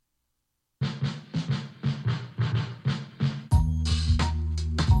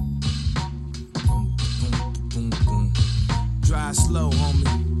Drive slow,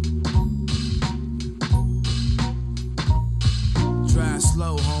 homie. Drive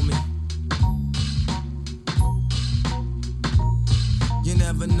slow, homie. You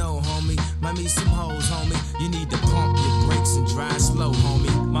never know, homie. Might meet some hoes, homie. You need to pump your brakes and drive slow,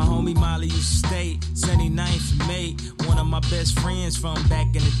 homie. My homie Molly used to stay 79th and May. One of my best friends from back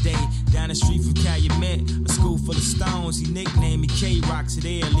in the day. Down the street from Calumet, a school full of stones. He nicknamed me K-Rock, so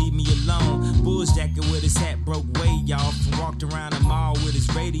there, leave me alone. Bulls jacket with his hat broke way off. And walked around the mall with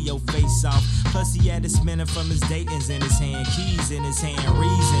his radio face off. Plus he had a spinner from his Dayton's in his hand. Keys in his hand,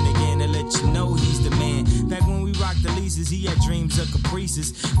 reason again to let you know he's the man. Back when we rocked the leases, he had dreams of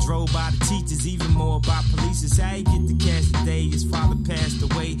caprices. Drove by the teachers, even more by police. How he get the cash today, his father passed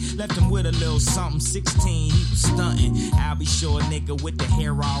away. Left him with a little something, 16, he was stunting. I'll be sure nigga with the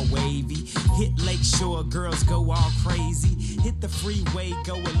hair all wavy. Hit Lakeshore, girls go all crazy. Hit the freeway,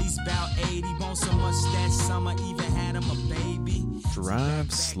 go at least about 80. Want so much that summer, even had him a baby.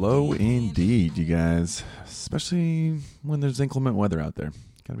 Drive slow indeed, you guys. Especially when there's inclement weather out there.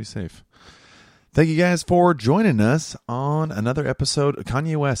 Gotta be safe. Thank you guys for joining us on another episode.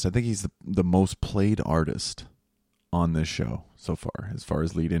 Kanye West, I think he's the most played artist on this show so far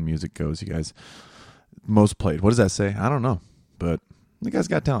as lead-in music goes, you guys. Most played. What does that say? I don't know. But the guy's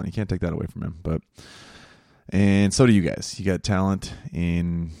got talent. You can't take that away from him. And so do you guys. You got talent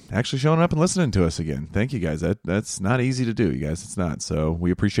in actually showing up and listening to us again. Thank you guys. That's not easy to do, you guys. It's not. So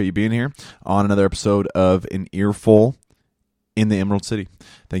we appreciate you being here on another episode of An Earful in the Emerald City.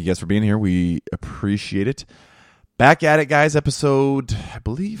 Thank you guys for being here. We appreciate it. Back at it, guys. Episode, I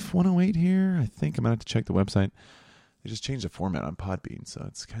believe, 108 here. I think I'm going to have to check the website. They just changed the format on Podbean, so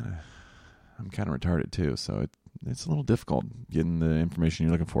I'm kind of retarded too. So it's a little difficult getting the information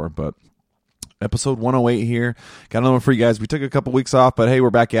you're looking for. But episode 108 here. Got another one for you guys. We took a couple weeks off, but hey, we're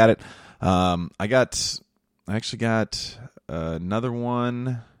back at it. I actually got another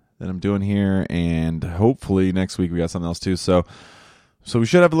one that I'm doing here, and hopefully next week we got something else too. So we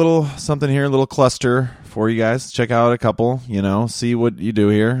should have a little something here, a little cluster for you guys. Check out a couple, see what you do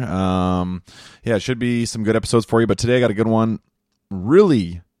here. Yeah, it should be some good episodes for you. But today I got a good one.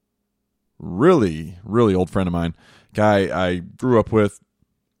 Really, really, really old friend of mine. Guy I grew up with,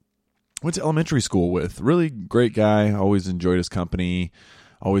 went to elementary school with. Really great guy. Always enjoyed his company.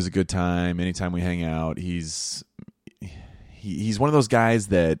 Always a good time. Anytime we hang out, he's one of those guys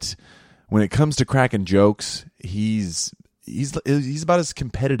that when it comes to cracking jokes, he's about as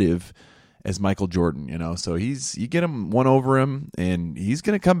competitive as Michael Jordan, So you get him one over him, and he's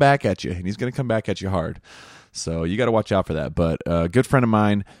going to come back at you, and he's going to come back at you hard. So you got to watch out for that. But a good friend of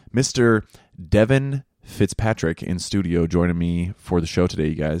mine, Mr. Devin Fitzpatrick, in studio joining me for the show today,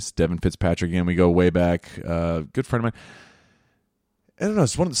 you guys. Devin Fitzpatrick, again, we go way back. Good friend of mine. I don't know.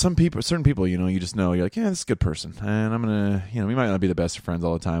 It's certain people, you just know. You're like, yeah, this is a good person, and I'm gonna, we might not be the best of friends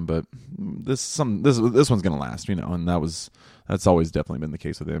all the time, but this one's gonna last, and that's always definitely been the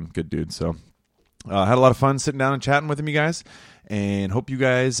case with him. Good dude. So, had a lot of fun sitting down and chatting with him, you guys, and hope you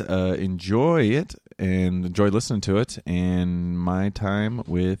guys enjoy it and enjoy listening to it. And my time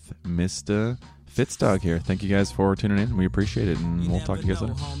with Mr. Fitzdog here. Thank you guys for tuning in. We appreciate it, and we'll talk to you guys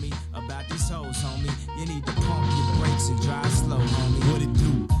later. About these hoes, homie. You need to pump your brakes and drive slow, homie. What it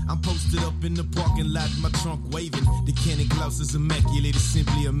do? I'm posted up in the parking lot, my trunk waving. The candy gloss is immaculate, it's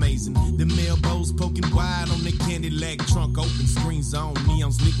simply amazing. The mailbows poking wide on the candy lag, trunk open, screens on,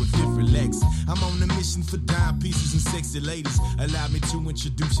 neons lit with fifth relax. I'm on a mission for dime pieces and sexy ladies. Allow me to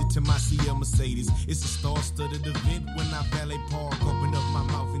introduce you to my CL Mercedes. It's a star-studded event when I valet park. Open up my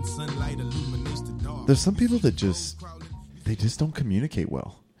mouth and sunlight illuminates the dark. There's some people that they just don't communicate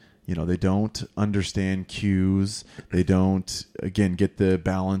well. They don't understand cues. They don't, again, get the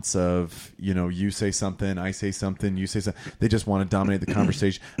balance of, you say something, I say something, you say something. They just want to dominate the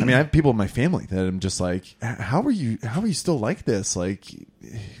conversation. I mean, I have people in my family that I'm just like, how are you still like this? Like,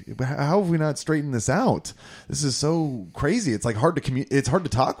 how have we not straightened this out? This is so crazy. It's like it's hard to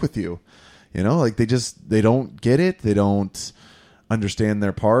talk with you. Like they don't get it. They don't understand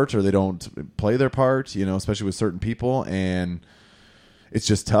their part, or they don't play their part, especially with certain people. And it's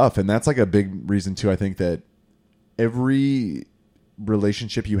just tough. And that's like a big reason too. I think that every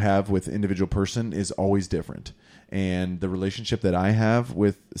relationship you have with an individual person is always different. And the relationship that I have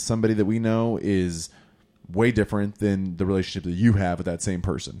with somebody that we know is way different than the relationship that you have with that same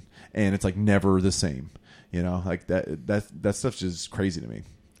person. And it's like never the same, like that stuff's just crazy to me.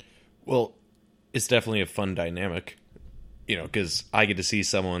 Well, it's definitely a fun dynamic, because I get to see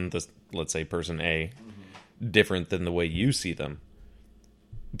someone, let's say person A, different than the way you see them.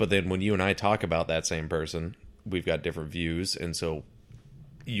 But then when you and I talk about that same person, we've got different views. And so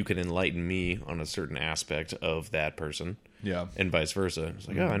you can enlighten me on a certain aspect of that person. Yeah. And vice versa. It's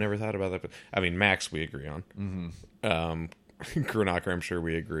like, oh, I never thought about that. But, I mean, Max, we agree on. Kronocker, I'm sure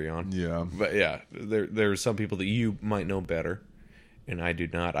we agree on. Yeah. But yeah, there are some people that you might know better, and I do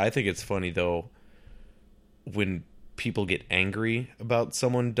not. I think it's funny, though, when people get angry about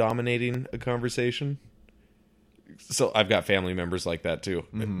someone dominating a conversation. So I've got family members like that, too.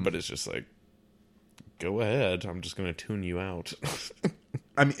 But it's just like, go ahead. I'm just going to tune you out.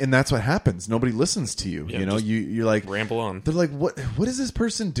 I mean, and that's what happens. Nobody listens to you. Yeah, you know, just you're like ramble on. They're like, what is this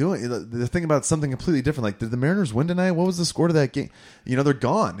person doing? They're thinking about something completely different. Like, did the Mariners win tonight? What was the score to that game? You know, they're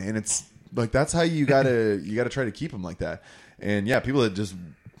gone, and it's like that's how you gotta try to keep them like that. And yeah, people that just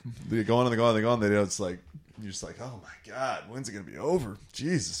they go on and they go on and they go on. It's like you're just like, oh my god, when's it gonna be over?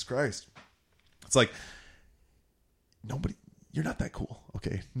 Jesus Christ! It's like nobody. You're not that cool,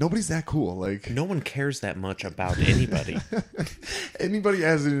 okay? Nobody's that cool. Like No one cares that much about anybody. anybody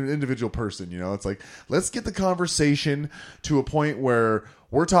as an individual person, you know, it's like, let's get the conversation to a point where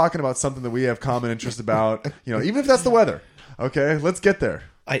we're talking about something that we have common interest about, you know, even if that's the weather. Okay, let's get there.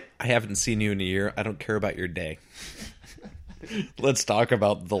 I haven't seen you in a year. I don't care about your day. Let's talk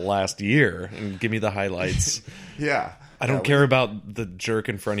about the last year and give me the highlights. Yeah. I don't care about the jerk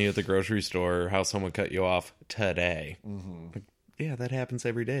in front of you at the grocery store or how someone cut you off today. Like, yeah, that happens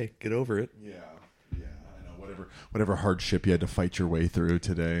every day. Get over it. Yeah. Yeah, I know. Whatever hardship you had to fight your way through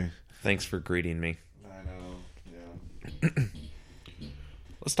today. Thanks for greeting me. I know. Yeah.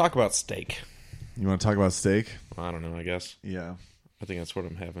 Let's talk about steak. You want to talk about steak? I don't know, I guess. Yeah. I think that's what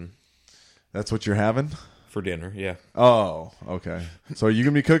I'm having That's what you're having? for dinner, yeah. Oh, okay. So are you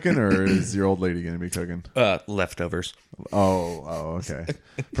going to be cooking, or is your old lady going to be cooking? Leftovers. Oh, okay.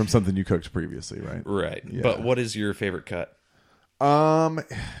 From something you cooked previously, right? Right. Yeah. But what is your favorite cut? God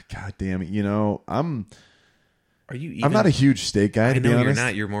damn it. You know, I'm I'm not a huge steak guy, I to be know honest. you're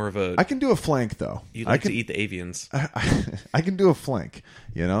not. You're more of a... I can do a flank, though. You I like can to eat the avians. I can do a flank.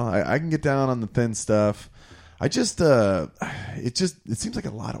 You know, I can get down on the thin stuff. I just, it seems like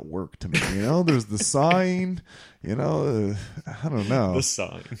a lot of work to me. You know, there's the sawing. You know, I don't know. The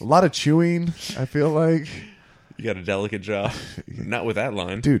sawing. A lot of chewing. I feel like, You got a delicate job. Not with that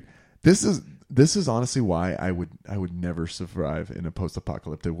line. dude, this is honestly why I would never survive in a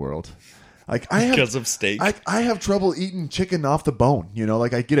post-apocalyptic world. Like Because of steak. I have trouble eating chicken off the bone. You know,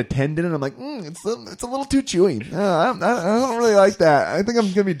 like I get a tendon and I'm like, it's a little too chewy. I don't really like that. I think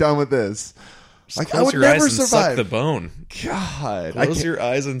I'm gonna be done with this. Like, Close I would your never eyes and survive. suck the bone. God, Close your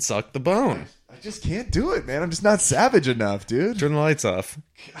eyes and suck the bone. I just can't do it, man. I'm just not savage enough, dude. Turn the lights off.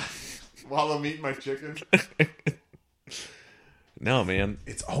 While I'm eating my chicken, No, man.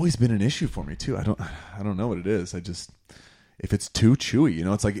 it's always been an issue for me too. I don't know what it is. If it's too chewy, you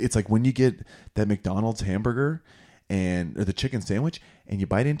know, it's like when you get that McDonald's hamburger or the chicken sandwich and you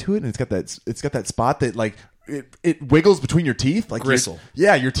bite into it and it's got that spot that like it wiggles between your teeth, like Gristle.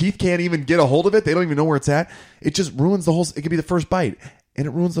 Your teeth can't even get a hold of it. They don't even know where it's at. It just ruins the whole. It could be the first bite, and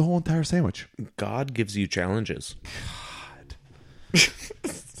it ruins the whole entire sandwich. God gives you challenges.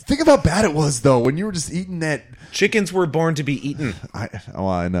 Think of how bad it was though when you were just eating that. Chickens were born to be eaten.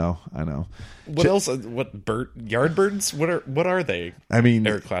 I know. What else? What yard birds? What are they? I mean,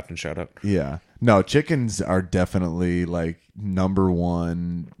 Eric Clapton, shout out. yeah. No, chickens are definitely like number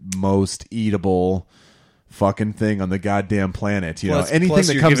one most eatable fucking thing on the goddamn planet. You know, anything plus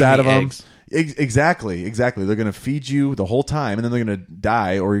that you're comes giving out of me them. eggs. Exactly. They're going to feed you the whole time, and then they're going to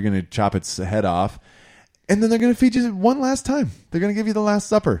die, or you're going to chop its head off, and then they're going to feed you one last time. They're going to give you the last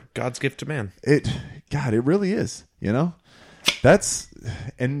supper. God's gift to man. It really is. You know, that's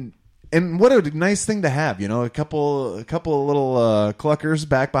and what a nice thing to have. You know, a couple of little cluckers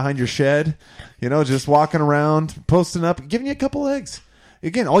back behind your shed. You know, just walking around, posting up, giving you a couple eggs.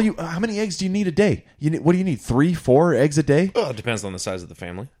 Again, how many eggs do you need a day? What do you need? 3, 4 eggs a day? Well, it depends on the size of the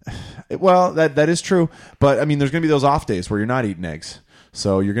family. Well, that is true, but I mean, there's going to be those off days where you're not eating eggs,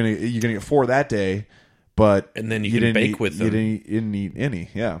 so you're gonna get 4 that day, but And then you can bake with them. You didn't eat any,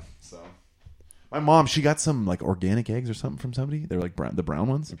 yeah. So my mom, she got some like organic eggs or something from somebody. They're like the brown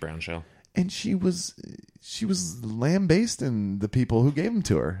ones, Brown shell. and she was lambasting the people who gave them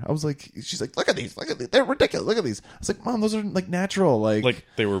to her. I was like, she's like, look at these, they're ridiculous. Look at these. I was like, Mom, those are like natural, Like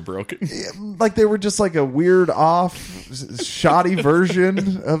they were broken. like they were just like a weird off shoddy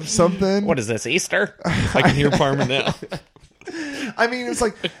version of something. What is this, Easter? I can hear Parma now. I mean, it's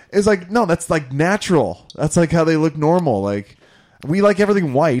like no, that's like natural. That's like how they look normal. Like we like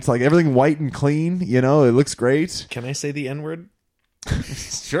everything white and clean. You know, it looks great. Can I say the N-word?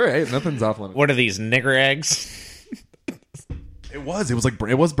 Sure, hey, nothing's off limits. What are these, nigger eggs? It was like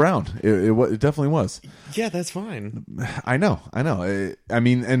it was brown. It definitely was. Yeah, that's fine. I know. I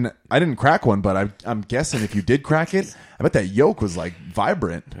mean, and I didn't crack one, but I'm guessing if you did crack it, I bet that yolk was like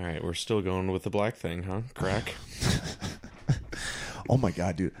vibrant. All right, we're still going with the black thing, huh? Crack. Oh my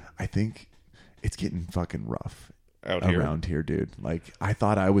god, dude! I think it's getting fucking rough Out here? around here, dude. Like I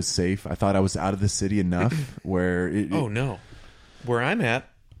thought I was safe. I thought I was out of the city enough where. Oh no, where I'm at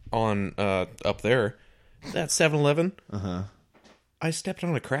on up there, that 7-Eleven. I stepped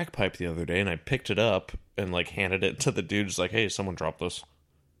on a crack pipe the other day and I picked it up and like handed it to the dude. Just like, hey, someone dropped this.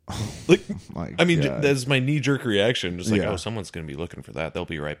 Like, my I mean, God. that's my knee jerk reaction. Just like, Yeah. oh, someone's gonna be looking for that. They'll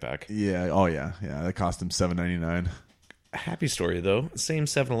be right back. Yeah. Oh yeah. Yeah. That cost him $7.99. Happy story though. Same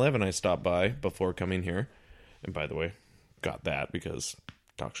 7-Eleven I stopped by before coming here, and by the way, got that because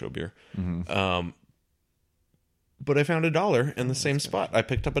talk show beer. But I found $1 in the same spot. I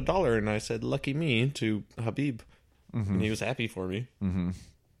picked up $1 and I said, "Lucky me" to Habib, and he was happy for me.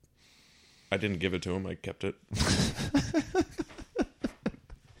 I didn't give it to him. I kept it.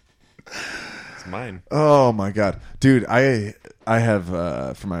 It's mine. Oh my god, dude! I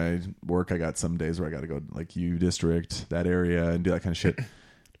have for my work. I got some days where I got to go like U District, that area, and do that kind of shit.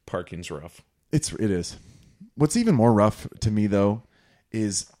 Parking's rough. It is. What's even more rough to me though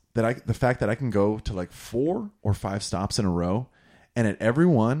is that the fact that I can go to like 4 or 5 stops in a row, and at every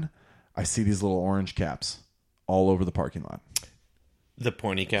one, I see these little orange caps all over the parking lot. The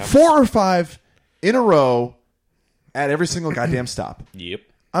pointy cap. 4 or 5 in a row at every single goddamn stop. Yep.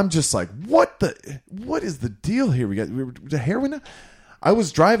 I'm just like, what is the deal here? We got the heroin. I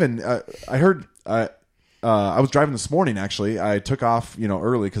was driving. I was driving this morning. Actually, I took off,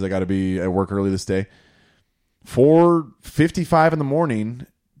 early because I got to be at work early this day. 4:55 in the morning.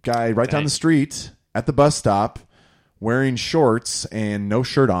 Guy right down the street at the bus stop, wearing shorts and no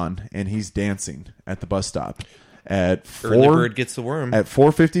shirt on, and he's dancing at the bus stop at Early bird gets the worm. at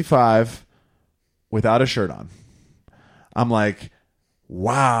 4:55 without a shirt on. I'm like,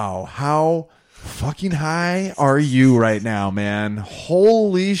 wow, how fucking high are you right now, man?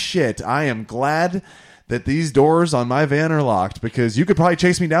 Holy shit. I am glad that these doors on my van are locked because you could probably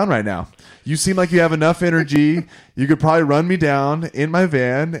chase me down right now. You seem like you have enough energy. You could probably run me down in my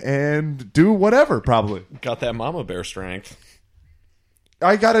van and do whatever, probably. Got that mama bear strength.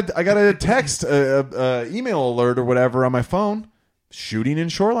 I got a text, email alert or whatever on my phone. Shooting in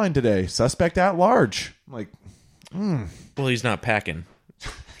Shoreline today. Suspect at large. I'm like, Well, he's not packing.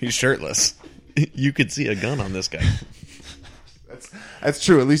 He's shirtless. You could see a gun on this guy. that's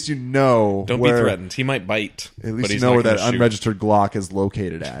true. At least you know. Don't where, be threatened. He might bite. At least but you he's know not where that gonna shoot. unregistered Glock is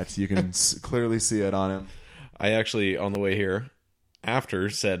located at. You can clearly see it on him. I actually, on the way here, after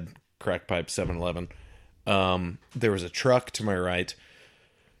said crack pipe 7-Eleven, there was a truck to my right,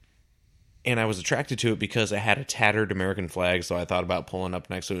 and I was attracted to it because it had a tattered American flag, so I thought about pulling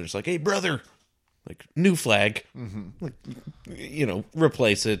up next to it. It's like, hey, brother, like, new flag. Like,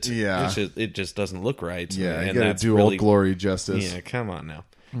 replace it. Yeah. It just doesn't look right. Yeah, you and gotta that's do really, Old Glory justice. Yeah, come on now.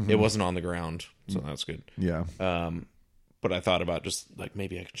 It wasn't on the ground, so that's good. Yeah. But I thought about just like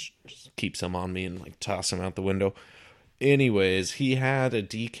maybe I could just keep some on me and like toss them out the window. Anyways, he had a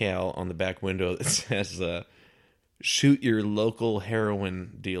decal on the back window that says shoot your local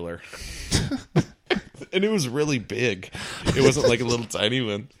heroin dealer. And it was really big. It wasn't like a little tiny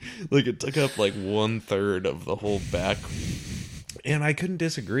one. Like it took up like 1/3 of the whole back. And I couldn't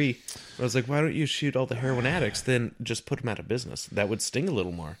disagree. I was like, why don't you shoot all the heroin addicts? Then just put them out of business. That would sting a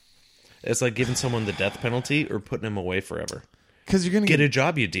little more. It's like giving someone the death penalty or putting them away forever. Because you're gonna Get a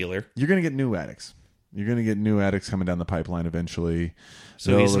job, you dealer. You're gonna get new addicts. You're gonna get new addicts coming down the pipeline eventually.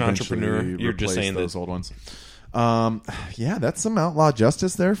 So he's They'll an eventually entrepreneur. You're just replace saying those that. old ones. Yeah, that's some outlaw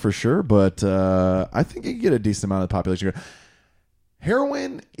justice there for sure. But I think you can get a decent amount of the population.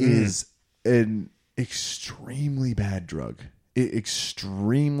 Heroin is an extremely bad drug.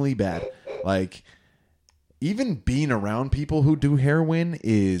 Extremely bad. Like, even being around people who do heroin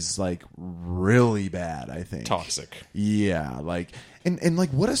is like really bad, I think. Toxic. Yeah, like and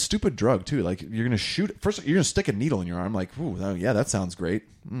like what a stupid drug too. Like you're gonna shoot first, you're gonna stick a needle in your arm. Like, ooh, yeah, that sounds great.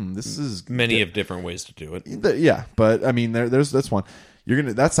 This is Many of different ways to do it. yeah, but I mean, there's that's one.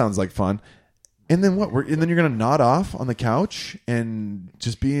 That sounds like fun. And then what? And then you're gonna nod off on the couch and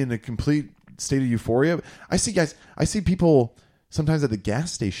just be in a complete state of euphoria. I see people sometimes at the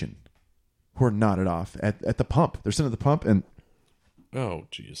gas station who are nodded off at the pump. They're sitting at the pump and Oh,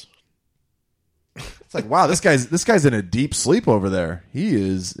 jeez. it's like, wow, this guy's in a deep sleep over there. He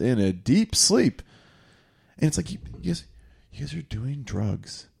is in a deep sleep. And it's like, you guys are doing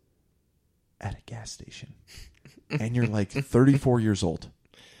drugs at a gas station. And you're like 34 years old.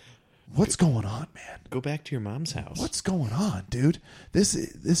 what's going on, man? Go back to your mom's house. What's going on, dude? This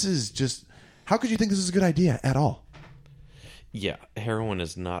is just. How could you think this is a good idea at all? Yeah, heroin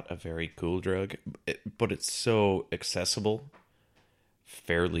is not a very cool drug, but it's so accessible,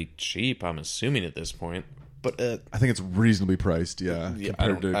 fairly cheap, I'm assuming at this point. But I think it's reasonably priced, Yeah,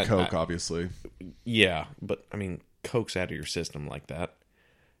 compared to Coke, obviously. yeah, but I mean, Coke's out of your system like that.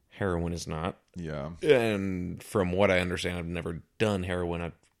 Heroin is not. Yeah. And from what I understand, I've never done heroin.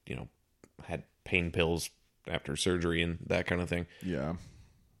 I've, had pain pills after surgery and that kind of thing. Yeah.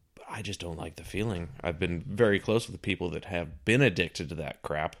 But I just don't like the feeling. I've been very close with people that have been addicted to that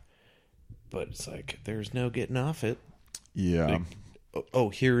crap, but it's like there's no getting off it. Yeah.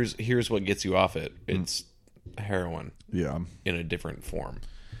 Like, here's what gets you off it. It's heroin. Yeah. In a different form.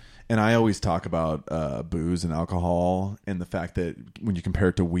 And I always talk about booze and alcohol and the fact that when you compare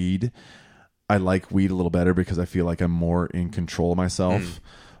it to weed, I like weed a little better because I feel like I'm more in control of myself.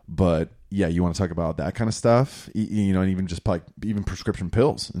 But yeah, you want to talk about that kind of stuff, and even just like even prescription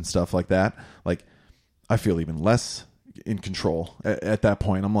pills and stuff like that. Like I feel even less in control at that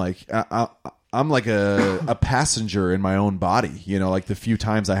point. I'm like, I'm like a passenger in my own body, like the few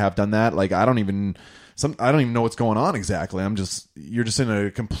times I have done that, like I don't even know what's going on exactly. You're just in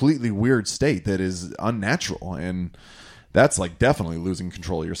a completely weird state that is unnatural. And that's like definitely losing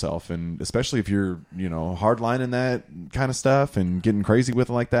control of yourself. And especially if you're, hardlining that kind of stuff and getting crazy with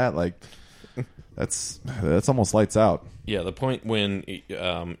it like that, like that's almost lights out. Yeah. The point when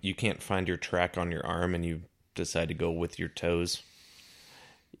you can't find your track on your arm and you decide to go with your toes,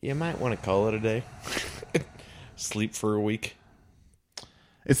 you might want to call it a day. Sleep for a week.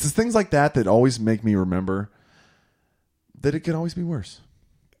 It's the things like that always make me remember that it could always be worse.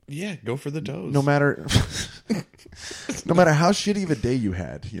 Yeah, go for the toes. No matter how shitty of a day you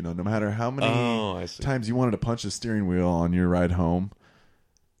had, no matter how many times you wanted to punch the steering wheel on your ride home,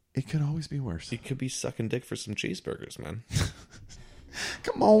 it could always be worse. You could be sucking dick for some cheeseburgers, man.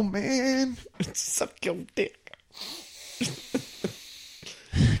 Come on, man. Suck your dick.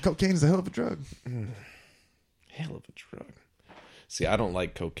 Cocaine's a hell of a drug. Hell of a drug. See, I don't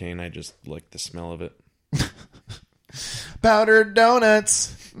like cocaine. I just like the smell of it. Powdered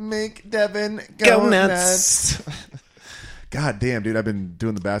donuts make Devin go nuts. God damn, dude. I've been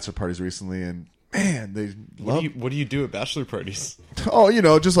doing the bachelor parties recently, and man, they love... What do you do at bachelor parties?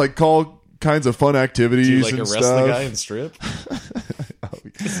 Oh, just like call kinds of fun activities. Do you like and arrest stuff. the guy and strip?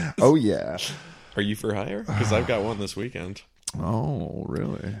 Oh, yeah. Are you for hire? Because I've got one this weekend. Oh,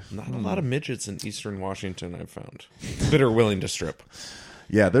 really? Not a lot of midgets in Eastern Washington, I've found, that are willing to strip.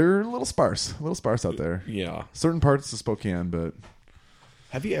 Yeah, they're a little sparse out there. Yeah. Certain parts of Spokane, but...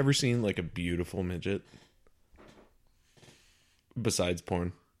 Have you ever seen, like, a beautiful midget? Besides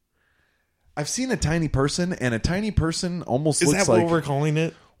porn. I've seen a tiny person, and a tiny person almost looks like... Is that what we're calling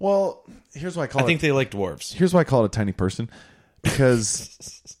it? Well, here's why I call it... I think they like dwarves. Here's why I call it a tiny person.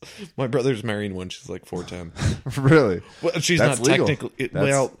 Because... My brother's marrying one. She's like 4'10". Really? Well, she's That's not legal. technically...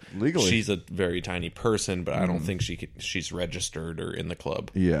 That's legally. She's a very tiny person, but I don't think she's registered or in the club.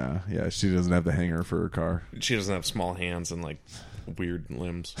 Yeah. She doesn't have the hanger for her car. She doesn't have small hands and, like, weird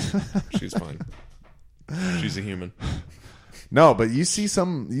limbs. She's fine. She's a human. No, but you see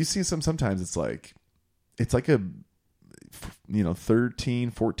some sometimes it's like a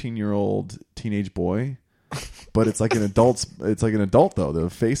 13, 14-year-old teenage boy, but it's like an adult though. The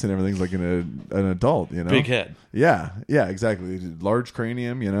face and everything's like an adult, Big head. Yeah, exactly. Large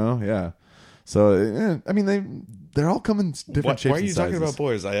cranium, yeah. So I mean they're all coming different shapes. Why are you and talking sizes. about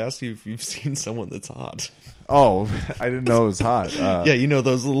boys? I asked you if you've seen someone that's hot. Oh, I didn't know it was hot. Yeah,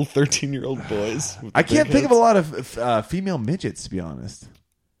 those little 13-year-old boys. I can't think of a lot of female midgets, to be honest.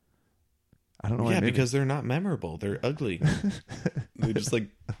 I don't know. Yeah, because they're not memorable. They're ugly. They're just like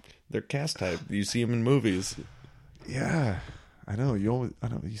they're cast type. You see them in movies. Yeah, I know. You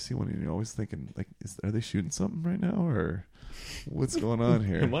see one, and you're always thinking, like, are they shooting something right now, or what's going on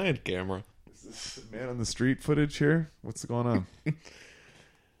here? Am I on camera? Is this man on the street footage here? What's going on?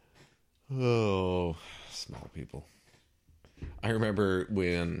 Oh, small people. I remember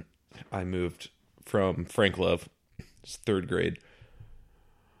when I moved from Frank Love, it's 3rd grade,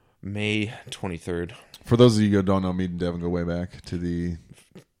 May 23rd. For those of you who don't know, me and Devin go way back to the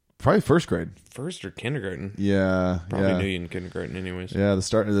probably 1st grade. First or kindergarten. Yeah. Probably knew you in kindergarten anyways. Yeah,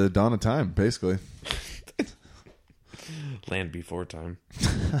 the dawn of time, basically. Land before time.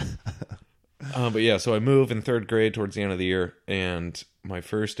 But yeah, so I moved in 3rd grade towards the end of the year, and my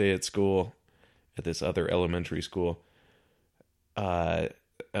first day at school, at this other elementary school, a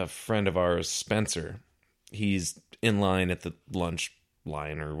friend of ours, Spencer, he's in line at the lunch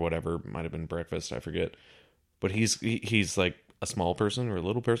line or whatever, might have been breakfast, I forget. But he's like a small person or a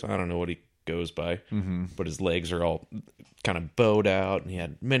little person. I don't know what he goes by, but his legs are all kind of bowed out, and he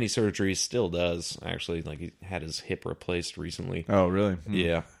had many surgeries. Still does, actually. Like, he had his hip replaced recently. Oh, really?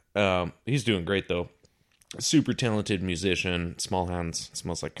 Yeah. He's doing great, though. Super talented musician. Small hands.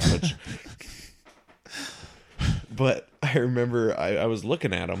 Smells like college. But I remember I was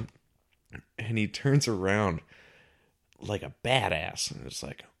looking at him, and he turns around like a badass. And it's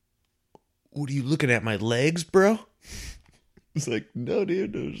like, what are you looking at, my legs, bro? It's like, no,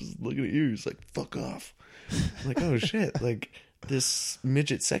 dude, I was just looking at you. He's like, fuck off. I'm like, oh, shit. Like, this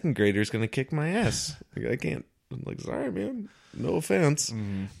midget second grader is going to kick my ass. Like, I can't. I'm like, sorry, man. No offense.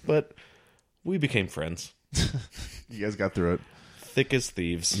 But we became friends. You guys got through it. Thick as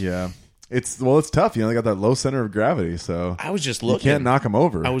thieves. Yeah. It's tough. You know, they got that low center of gravity, so I was just looking. You can't knock them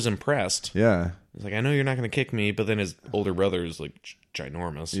over. I was impressed. Yeah. It's like, I know you're not going to kick me, but then his older brother is like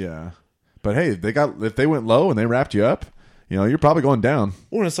ginormous. Yeah. But hey, if they went low and they wrapped you up, you know, you're probably going down.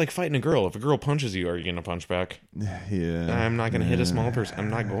 Well, it's like fighting a girl. If a girl punches you, are you going to punch back? Yeah. I'm not going to hit a small person. I'm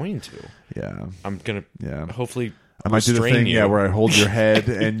not going to. Yeah. I'm going to hopefully I might do the thing, you. where I hold your head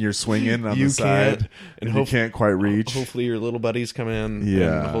and you're swinging on the side, and you can't quite reach. Hopefully your little buddies come in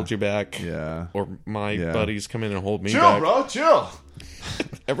Yeah. and hold you back. Yeah. Or my buddies come in and hold me Chill, back. bro. Chill.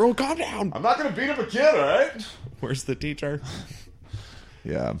 Everyone calm down. I'm not going to beat up a kid, all right? Where's the teacher?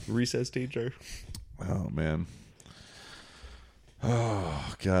 Yeah. Recess teacher. Oh, man.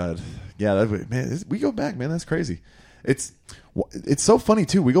 Oh, God. Yeah, man, we go back, man. That's crazy. It's so funny,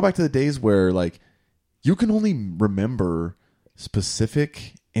 too. We go back to the days where, like, you can only remember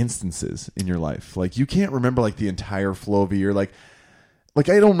specific instances in your life. Like, you can't remember, like, the entire flow of a year. Like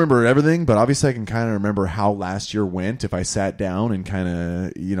I don't remember everything, but obviously I can kind of remember how last year went if I sat down and kind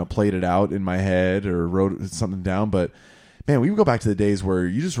of, you know, played it out in my head or wrote something down. But, man, we go back to the days where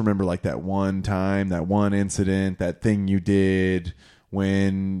you just remember, like, that one time, that one incident, that thing you did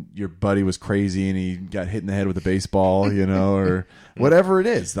when your buddy was crazy and he got hit in the head with a baseball, you know, or whatever it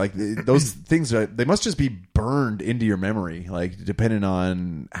is. Like, those things, they must just be burned into your memory, like, depending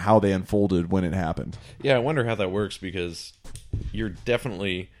on how they unfolded when it happened. Yeah, I wonder how that works, because you're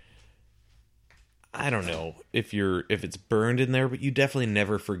definitely, I don't know if it's burned in there, but you definitely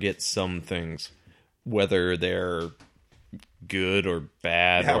never forget some things, whether they're good or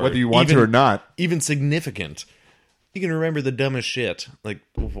bad, Yeah, or whether you want to or not. even significant. You can remember the dumbest shit. Like,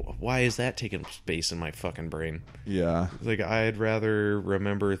 why is that taking space in my fucking brain? Yeah. Like, I'd rather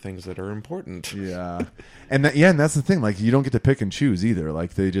remember things that are important. Yeah. And that's the thing. Like, you don't get to pick and choose either.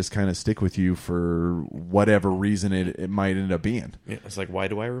 Like, they just kind of stick with you for whatever reason it might end up being. Yeah, it's like, why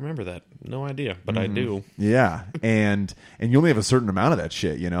do I remember that? No idea, but I do. Yeah. And you only have a certain amount of that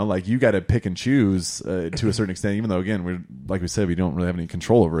shit, you know? Like, you got to pick and choose to a certain extent, even though, again, like we said, we don't really have any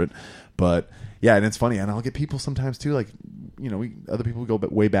control over it. But yeah, and it's funny, and I'll get people sometimes too, like, you know, other people we go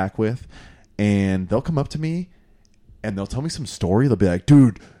way back with, and they'll come up to me and they'll tell me some story. They'll be like,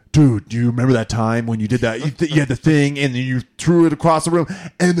 dude, do you remember that time when you did that? You had the thing and then you threw it across the room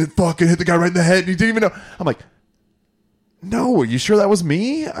and then fucking hit the guy right in the head and you didn't even know. I'm like, no, are you sure that was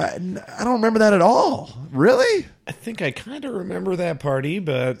me? I don't remember that at all. Really? I think I kind of remember that party,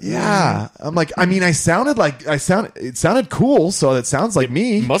 but yeah. I'm like, I mean, it sounded cool, so it sounds like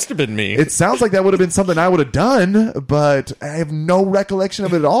me. Must have been me. It sounds like that would have been something I would have done, but I have no recollection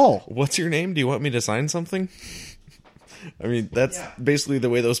of it at all. What's your name? Do you want me to sign something? I mean, that's basically the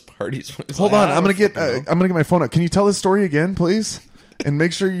way those parties went. Hold on, I'm gonna get my phone out. Can you tell this story again, please? And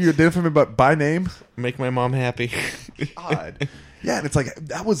make sure you identify me by name. Make my mom happy. God. Yeah, and it's like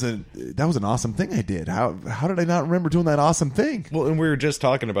that was an awesome thing I did. How did I not remember doing that awesome thing? Well, and we were just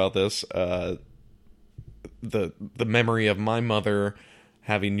talking about this. The memory of my mother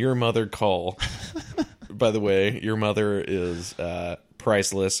having your mother call. By the way, your mother is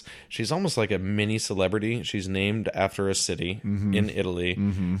priceless. She's almost like a mini celebrity. She's named after a city in Italy.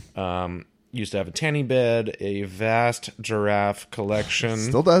 Used to have a tanning bed, a vast giraffe collection.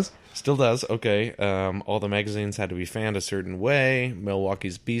 Still does. Still does. Okay. All the magazines had to be fanned a certain way.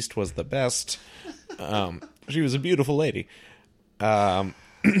 Milwaukee's Beast was the best. She was a beautiful lady. But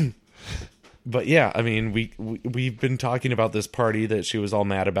yeah, I mean, we've been talking about this party that she was all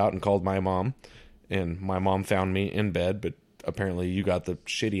mad about and called my mom. And my mom found me in bed, but apparently you got the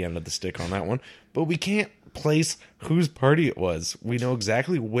shitty end of the stick on that one. But we can't place whose party it was. We know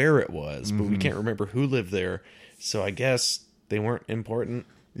exactly where it was, but we can't remember who lived there. So I guess they weren't important.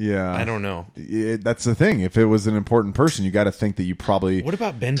 Yeah. I don't know. That's the thing. If it was an important person, you got to think that you probably What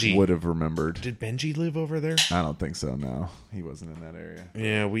about Benji? would have remembered. Did Benji live over there? I don't think so, no. He wasn't in that area.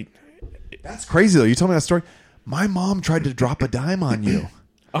 Yeah, That's crazy, though. You told me that story. My mom tried to drop a dime on you.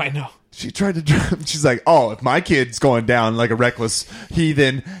 I know. She tried to drive. She's like, oh, if my kid's going down like a reckless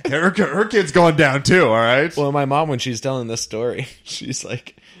heathen, her kid's going down too, all right? Well, my mom, when she's telling this story, she's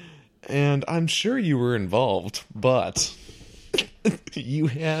like, and I'm sure you were involved, but you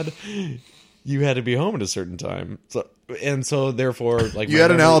had to be home at a certain time. So therefore, like, you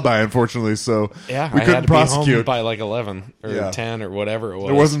had an alibi, unfortunately, so yeah, we I couldn't had to be home prosecute. by like 11 or 10 or whatever it was.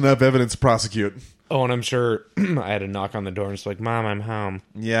 There wasn't enough evidence to prosecute. Oh, and I'm sure I had to knock on the door and just like, Mom, I'm home.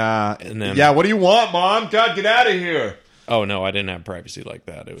 Yeah. And then, yeah, what do you want, Mom? God, get out of here. Oh, no, I didn't have privacy like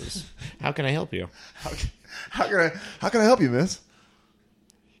that. It was, how can I help you? How can I help you, miss?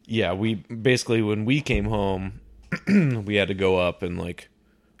 Yeah, we basically, when we came home, we had to go up and like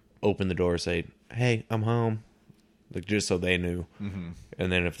open the door, say, hey, I'm home. Like, just so they knew. Mm-hmm.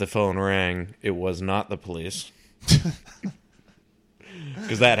 And then if the phone rang, it was not the police.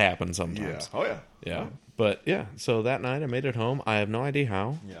 Because that happens sometimes. Yeah. Oh, yeah. Yeah. But yeah, so that night I made it home. I have no idea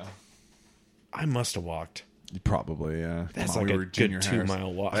how. Yeah. I must have walked. Probably, yeah. That's Come on, like we a were junior good hires.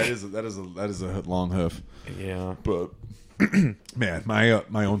 2-mile walk. That is a long hoof. Yeah. But man,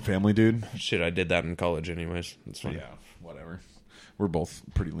 my own family, dude. Shit, I did that in college anyways. It's fine. Yeah, whatever. We're both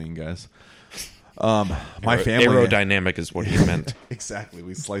pretty lean guys. My family aerodynamic is what he meant. Exactly.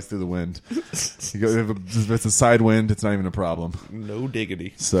 We slice through the wind. If it's a side wind, it's not even a problem. No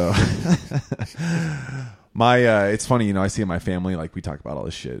diggity. So it's funny, I see in my family, like, we talk about all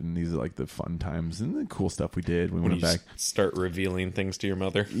this shit, and these are like the fun times and the cool stuff we did. We When went you back. start revealing things to your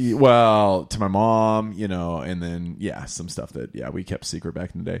mother. Well, to my mom, and then some stuff that we kept secret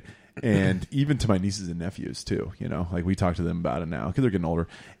back in the day, and even to my nieces and nephews too. Like, we talk to them about it now because they're getting older,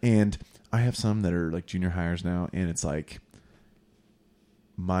 and I have some that are like junior hires now, and it's like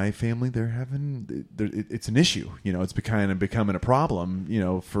my family, it's an issue. It's becoming a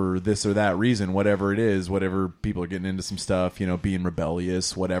problem, for this or that reason, whatever it is, whatever, people are getting into some stuff, being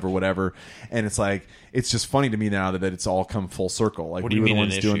rebellious, whatever. And it's like, it's just funny to me now that it's all come full circle. Like, what do you mean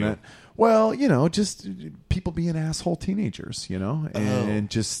an issue? That. Well, just people being asshole teenagers, and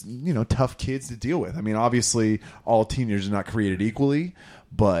just, tough kids to deal with. I mean, obviously all teenagers are not created equally,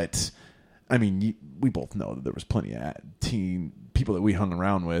 but I mean, we both know that there was plenty of teen people that we hung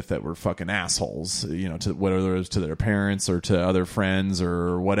around with that were fucking assholes, to whether it was to their parents or to other friends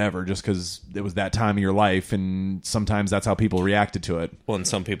or whatever, just because it was that time of your life, and sometimes that's how people reacted to it. Well, and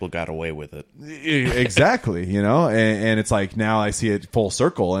some people got away with it. Exactly, and it's like, now I see it full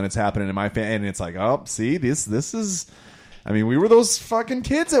circle, and it's happening in my family, and it's like, oh, see, this is... I mean, we were those fucking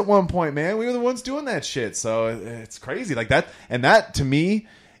kids at one point, man. We were the ones doing that shit, so it's crazy. Like that, and that, to me,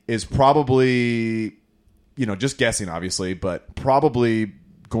 is probably, just guessing, obviously, but probably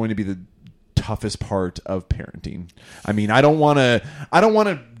going to be the toughest part of parenting. I mean, I don't want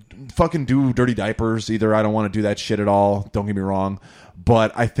to fucking do dirty diapers either. I don't want to do that shit at all. Don't get me wrong,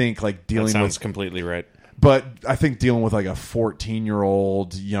 but I think like dealing That sounds with completely right. But I think dealing with like a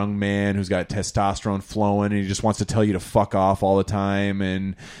 14-year-old young man who's got testosterone flowing, and he just wants to tell you to fuck off all the time,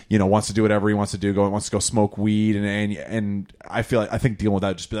 and wants to do whatever he wants to do, wants to go smoke weed, and I think dealing with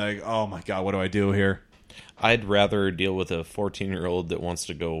that, just be like, oh my god, what do I do here? I'd rather deal with a 14-year-old that wants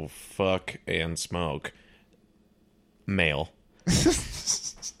to go fuck and smoke, male. You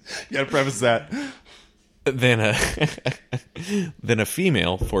gotta preface that. Than a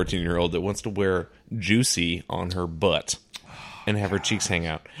female 14-year-old that wants to wear juicy on her butt and have her cheeks hang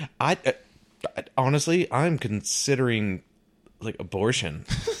out. I honestly, I'm considering like abortion.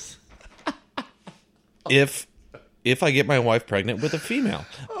 If I get my wife pregnant with a female,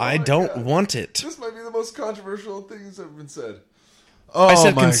 I don't want it. This might be the most controversial thing that's ever been said. I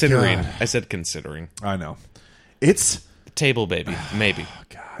said considering. God. I said considering. I know. It's table baby, maybe. Oh,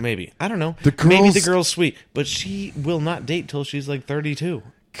 God. Maybe. I don't know. Maybe the girl's sweet, but she will not date till she's like 32.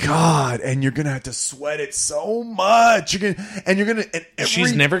 God, and you're gonna have to sweat it so much.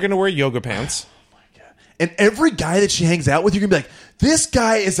 She's never gonna wear yoga pants. Oh my God. And every guy that she hangs out with, you're gonna be like, this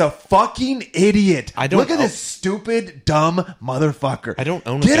guy is a fucking idiot. Look at this stupid, dumb motherfucker. I don't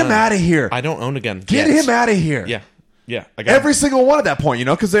own a gun. Get him out of here. I don't own a gun. Get him out of here. Yeah. Yeah, I got every single one at that point,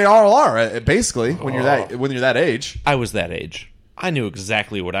 because they all are basically when you're that age. I was that age. I knew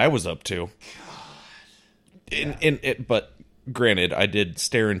exactly what I was up to. But granted, I did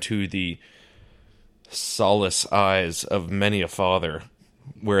stare into the solace eyes of many a father,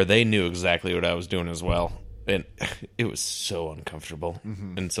 where they knew exactly what I was doing as well, and it was so uncomfortable.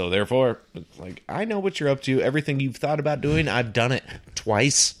 Mm-hmm. And so, therefore, it's like, I know what you're up to. Everything you've thought about doing, I've done it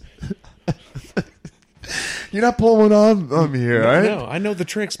twice. You're not pulling on me here, all right? No, I know the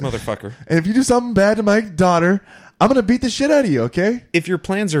tricks, motherfucker. And if you do something bad to my daughter, I'm going to beat the shit out of you, okay? If your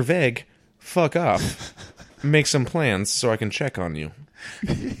plans are vague, fuck off. Make some plans so I can check on you.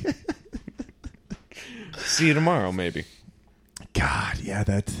 See you tomorrow, maybe. God, yeah,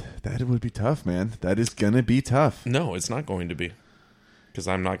 that would be tough, man. That is gonna be tough. No, it's not going to be. Because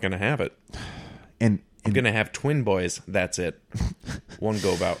I'm not going to have it. And I'm going to have twin boys. That's it. One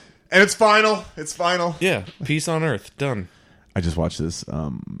go about. And it's final. It's final. Yeah. Peace on earth. Done. I just watched this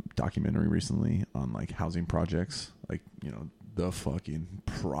documentary recently on like housing projects, like, you know, the fucking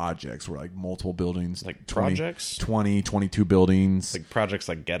projects where like multiple buildings, Like 20, projects? 20, 22 buildings, Like projects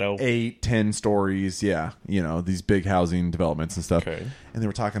like Ghetto. 8, 10 stories. Yeah. You know, these big housing developments and stuff. Okay. And they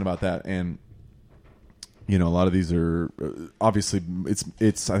were talking about that. And, you know, a lot of these are obviously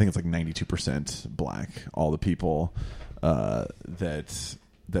it's I think it's like 92% black, all the people that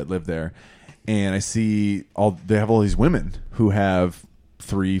live there. And I see they have all these women who have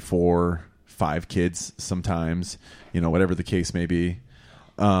 3, 4, 5 kids sometimes, you know, whatever the case may be.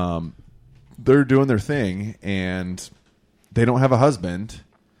 They're doing their thing and they don't have a husband.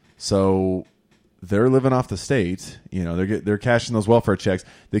 So they're living off the state, you know, they're cashing those welfare checks.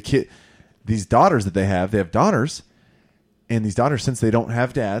 These daughters that they have daughters, and these daughters, since they don't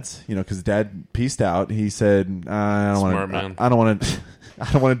have dads, you know, because dad pieced out, he said, I don't want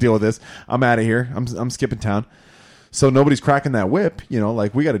to deal with this. I'm out of here. I'm skipping town. So nobody's cracking that whip, you know,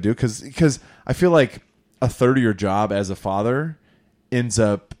 like we got to do, because I feel like a third of your job as a father ends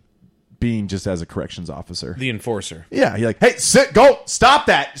up being just as a corrections officer. The enforcer. Yeah, you're like, hey, stop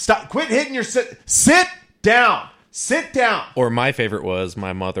that. Stop, quit hitting your sit down. Sit down. Or my favorite was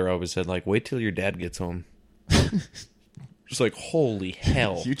my mother always said, like, wait till your dad gets home. Just like, holy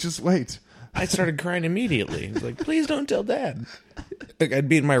hell. You just wait. I started crying immediately. I was like, please don't tell dad. Like, I'd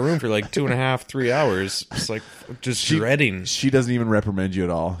be in my room for like 2.5, 3 hours. Just like, dreading. She doesn't even reprimand you at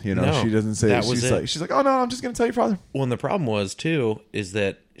all. You know, No, she doesn't say that was she's like, oh no, I'm just going to tell your father. Well, and the problem was, too, is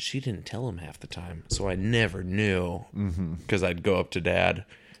that she didn't tell him half the time. So I never knew. Because I'd go up to dad.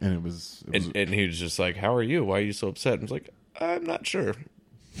 And it was And he was just like, how are you? Why are you so upset? And I was like, I'm not sure.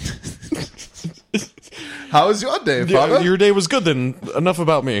 how was your day, father? Your day was good then. Enough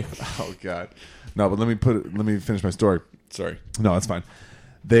about me. Oh God, no. But let me finish my story. Sorry. No, that's fine.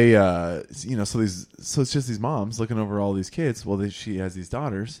 They, you know, so it's just these moms looking over all these kids. Well, she has these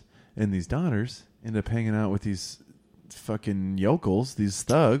daughters, and these daughters end up hanging out with these fucking yokels, these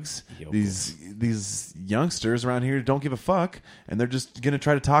thugs, these youngsters around here who don't give a fuck, and they're just gonna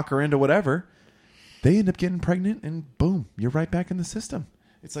try to talk her into whatever. They end up getting pregnant, and boom, you're right back in the system.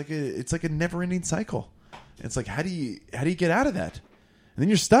 It's like a never-ending cycle. It's like, how do you get out of that? And then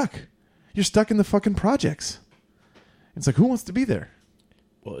you're stuck. You're stuck in the fucking projects. It's like, who wants to be there?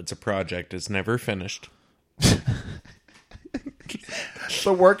 Well, it's a project. It's never finished. It's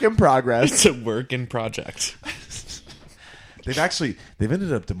a work in progress. It's a work in project. They've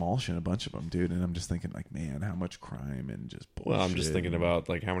ended up demolishing a bunch of them, dude. And I'm just thinking, like, man, how much crime and just bullshit. Well, I'm just thinking about,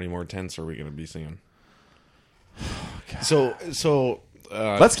 like, how many more tents are we going to be seeing? So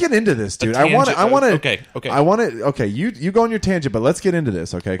let's get into this, dude. I want to. Okay. I want to. Okay, you go on your tangent, but let's get into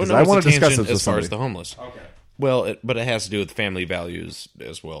this, okay? Because I want to discuss this as far as the homeless. Okay. Well, but it has to do with family values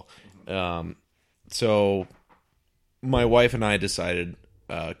as well. So my wife and I decided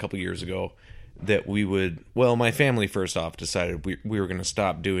a couple years ago that we would. Well, my family first off decided we were going to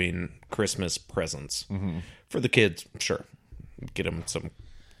stop doing Christmas presents for the kids. Sure, get them some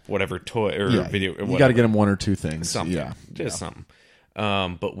whatever toy or video. You got to get them one or two things. Something, something.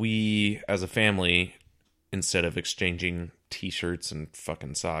 But we, as a family, instead of exchanging T-shirts and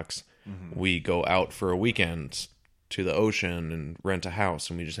fucking socks, we go out for a weekend to the ocean and rent a house,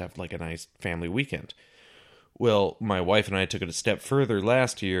 and we just have like a nice family weekend. Well, my wife and I took it a step further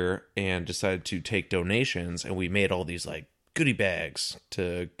last year and decided to take donations, and we made all these like goodie bags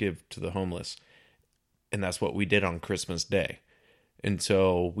to give to the homeless. And that's what we did on Christmas Day. And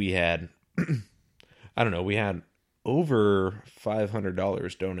so we had, I don't know, we had over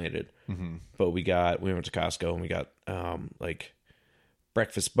 $500 donated. But we went to Costco and we got like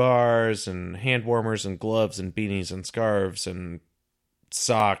breakfast bars and hand warmers and gloves and beanies and scarves and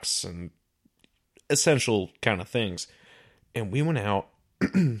socks and essential kind of things. And we went out,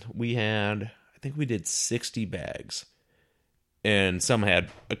 I think we did 60 bags. And some had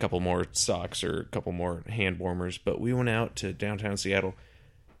a couple more socks or a couple more hand warmers. But we went out to downtown Seattle,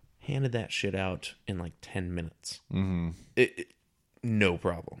 handed that shit out in like 10 minutes. No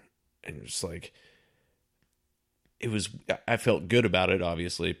problem. And it was like, I felt good about it,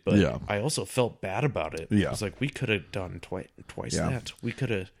 obviously. But I also felt bad about it. Yeah. It was like, we could have done twice that. We could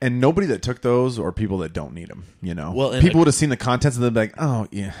have. And nobody that took those or people that don't need them, you know. Well, people would have seen the contents and they'd be like, oh,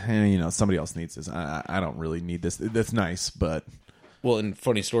 yeah, you know, somebody else needs this. I don't really need this. That's nice, but. Well, and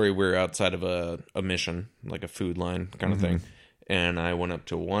funny story, we're outside of a mission, like a food line kind of thing. and I went up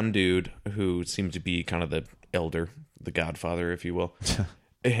to one dude who seemed to be kind of the elder, the godfather, if you will.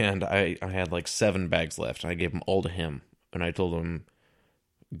 And I had like 7 bags left. I gave them all to him. And I told him,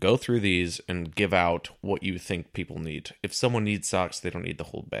 go through these and give out what you think people need. If someone needs socks, they don't need the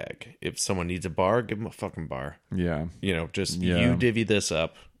whole bag. If someone needs a bar, give them a fucking bar. Yeah. You know, just you divvy this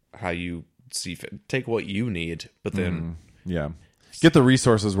up how you see fit. Take what you need, but then... Yeah. Get the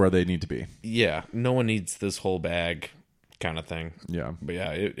resources where they need to be. Yeah. No one needs this whole bag kind of thing. Yeah. But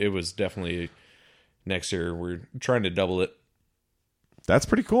yeah, it was definitely... Next year, we're trying to double it. That's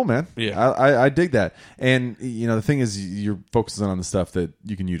pretty cool, man. Yeah. I dig that. And, you know, the thing is, you're focusing on the stuff that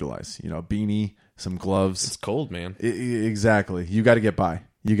you can utilize. You know, a beanie, some gloves. It's cold, man. Exactly. You got to get by.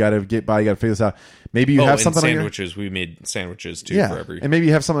 You got to get by. You got to figure this out. Maybe you have something sandwiches. We made sandwiches, too, for every... And maybe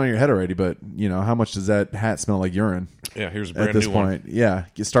you have something on your head already, but, you know, how much does that hat smell like urine? Yeah, here's a brand at this new point. one. Yeah.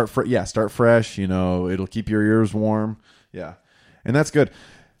 You start fresh. You know, it'll keep your ears warm. Yeah. And that's good.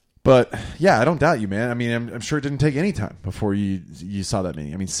 But yeah, I don't doubt you, man. I mean, I'm sure it didn't take any time before you saw that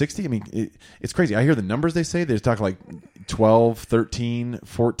many. I mean, 60. I mean, it's crazy. I hear the numbers they say. They talk like 12, 13,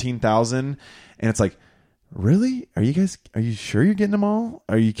 14,000, and it's like, really? Are you sure you're getting them all?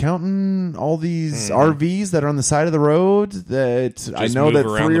 Are you counting all these RVs that are on the side of the road that I know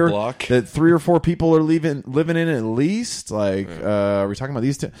that 3 or 4 people are living in at least? Like, are we talking about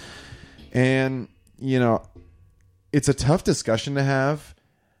these two? And you know, it's a tough discussion to have.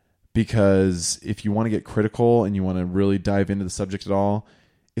 Because if you want to get critical and you want to really dive into the subject at all,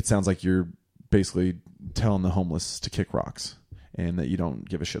 it sounds like you're basically telling the homeless to kick rocks and that you don't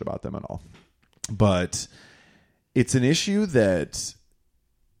give a shit about them at all. But it's an issue that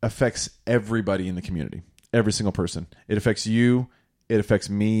affects everybody in the community, every single person. It affects you. It affects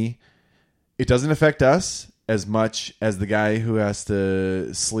me. It doesn't affect us as much as the guy who has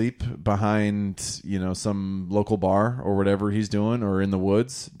to sleep behind, you know, some local bar or whatever he's doing, or in the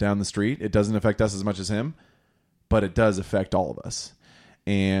woods down the street. It doesn't affect us as much as him, but it does affect all of us.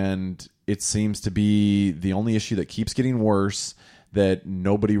 And it seems to be the only issue that keeps getting worse that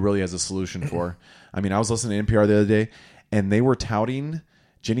nobody really has a solution for. I mean, I was listening to NPR the other day, and they were touting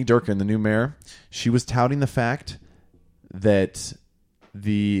Jenny Durkan, the new mayor. She was touting the fact that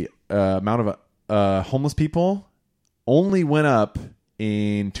the amount of homeless people only went up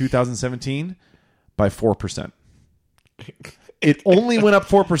in 2017 by 4%. It only went up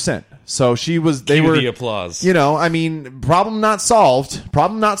 4%. So the applause. You know, I mean, problem not solved.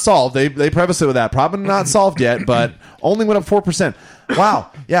 They preface it with that. Problem not solved yet, but only went up 4%.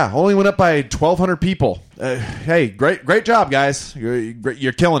 Wow. Yeah, only went up by 1,200 people. Hey, great job, guys.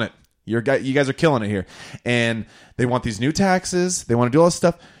 You're killing it. You guys are killing it here. And they want these new taxes. They want to do all this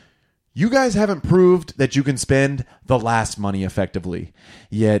stuff. You guys haven't proved that you can spend the last money effectively.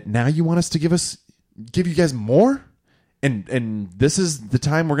 Yet now you want us to give you guys more? And this is the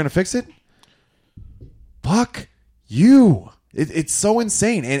time we're going to fix it? Fuck you. It's so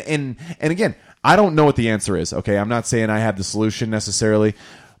insane. And again, I don't know what the answer is. Okay, I'm not saying I have the solution necessarily.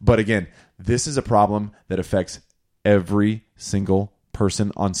 But again, this is a problem that affects every single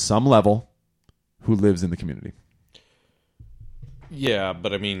person on some level who lives in the community. Yeah,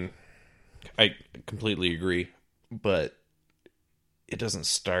 but I mean... I completely agree, but it doesn't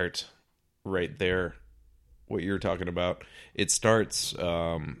start right there, what you're talking about. It starts,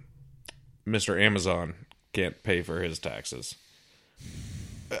 Mr. Amazon can't pay for his taxes.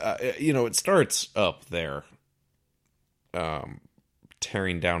 You know, it starts up there,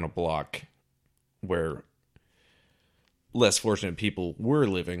 tearing down a block where less fortunate people were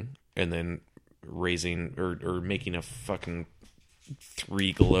living, and then raising or making a fucking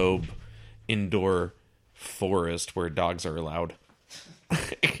 3-globe indoor forest where dogs are allowed.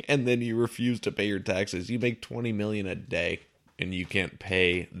 And then you refuse to pay your taxes. You make $20 million a day and you can't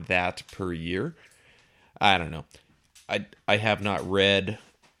pay that per year. I don't know. I have not read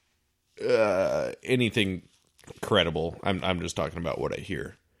anything credible. I'm just talking about what I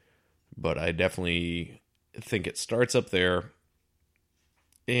hear. But I definitely think it starts up there.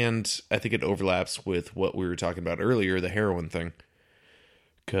 And I think it overlaps with what we were talking about earlier, the heroin thing.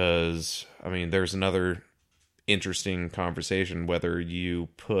 Because, I mean, there's another interesting conversation whether you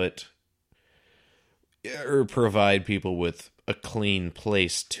put or provide people with a clean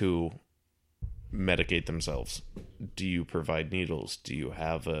place to medicate themselves. Do you provide needles? Do you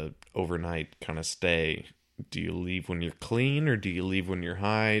have a overnight kind of stay? Do you leave when you're clean or do you leave when you're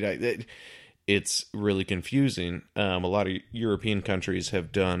high? It's really confusing. A lot of European countries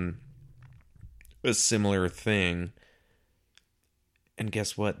have done a similar thing. And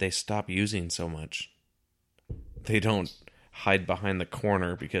guess what? They stop using so much. They don't hide behind the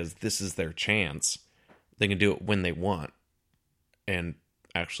corner because this is their chance. They can do it when they want. and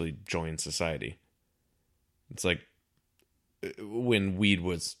actually join society. It's like when weed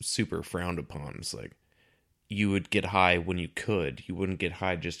was super frowned upon. It's like you would get high when you could. You wouldn't get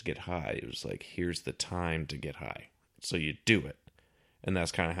high just to get high. It was like, here's the time to get high. So you do it. And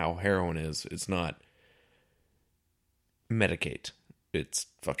that's kind of how heroin is. It's not medicate. It's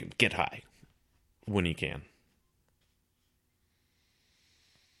fucking get high when you can.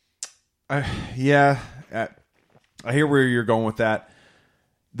 I hear where you're going with that.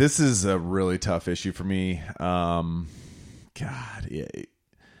 This is a really tough issue for me. God, yeah,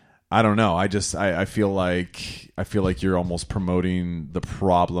 I don't know. I feel like you're almost promoting the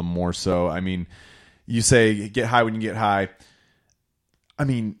problem more so. I mean, you say get high when you get high. I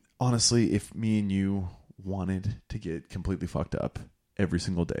mean, honestly, if me and you wanted to get completely fucked up every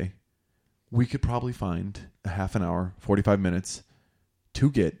single day, we could probably find a half an hour, 45 minutes to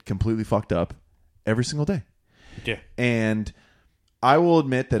get completely fucked up every single day. Yeah. And I will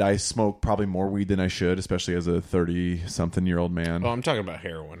admit that I smoke probably more weed than I should, especially as a 30-something-year-old man. Oh, I'm talking about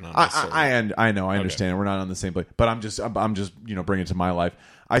heroin. Not necessarily. I know. I understand. We're not on the same place. But I'm just bringing it to my life.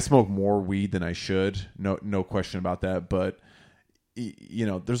 I smoke more weed than I should. No question about that. But,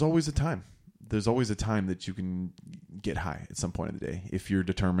 there's always a time. There's always a time that you can get high at some point of the day. If you're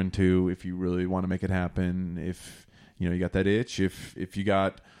determined to, if you really want to make it happen, if, you got that itch, if you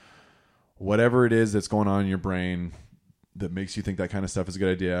got whatever it is that's going on in your brain that makes you think that kind of stuff is a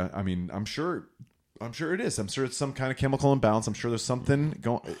good idea. I mean, I'm sure it is. I'm sure it's some kind of chemical imbalance. I'm sure there's something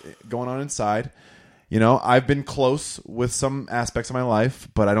going on inside. I've been close with some aspects of my life,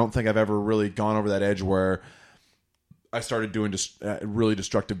 but I don't think I've ever really gone over that edge where I started doing really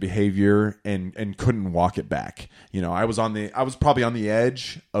destructive behavior and couldn't walk it back. I was probably on the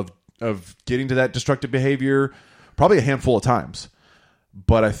edge of getting to that destructive behavior probably a handful of times.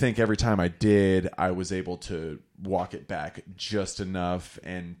 But I think every time I did, I was able to walk it back just enough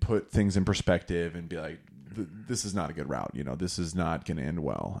and put things in perspective and be like, this is not a good route. This is not going to end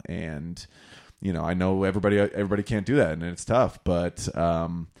well. And, I know everybody can't do that and it's tough, but,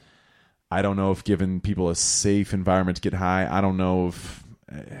 I don't know if giving people a safe environment to get high, I don't know if,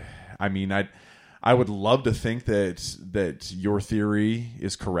 I would love to think that your theory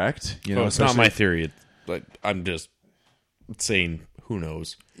is correct. It's not my theory. I'm just saying, who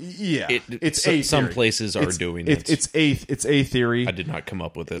knows? Yeah, some places are doing it. It's a theory. I did not come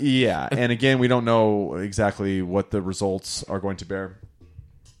up with it. Yeah, and again, we don't know exactly what the results are going to bear.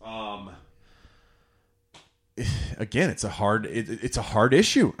 Again, it's a hard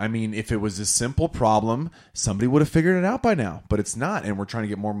issue. I mean, if it was a simple problem, somebody would have figured it out by now. But it's not, and we're trying to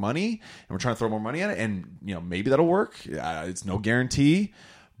get more money, and we're trying to throw more money at it, and maybe that'll work. It's no guarantee,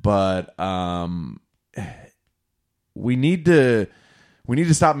 but we need to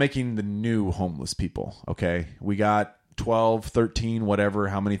stop making the new homeless people. Okay, we got 12, 13, whatever,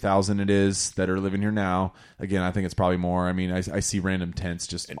 how many thousand it is that are living here now. Again, I think it's probably more. I mean, I see random tents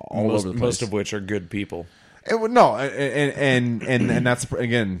just all over the place. Most of which are good people. No, and that's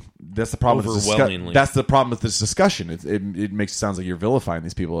the problem. Overwhelmingly, that's the problem with this discussion. It makes it sound like you're vilifying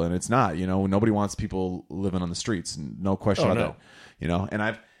these people, and it's not. Nobody wants people living on the streets. No question about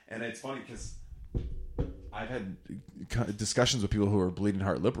that. And it's funny because I've had discussions with people who are bleeding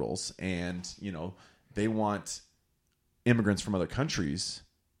heart liberals, and they want immigrants from other countries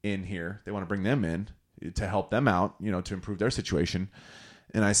in here. They want to bring them in to help them out, to improve their situation.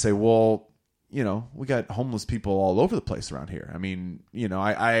 And I say, well, we got homeless people all over the place around here. I mean,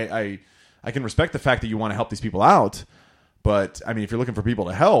 I can respect the fact that you want to help these people out, but I mean, if you're looking for people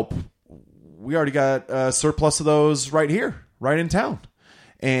to help, we already got a surplus of those right here, right in town.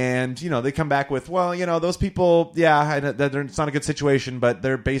 And, they come back with, well, those people, it's not a good situation, but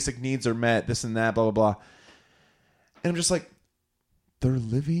their basic needs are met, this and that, blah, blah, blah. And I'm just like, they're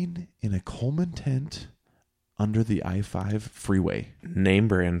living in a Coleman tent under the I-5 freeway. Name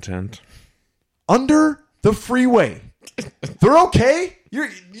brand tent. Under the freeway. They're okay? You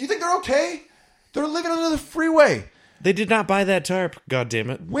think they're okay? They're living under the freeway. They did not buy that tarp, God damn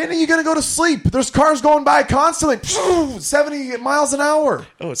it. When are you going to go to sleep? There's cars going by constantly. 70 miles an hour.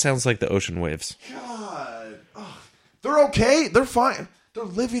 Oh, it sounds like the ocean waves. God. Oh, they're okay. They're fine. They're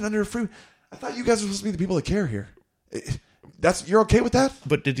living under a freeway. I thought you guys were supposed to be the people that care here. You're okay with that?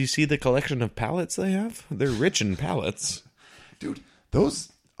 But did you see the collection of pallets they have? They're rich in pallets. Dude,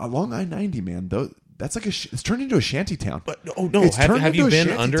 those along I-90, man, that's like it's turned into a shanty town. But have you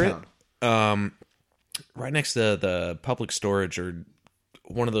been under it? Right next to the public storage or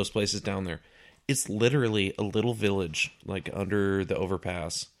one of those places down there. It's literally a little village, like under the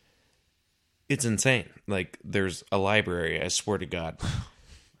overpass. It's insane. Like, there's a library, I swear to God.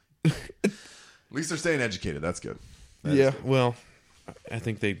 At least they're staying educated. That's good. Well, I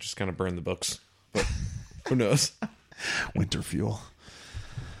think they just kind of burn the books. But who knows? Winter fuel.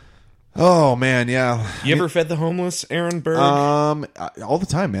 Oh man, yeah. You ever fed the homeless, Aaron Berg? All the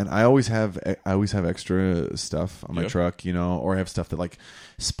time, man. I always have extra stuff on my truck, or I have stuff that like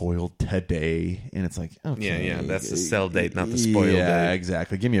spoiled today, and it's like, okay, yeah. That's the sell date, not the spoiled date. Yeah,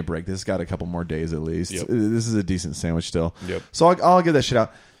 exactly. Give me a break. This has got a couple more days at least. Yep. This is a decent sandwich still. Yep. So I'll give that shit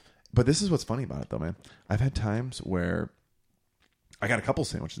out. But this is what's funny about it, though, man. I've had times where I got a couple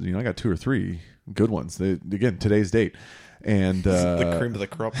sandwiches. I got 2 or 3 good ones. Again, today's date. And the cream of the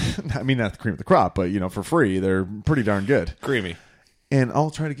crop. I mean, not the cream of the crop, but for free, they're pretty darn good. Creamy. And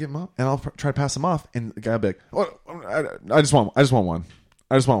I'll try to give them up, and I'll try to pass them off, and the guy will be like, "Oh, I just want one.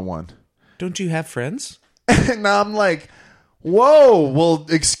 I just want one." Don't you have friends? And I'm like, "Whoa, well,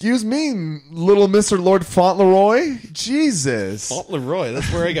 excuse me, little Mr. Lord Fauntleroy, Jesus, Fauntleroy.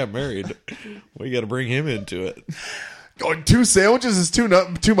 That's where I got married. We got to bring him into it. Going 2 sandwiches is too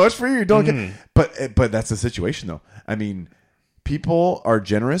much for you. You don't get, but that's the situation, though. I mean, people are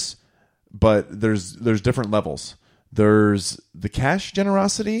generous, but there's different levels. There's the cash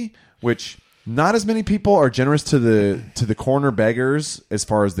generosity, which not as many people are generous to the corner beggars as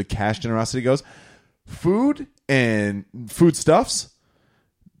far as the cash generosity goes. Food and foodstuffs,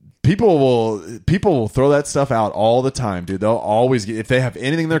 people will throw that stuff out all the time, dude. They'll always get, if they have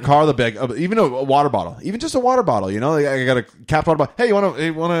anything in their car, they'll beg, even a water bottle, even just a water bottle. I got a capped water bottle. Hey, you want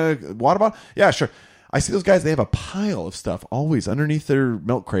a water bottle? Yeah, sure. I see those guys. They have a pile of stuff always underneath their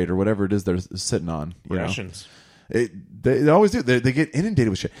milk crate or whatever it is they're sitting on. Rations. They always do. They get inundated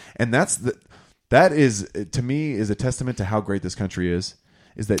with shit, and that is to me is a testament to how great this country is.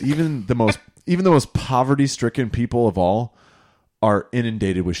 Is that even the most poverty stricken people of all are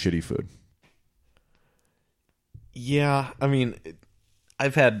inundated with shitty food. Yeah, I mean,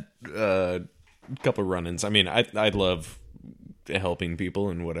 I've had a couple run-ins. I mean, I love helping people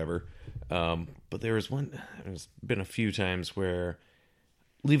and whatever. But there's been a few times where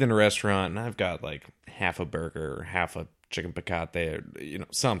leaving a restaurant and I've got like half a burger or half a chicken piccata or,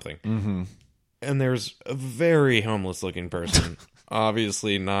 something. Mm-hmm. And there's a very homeless looking person,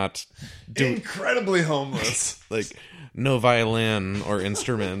 obviously not incredibly homeless, like no violin or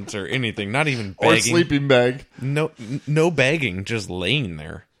instrument or anything, not even begging. Or sleeping bag. No begging, just laying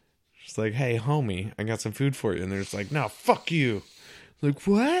there. Just like, hey, homie, I got some food for you. And they're just like, no, fuck you. Like,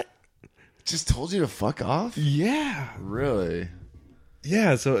 what? Just told you to fuck off? Yeah. Really?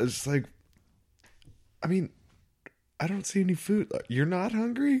 Yeah, so it's like, I mean, I don't see any food. You're not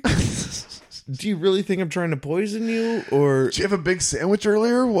hungry? Do you really think I'm trying to poison you? Or did you have a big sandwich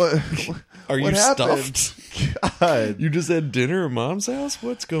earlier? What are you happened? Stuffed? God. You just had dinner at mom's house?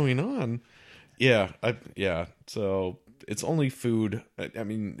 What's going on? Yeah, so it's only food. I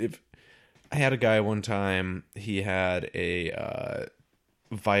mean, if I had a guy one time, he had a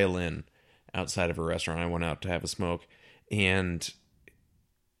violin outside of a restaurant. I went out to have a smoke, and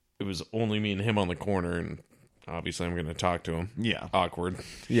it was only me and him on the corner, and obviously I'm going to talk to him. Yeah. Awkward.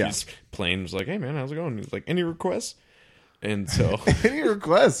 Yeah. He's playing. He's like, hey, man, how's it going? He's like, any requests? And so... Any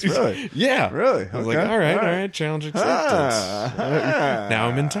requests? Really? Yeah. Really? I was like, all right. Challenge acceptance. Now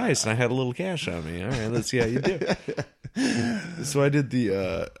I'm enticed, and I had a little cash on me. All right, let's see how you do. So I did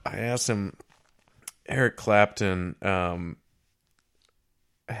I asked him, Eric Clapton,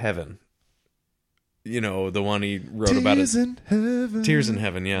 Heaven. The one he wrote about it. Tears in Heaven. Tears in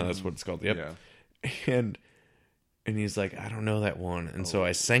Heaven, yeah, that's what it's called. Yep. Yeah. And he's like, I don't know that one. And so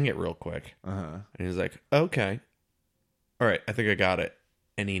I sang it real quick. Uh-huh. And he's like, okay. All right, I think I got it.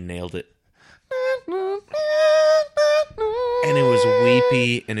 And he nailed it. And it was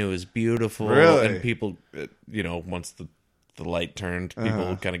weepy and it was beautiful. Really? And people, once the light turned,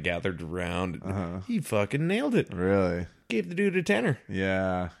 people kind of gathered around. He fucking nailed it. Really? Gave the dude a tenner.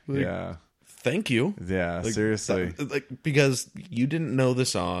 Yeah. Yeah. Thank you. Yeah, seriously. Because you didn't know the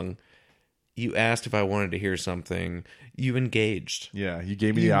song. You asked if I wanted to hear something. You engaged. Yeah, you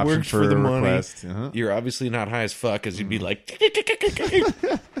gave me the option for the request. money. You're obviously not high as fuck, because you'd be like...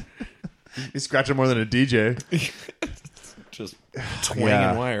 You scratch it more than a DJ. Just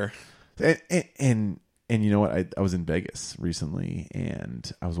twanging wire. And you know what? I was in Vegas recently,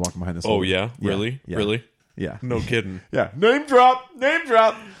 and I was walking behind this. Oh, yeah? Really? Yeah. Really? Yeah. No kidding. Yeah. Name drop.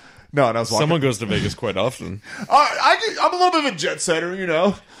 No, and I was walking. Someone goes to Vegas quite often. I'm a little bit of a jet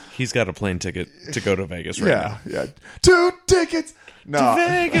setter, He's got a plane ticket to go to Vegas right now. Yeah. 2 tickets. No. To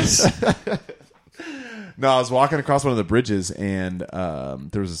Vegas. No, I was walking across one of the bridges, and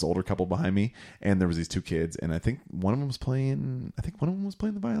there was this older couple behind me, and there was these two kids, and I think one of them was playing. I think one of them was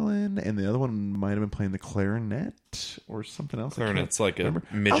playing the violin, and the other one might have been playing the clarinet or something else. Clarinet's like a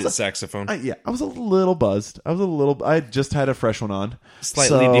midget saxophone. I was a little buzzed. I had just had a fresh one on, Slightly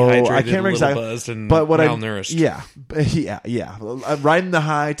so dehydrated, I can't a little remember buzzed, and but what malnourished. yeah. I'm riding the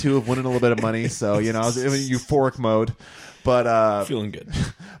high too of winning a little bit of money, so I was in euphoric mode. But Feeling good.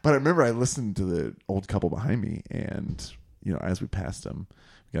 But I remember I listened to the old couple behind me, and as we passed them,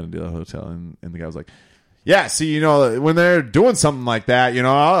 we got into the hotel, and the guy was like, "Yeah, see, when they're doing something like that, I'll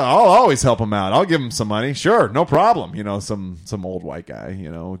always help them out. I'll give them some money, sure, no problem." Some old white guy,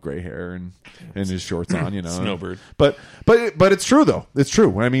 with gray hair and his shorts on, Snowbird. But it's true though. It's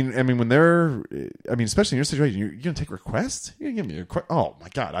true. I mean, when they're, especially in your situation, you're gonna take requests. You're gonna give me a request. Oh my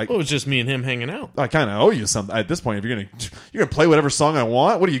god, Well, it was just me and him hanging out. I kind of owe you something at this point. If you're gonna play whatever song I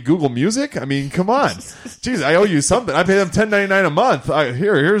want, what do you Google Music? I mean, come on, jeez, I owe you something. I pay them $10.99 a month.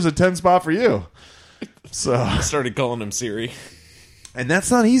 Here's a 10 spot for you. So I started calling him Siri. And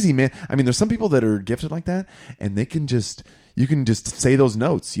that's not easy, man. I mean, there's some people that are gifted like that, and you can just say those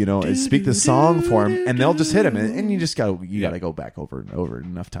notes, and speak the song for them, and they'll just hit them, and you gotta go back over and over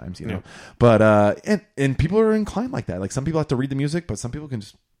enough times, Yeah. But and people are inclined like that. Like some people have to read the music, but some people can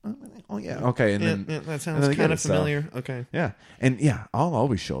just oh yeah, okay, and then that sounds kind of familiar. Okay, yeah, and yeah, I'll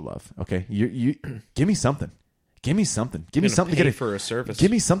always show love. Okay, you give me something. Give me something. Give me something to get for a service. Give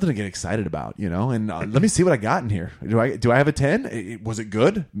me something to get excited about, and let me see what I got in here. Do I have a 10? Was it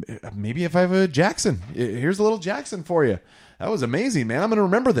good? Maybe if I have a Jackson. Here's a little Jackson for you. That was amazing, man. I'm going to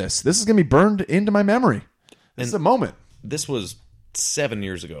remember this. This is going to be burned into my memory. This is a moment. This was 7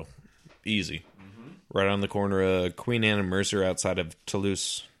 years ago. Easy. Right on the corner of Queen Anne and Mercer outside of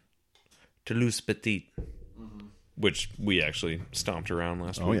Toulouse Petite, which we actually stomped around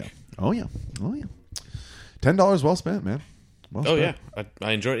last week. Oh, yeah. $10 well spent, man. Well spent. Yeah,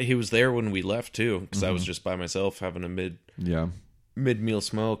 I enjoyed it. He was there when we left too, because I was just by myself having a mid meal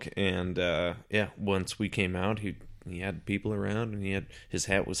smoke, and once we came out, he had people around, and his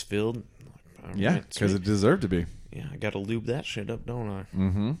hat was filled. Yeah, because it deserved to be. Yeah, I got to lube that shit up, don't I?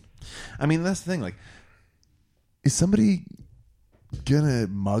 Mm-hmm. I mean, that's the thing. Like, is somebody gonna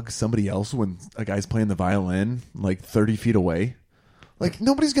mug somebody else when a guy's playing the violin like 30 feet away? Like,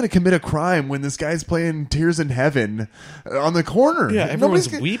 nobody's going to commit a crime when this guy's playing Tears in Heaven on the corner. Yeah,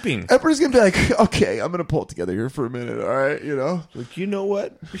 everyone's weeping. Everybody's going to be like, okay, I'm going to pull it together here for a minute, all right, Like, you know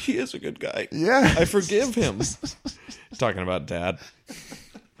what? He is a good guy. Yeah. I forgive him. Talking about Dad.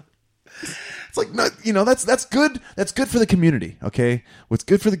 It's like, no, that's good. That's good for the community, okay? What's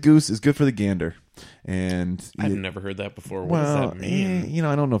good for the goose is good for the gander. And I've never heard that before. What does that mean?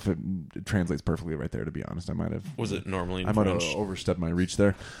 I don't know if it translates perfectly right there, to be honest. I might have. Was it normally in I might French? have overstepped my reach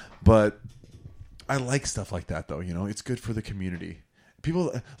there. But I like stuff like that, though. It's good for the community.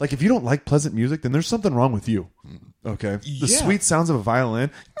 People, like, if you don't like pleasant music, then there's something wrong with you. Okay? The sweet sounds of a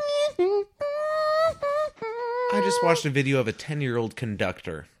violin. I just watched a video of a 10-year-old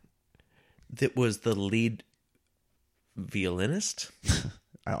conductor that was the lead violinist.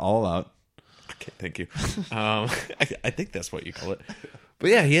 All out. Okay, thank you. I think that's what you call it. But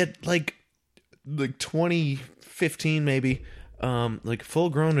yeah, he had like 2015 maybe, like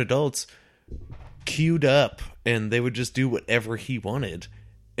full-grown adults queued up, and they would just do whatever he wanted.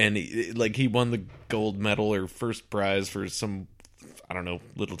 And he won the gold medal or first prize for some, I don't know,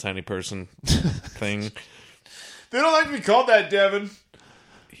 little tiny person thing. They don't like to be called that, Devin.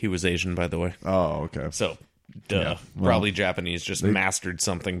 He was Asian, by the way. Oh, okay. So, duh. Yeah, well, probably Japanese, just mastered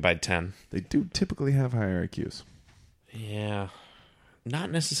something by 10. They do typically have higher IQs. Yeah. Not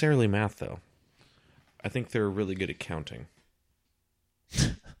necessarily math, though. I think they're really good at counting.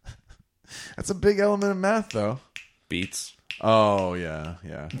 That's a big element of math, though. Beats. Oh, yeah.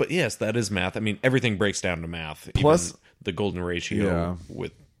 But yes, that is math. I mean, everything breaks down to math. Plus, even the golden ratio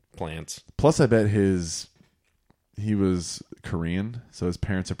with plants. Plus, I bet he was Korean, so his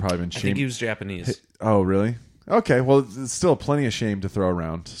parents have probably been shamed. I think he was Japanese. Oh, really? Okay, well, it's still plenty of shame to throw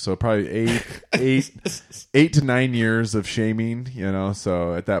around. So probably 8 to 9 years of shaming,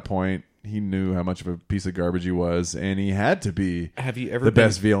 So at that point, he knew how much of a piece of garbage he was, and he had to be the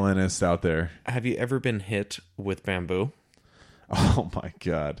best violinist out there. Have you ever been hit with bamboo? Oh, my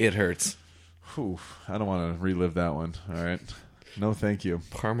God. It hurts. Whew, I don't want to relive that one. All right. No, thank you.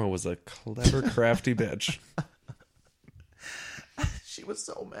 Parma was a clever, crafty bitch. She was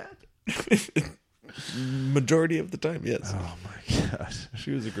so mad. Majority of the time, yes. Oh my God,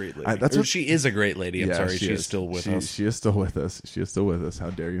 she was a great lady. She is a great lady. I'm sorry, she's still with us. She is still with us. She is still with us. How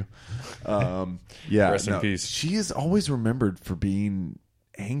dare you? Yeah, Rest in peace. She is always remembered for being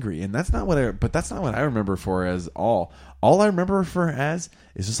angry, and that's not what I remember for as all. All I remember for as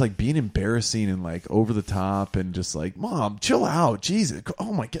is just like being embarrassing and like over the top and just like, Mom, chill out, Jesus,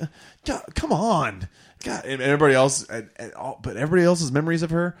 oh my God, come on, God, and everybody else, but everybody else's memories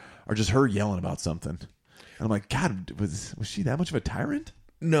of her are just her yelling about something, and I'm like, God, was she that much of a tyrant?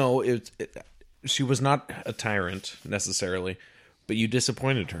 No, she was not a tyrant necessarily, but you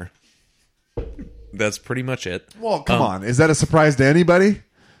disappointed her. That's pretty much it. Well, come on, is that a surprise to anybody?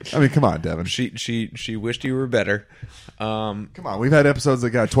 I mean, come on, Devin. She wished you were better. Come on, we've had episodes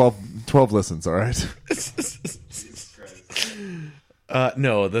that got 12 listens. All right.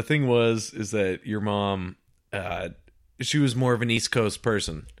 No, the thing is that your mom, she was more of an East Coast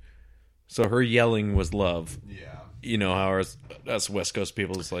person, so her yelling was love. Yeah. You know how us West Coast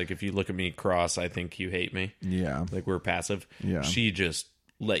people is like, if you look at me cross, I think you hate me. Yeah. Like we're passive. Yeah. She just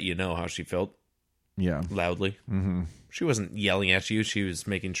let you know how she felt. Yeah. Loudly. Mm-hmm. She wasn't yelling at you. She was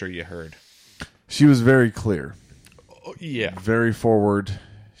making sure you heard. She was very clear. Oh, yeah. Very forward.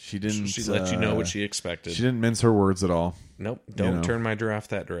 She didn't. She let you know what she expected. She didn't mince her words at all. Nope. Don't turn my giraffe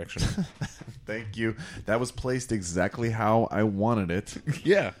that direction. Thank you. That was placed exactly how I wanted it.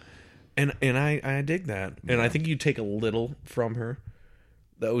 Yeah. And I dig that. And I think you take a little from her,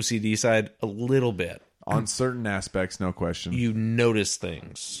 the OCD side, a little bit. On certain aspects, no question. You notice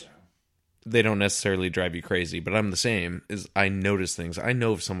things. They don't necessarily drive you crazy, but I'm the same. Is I notice things. I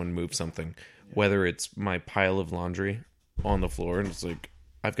know if someone moves something, whether it's my pile of laundry on the floor, and it's like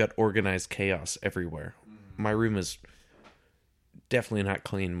I've got organized chaos everywhere. My room is definitely not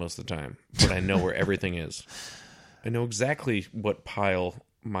clean most of the time, but I know where everything is. I know exactly what pile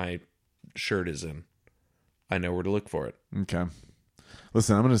my shirt is in. I know where to look for it. Okay.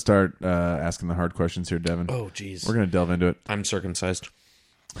 Listen, I'm going to start asking the hard questions here, Devin. Oh, geez. We're going to delve into it. I'm circumcised.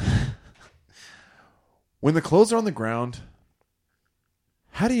 When the clothes are on the ground,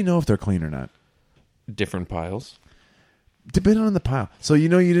 how do you know if they're clean or not? Different piles. Depending on the pile. So you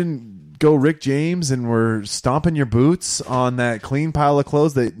didn't go Rick James and were stomping your boots on that clean pile of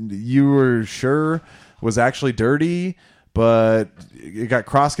clothes that you were sure was actually dirty, but it got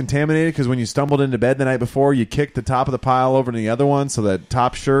cross-contaminated because when you stumbled into bed the night before, you kicked the top of the pile over to the other one, so that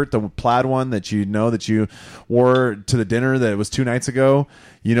top shirt, the plaid one that that you wore to the dinner that was 2 nights ago,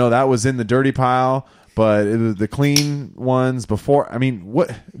 that was in the dirty pile. But it was the clean ones before. I mean,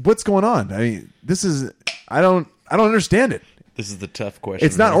 what's going on? I mean, this is I don't understand it. This is the tough question.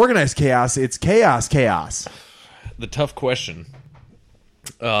 It's not organized chaos. It's chaos. The tough question.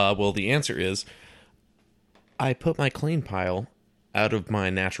 Well, the answer is I put my clean pile out of my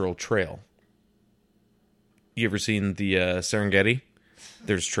natural trail. You ever seen the Serengeti?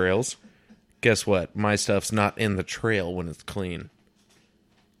 There's trails. Guess what? My stuff's not in the trail when it's clean.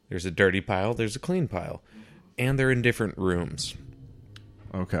 There's a dirty pile, there's a clean pile. And they're in different rooms.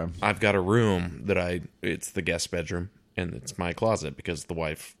 Okay. I've got a room it's the guest bedroom, and it's my closet because the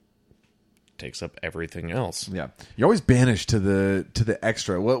wife takes up everything else. Yeah. You're always banished to the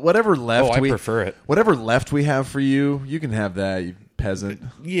extra. Whatever left I prefer it. Whatever left we have for you, you can have that, you peasant.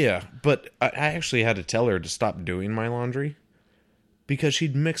 Yeah, but I actually had to tell her to stop doing my laundry because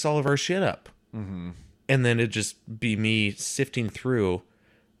she'd mix all of our shit up. Mm-hmm. And then it'd just be me sifting through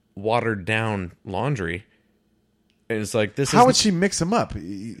watered down laundry, and it's like this. How would she mix them up?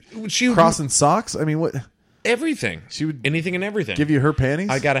 She crossing socks. I mean, what? Everything. She would anything and everything. Give you her panties.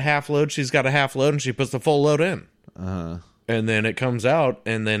 I got a half load. She's got a half load, and she puts the full load in. And then it comes out,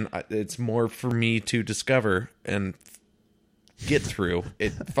 and then it's more for me to discover and get through.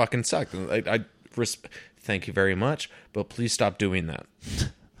 It fucking sucked. Thank you very much, but please stop doing that.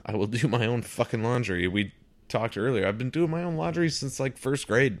 I will do my own fucking laundry. We talked earlier. I've been doing my own laundry since like first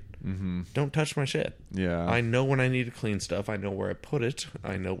grade. Mm-hmm. Don't touch my shit. Yeah. I know when I need to clean stuff. I know where I put it.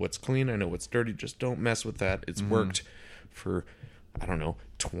 I know what's clean. I know what's dirty. Just don't mess with that. It's worked for,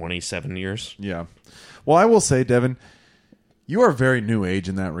 27 years. Yeah. Well, I will say, Devin, you are very new age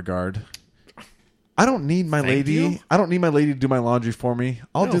in that regard. I don't need my lady to do my laundry for me.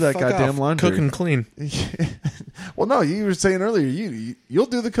 I'll do that goddamn laundry. Cook and clean. Well, no, you were saying earlier you'll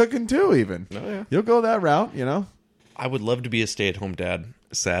do the cooking too. Even you'll go that route. I would love to be a stay-at-home dad.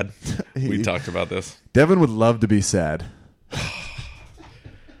 Sad. We talked about this. Devin would love to be sad.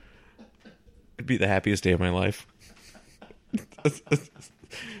 It'd be the happiest day of my life.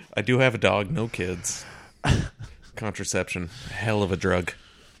 I do have a dog, no kids. Contraception, hell of a drug.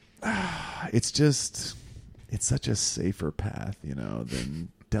 It's such a safer path, than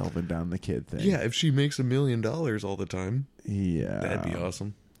delving down the kid thing. Yeah, if she makes $1 million all the time, that'd be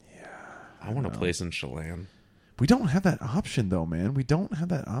awesome. Yeah, I want a place in Chelan. We don't have that option, though, man. We don't have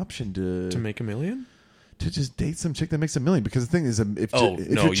that option to make $1 million. to just date some chick that makes $1 million. Because the thing is, if no,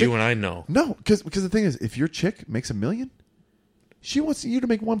 your chick, you and I know. no, because the thing is, if your chick makes $1 million, she wants you to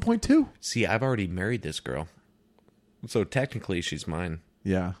make 1.2. See, I've already married this girl, so technically she's mine.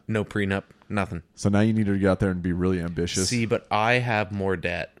 Yeah. No prenup, nothing. So now you need to get out there and be really ambitious. See, but I have more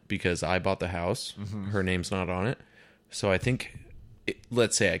debt because I bought the house. Mm-hmm. Her name's not on it. So I think,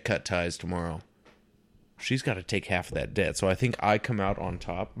 let's say I cut ties tomorrow. She's got to take half of that debt. So I think I come out on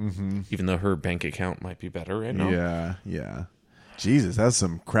top, even though her bank account might be better right now. Yeah, yeah. Jesus, that's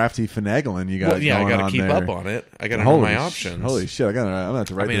some crafty finagling you got Well, yeah, I got got to keep up on it. I got to know my options. Holy shit, I'm going to have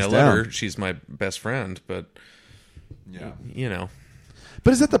to write I this love down. her. She's my best friend, but, Yeah. you know.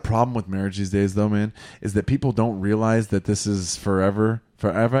 But is that the problem with marriage these days, though, man? Is that people don't realize that this is forever,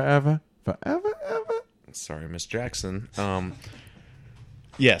 ever? Sorry, Miss Jackson.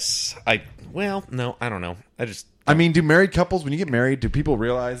 Yes. I don't know. I mean, do married couples, when you get married, do people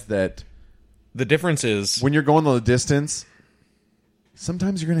realize that The difference is when you're going the distance,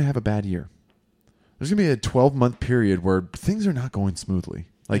 sometimes you're going to have a bad year. There's going to be a 12-month period where things are not going smoothly.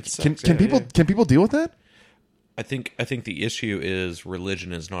 Like, It sucks. can people deal with that? I think the issue is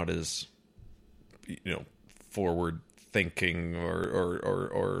religion is not as forward thinking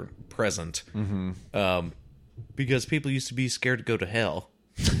or present. Because people used to be scared to go to hell.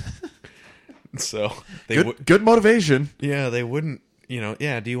 So they Good motivation. yeah, they wouldn't, do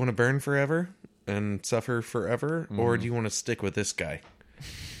you want to burn forever and suffer forever or do you want to stick with this guy?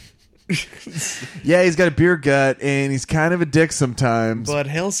 Yeah, he's got a beer gut and he's kind of a dick sometimes. But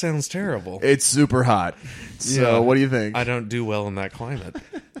hell sounds terrible. It's super hot. So, Yeah. what do you think? I don't do well in that climate.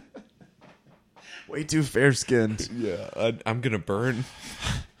 Way too fair-skinned. Yeah, I'm going to burn.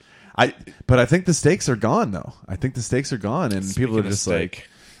 But I think the stakes are gone, though. I think the stakes are gone, and people are just like,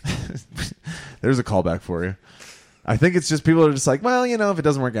 there's a callback for you. I think it's just people are just like, well, if it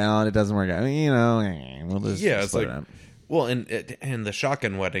doesn't work out, it doesn't work out. We'll just Yeah, it's split like, it up. well, and the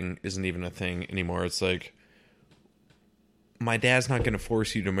shotgun wedding isn't even a thing anymore. It's like, my dad's not going to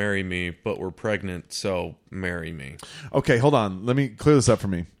force you to marry me, but we're pregnant, so marry me. Okay, hold on. Let me clear this up for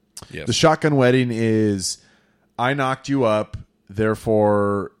me. Yes. The shotgun wedding is, I knocked you up,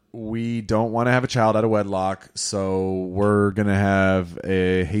 therefore we don't want to have a child out of wedlock, so we're going to have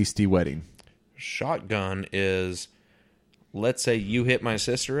a hasty wedding. Shotgun is, let's say you hit my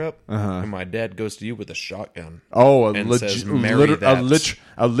sister up, and my dad goes to you with a shotgun. Oh, And says, "Marry that."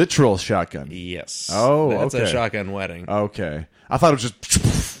 a literal shotgun. Yes. Oh, that's okay. a shotgun wedding. Okay. I thought it was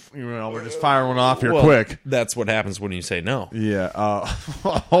just, we're just firing one off here Well, quick. That's what happens when you say no. Yeah.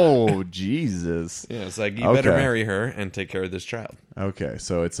 Oh, Jesus. Yeah, it's like, you better Okay. marry her and take care of this child. Okay,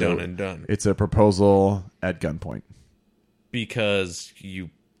 so it's Done and done. It's a proposal at gunpoint. Because you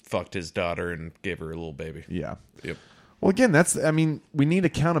fucked his daughter and gave her a little baby. Yeah. Yep. Well, again, we need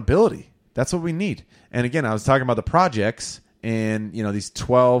accountability. That's what we need. And again, I was talking about the projects and, these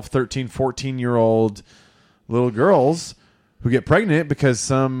 12, 13, 14-year-old little girls who get pregnant because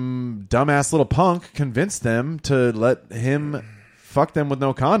some dumbass little punk convinced them to let him fuck them with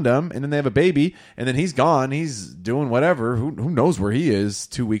no condom, and then they have a baby, and then he's gone. He's doing whatever. Who knows where he is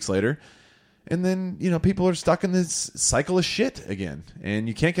 2 weeks later. And then, people are stuck in this cycle of shit again. And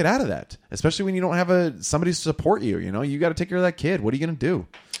you can't get out of that. Especially when you don't have somebody to support you. You got to take care of that kid. What are you going to do?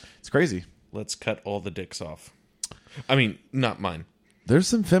 It's crazy. Let's cut all the dicks off. I mean, not mine. There's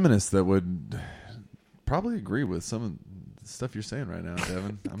some feminists that would probably agree with some of the stuff you're saying right now,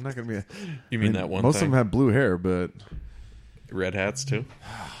 Devin. I'm not going to be... You mean that one Most thing? of them have blue hair, but... Red hats, too?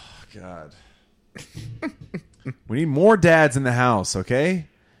 God. We need more dads in the house, okay?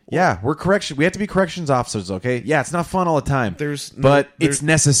 Yeah, we have to be corrections officers, okay? Yeah, it's not fun all the time. But it's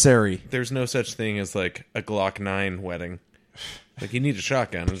necessary. There's no such thing as, like, a Glock 9 wedding. Like, you need a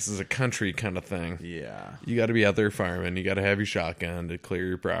shotgun. This is a country kind of thing. Yeah. You got to be out there fireman. You got to have your shotgun to clear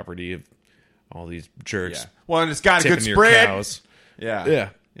your property of all these jerks Well, and it's got a good tipping your spread. cows. Yeah. Yeah.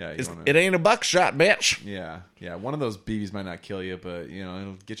 Yeah. It ain't a buckshot, bitch. Yeah. One of those BBs might not kill you, but,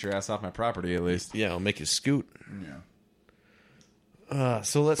 it'll get your ass off my property at least. Yeah, it'll make you scoot. Yeah.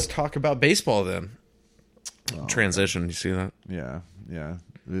 So let's talk about baseball then. Transition, you see that? Yeah.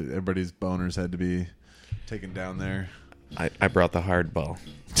 Everybody's boners had to be taken down there. I brought the hard ball.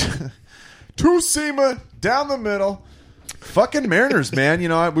 Two-seamer down the middle. Fucking Mariners, man.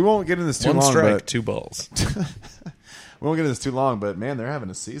 We won't get into this too One long. strike, But 2 balls. we won't get into this too long, but man, they're having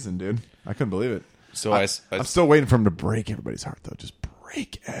a season, dude. I couldn't believe it. So I'm still waiting for them to break everybody's heart, though. Just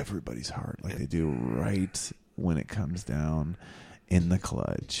break everybody's heart like they do right when it comes down in the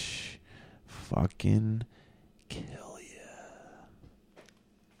clutch. Fucking kill you.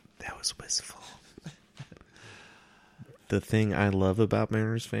 That was wistful. the thing I love about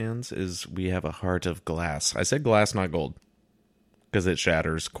Mariners fans is we have a heart of glass. I said glass, not gold, because it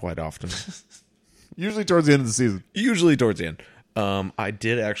shatters quite often. Usually towards the end of the season. Usually towards the end. I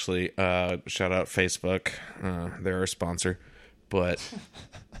did actually shout out Facebook. They're our sponsor. But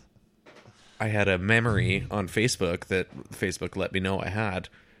I had a memory on Facebook that Facebook let me know I had.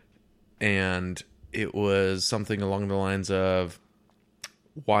 And it was something along the lines of,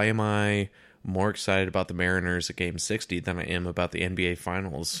 why am I more excited about the Mariners at Game 60 than I am about the NBA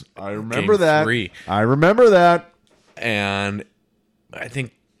Finals? I remember Game that. 3. I remember that. And I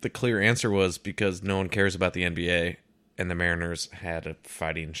think the clear answer was because no one cares about the NBA, and the Mariners had a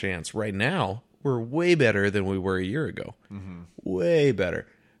fighting chance. Right now, we're way better than we were a year ago. Mm-hmm. Way better.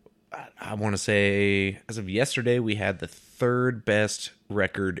 I want to say, as of yesterday, we had the third best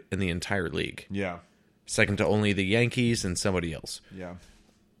record in the entire league. Yeah. Second to only the Yankees and somebody else. Yeah.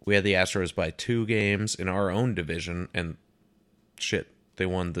 We had the Astros by 2 games in our own division, and shit, they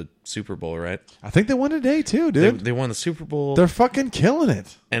won the Super Bowl, right? I think they won today, too, dude. They won the Super Bowl. They're fucking killing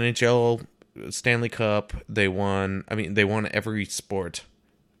it. NHL, Stanley Cup, they won. I mean, they won every sport.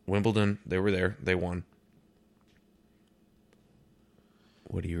 Wimbledon, they were there. They won.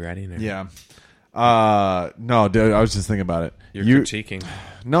 What are you writing there? Yeah. No, dude, I was just thinking about it. You're critiquing.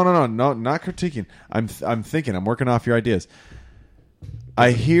 No, not critiquing. I'm thinking. I'm working off your ideas.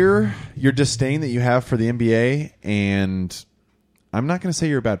 I hear your disdain that you have for the NBA, and I'm not going to say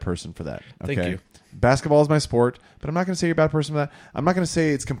you're a bad person for that. Okay? Thank you. Basketball is my sport, but I'm not going to say you're a bad person for that. I'm not going to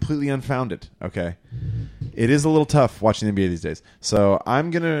say it's completely unfounded. Okay, it is a little tough watching the NBA these days. So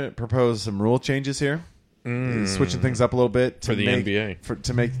I'm going to propose some rule changes here, switching things up a little bit For the NBA.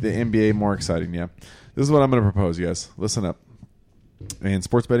 To make the NBA more exciting. Yeah, this is what I'm going to propose. Yes, listen up. And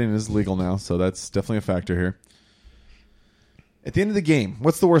sports betting is legal now, so that's definitely a factor here. At the end of the game,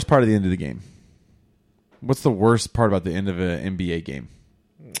 what's the worst part of the end of the game? What's the worst part about the end of an NBA game?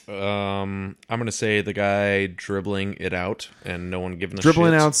 I'm going to say the guy dribbling it out and no one giving a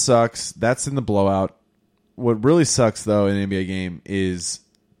Dribbling shit. out sucks. That's in the blowout. What really sucks, though, in an NBA game is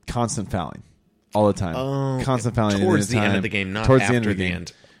constant fouling all the time. Constant fouling towards at any the end time. of the game, not towards after the end of the the game.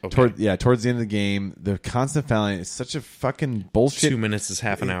 end. Okay. Towards the end of the game, the constant fouling is such a fucking bullshit. 2 minutes is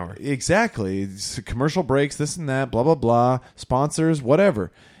half an hour. Exactly. It's commercial breaks, this and that, blah, blah, blah, sponsors,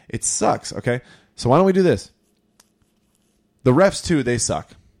 whatever. It sucks, okay? So why don't we do this? The refs, too, they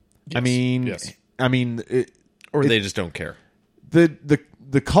suck. Yes. Or they just don't care.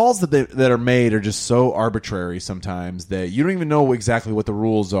 The calls that are made are just so arbitrary sometimes that you don't even know exactly what the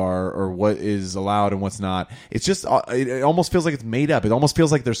rules are or what is allowed and what's not. It's just it almost feels like it's made up. It almost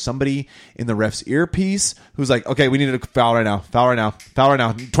feels like there's somebody in the ref's earpiece who's like, okay, we need to foul right now.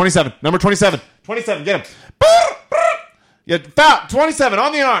 27, number 27, get him. Yeah, foul 27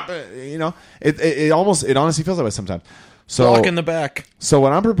 on the arm. You know, it honestly feels that way sometimes. So Block in the back. So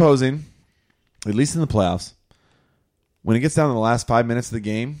what I'm proposing, at least in the playoffs, when it gets down to the last 5 minutes of the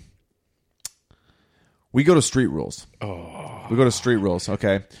game, we go to street rules. Oh. We go to street rules,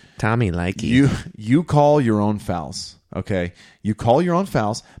 okay? Tommy Likey. You call your own fouls, okay? You call your own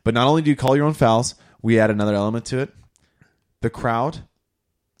fouls, but not only do you call your own fouls, we add another element to it. The crowd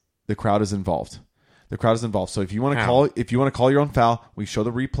is involved. The crowd is involved. So if you want to call your own foul, we show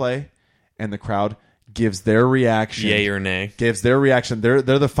the replay and the crowd gives their reaction. Yay or nay. Gives their reaction. They're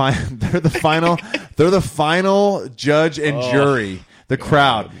the final judge and jury. The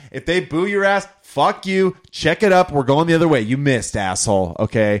crowd. If they boo your ass, fuck you. Check it up. We're going the other way. You missed, asshole.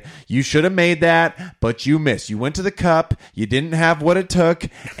 Okay? You should have made that, but you missed. You went to the cup. You didn't have what it took,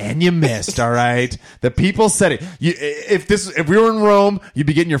 and you missed, all right? The people said it. If we were in Rome, you'd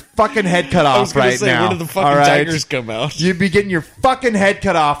be getting your fucking head cut off right now. When did the fucking Tigers come out? You'd be getting your fucking head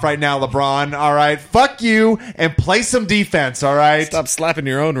cut off right now, LeBron, all right? Fuck you, and play some defense, all right? Stop slapping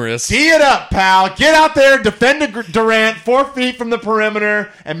your own wrist. Tee it up, pal. Get out there, defend Durant 4 feet from the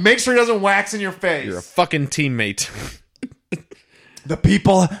perimeter, and make sure he doesn't wax in your face. You're a fucking teammate. The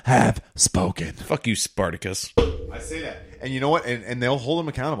people have spoken. Fuck you, Spartacus. I say that. And you know what? And they'll hold them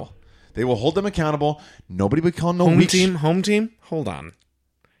accountable. They will hold them accountable. Nobody would call no Home weak team? Home team? Hold on.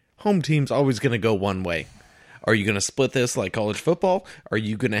 Home team's always going to go one way. Are you going to split this like college football? Are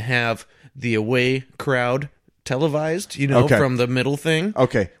you going to have the away crowd televised, Okay. from the middle thing?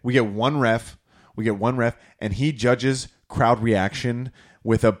 Okay, we get one ref, and he judges crowd reaction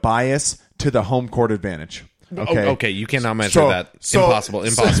with a bias to the home court advantage. Okay, Okay, you cannot measure that. Impossible.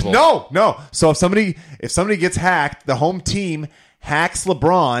 No. So if somebody gets hacked, the home team hacks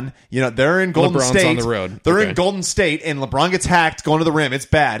LeBron. They're in Golden LeBron's State. on the road. They're Okay. in Golden State, and LeBron gets hacked going to the rim. It's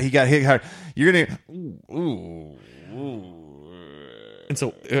bad. He got hit hard. You're gonna. Ooh. And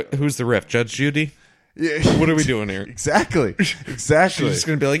so, who's the ref? Judge Judy? Yeah. What are we doing here? Exactly. She's just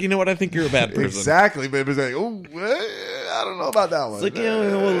going to be like, you know what? I think you're a bad person. Exactly. Baby's like, oh, I don't know about that one. It's like, yeah,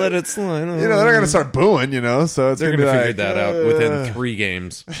 we'll let it slide. They're not going to start booing, so it's They're going to figure like, that out within 3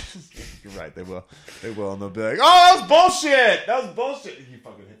 games. You're right. They will. They will. And they'll be like, oh, that was bullshit. That was bullshit. He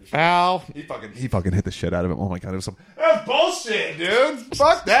fucking hit the shit. Foul. He fucking hit the shit out of him. Oh, my God. That was bullshit, dude.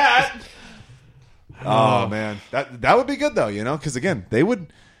 Fuck that. Oh, man. That would be good, though, because, again, they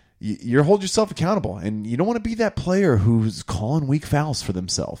would... You hold yourself accountable, and you don't want to be that player who's calling weak fouls for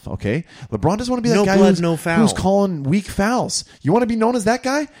themselves, okay? LeBron doesn't want to be that No guy blood, no foul. who's calling weak fouls. You want to be known as that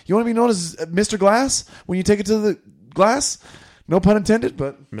guy? You want to be known as Mr. Glass when you take it to the glass? No pun intended,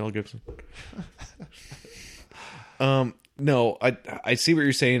 but... Mel Gibson. No, I see what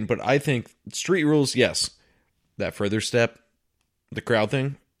you're saying, but I think street rules, yes. That further step, the crowd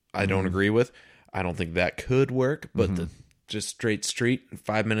thing, I don't agree with. I don't think that could work, but the just straight street,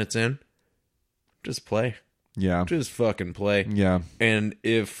 5 minutes in, just play. Yeah. Just fucking play. Yeah. And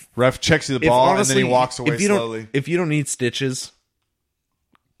if... Ref checks you the ball, honestly, and then he walks away if you slowly. If you don't need stitches,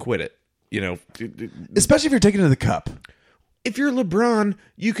 quit it. Especially if you're taking it to the cup. If you're LeBron,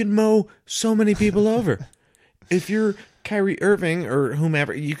 you can mow so many people over. If you're Kyrie Irving or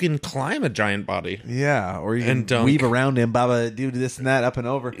whomever, you can climb a giant body. Yeah, or you And can dunk. weave around him, Baba, do this and that, up and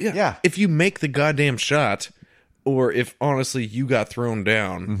over. Yeah. If you make the goddamn shot, or if honestly you got thrown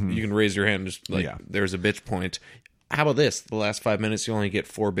down, you can raise your hand. Just like there's a bitch point. How about this? The last 5 minutes, you only get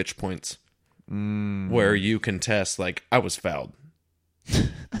 4 bitch points, where you can test like I was fouled,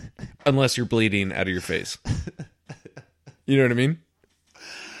 unless you're bleeding out of your face. You know what I mean?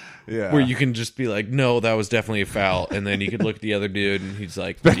 Yeah. Where you can just be like, no, that was definitely a foul, and then you could look at the other dude, and he's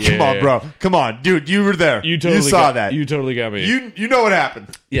like, Come on, bro. Come on, dude. You were there. You totally saw that. You totally got me. You know what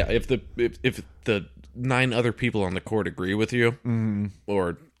happened. Yeah, if the 9 other people on the court agree with you,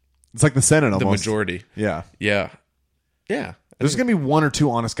 or It's like the Senate the almost. majority, Yeah. There's going to be 1 or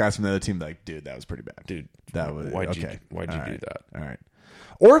 2 honest guys from the other team like, dude, that was pretty bad. dude, That was why'd okay. you do that? All right.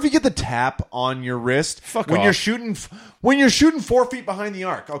 Or if you get the tap on your wrist Fuck when off. you're shooting 4 feet behind the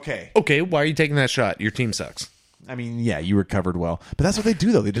arc. Okay. Okay, why are you taking that shot? Your team sucks. I mean, yeah, you recovered well. But that's what they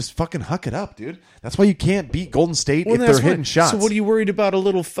do, though. They just fucking huck it up, dude. That's why you can't beat Golden State if they're hitting shots. So what are you worried about a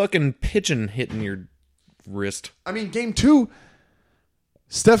little fucking pigeon hitting your wrist? I mean, game 2,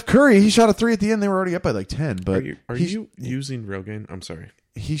 Steph Curry, he shot a 3 at the end. They were already up by like 10. But Are you using Rogaine? I'm sorry.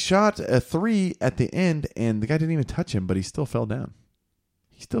 He shot a 3 at the end, and the guy didn't even touch him, but he still fell down.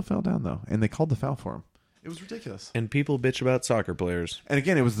 He still fell down, though, and they called the foul for him. It was ridiculous. And people bitch about soccer players. And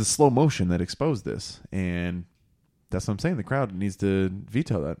again, it was the slow motion that exposed this, and that's what I'm saying. The crowd needs to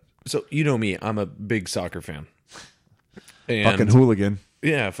veto that. So, you know me, I'm a big soccer fan. And Fucking hooligan.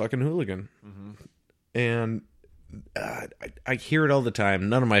 Yeah, fucking hooligan. And I hear it all the time.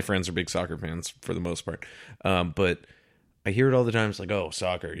 None of my friends are big soccer fans for the most part. But I hear it all the time. It's like, oh,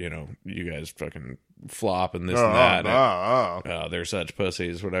 soccer, you guys fucking flop and this and that. They're such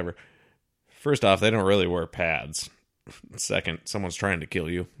pussies, whatever. First off, they don't really wear pads. Second, someone's trying to kill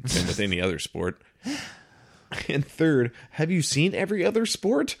you. Same with any other sport. And third, have you seen every other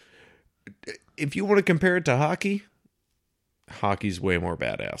sport? If you want to compare it to hockey, hockey's way more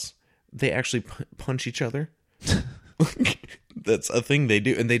badass. They actually punch each other. That's a thing they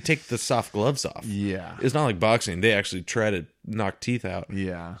do. And they take the soft gloves off. Yeah. It's not like boxing. They actually try to knock teeth out.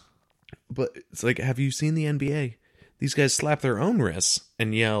 Yeah. But it's like, have you seen the NBA? These guys slap their own wrists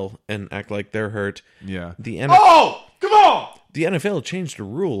and yell and act like they're hurt. Yeah. Oh, come on! The NFL changed a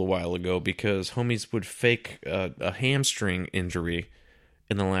rule a while ago because homies would fake a hamstring injury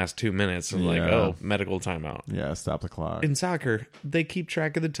in the last 2 minutes and medical timeout. Yeah, stop the clock. In soccer, they keep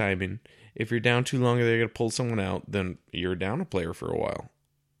track of the timing. If you're down too long or they're going to pull someone out, then you're down a player for a while.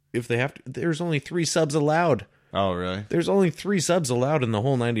 If they have to, there's only 3 subs allowed. Oh, really? There's only 3 subs allowed in the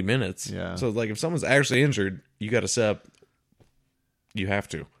whole 90 minutes. Yeah. So, like, if someone's actually injured, you got to sub. You have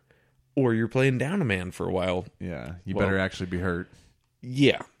to. Or you're playing down a man for a while. Yeah. You better actually be hurt.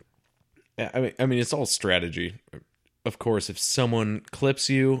 Yeah. I mean, it's all strategy. Of course, if someone clips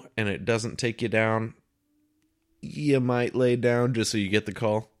you and it doesn't take you down, you might lay down just so you get the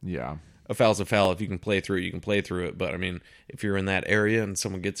call. Yeah. A foul's a foul. If you can play through it, you can play through it. But, I mean, if you're in that area and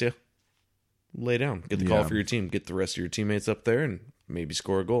someone gets you, lay down. Get the call for your team. Get the rest of your teammates up there and maybe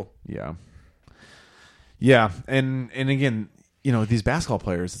score a goal. Yeah. Yeah. And again, these basketball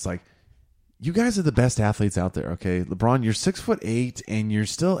players, it's like, you guys are the best athletes out there, okay? LeBron, you're 6'8", and you're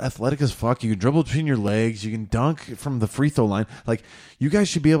still athletic as fuck. You can dribble between your legs. You can dunk from the free throw line. Like, you guys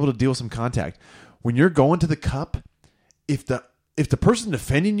should be able to deal with some contact. When you're going to the cup, if the person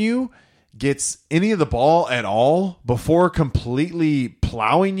defending you gets any of the ball at all before completely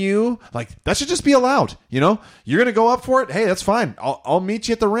plowing you, like that should just be allowed. You know, you're gonna go up for it. Hey, that's fine. I'll meet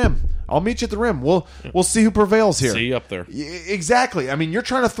you at the rim. We'll see who prevails here. See you up there. Exactly. I mean, you're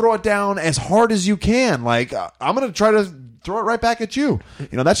trying to throw it down as hard as you can. Like I'm gonna try to throw it right back at you.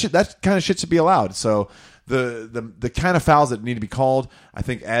 You know, that kind of shit should be allowed. So the kind of fouls that need to be called, I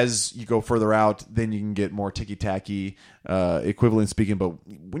think as you go further out, then you can get more ticky-tacky, equivalent speaking. But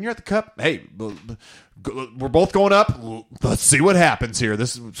when you're at the cup, hey, we're both going up. Let's see what happens here.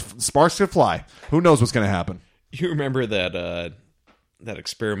 This sparks could fly. Who knows what's going to happen? You remember that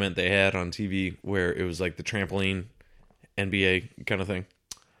experiment they had on TV where it was like the trampoline NBA kind of thing?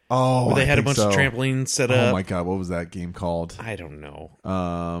 Oh, where they had a think bunch so. of trampolines set up. Oh my God, what was that game called? I don't know.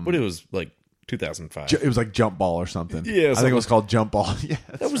 But it was like 2005. It was like Jump Ball or something. Yeah, I think it was called Jump Ball. Yeah,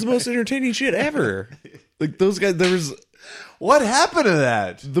 that was the most entertaining shit ever. Like those guys, there was what happened to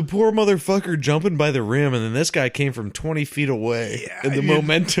that? the poor motherfucker jumping by the rim, and then this guy came from 20 feet away, Yeah, and the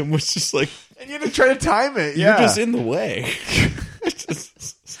momentum was just like And you had to try to time it. you're Yeah, just in the way.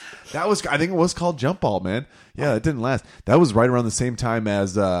 that was. I think it was called Jump Ball, man. Yeah, it didn't last. That was right around the same time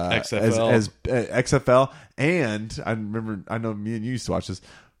as XFL. as XFL, and I remember. I know me and you used to watch this.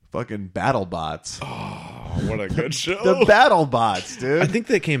 Fucking BattleBots. Oh, what a good show! The BattleBots, dude. I think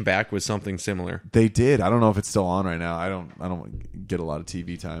they came back with something similar. They did. I don't know if it's still on right now. I don't get a lot of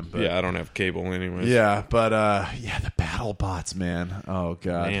TV time. But Yeah, I don't have cable anyways. yeah, but yeah, the BattleBots, man. Oh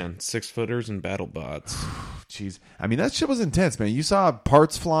God, Man, 6-footers and battle bots. jeez. I mean, that shit was intense, man. You saw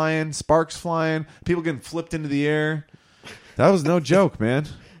parts flying, sparks flying, people getting flipped into the air. That was no joke, man.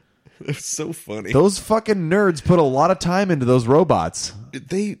 It was so funny. Those fucking nerds put a lot of time into those robots.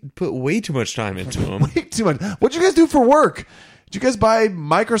 They put way too much time into them. Way too much. What'd you guys do for work? Did you guys buy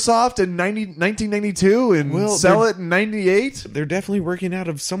Microsoft in 1992 and Well, sell it in 98? They're definitely working out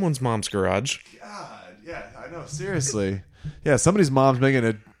of someone's mom's garage. God, yeah, I know. Seriously. Yeah, somebody's mom's making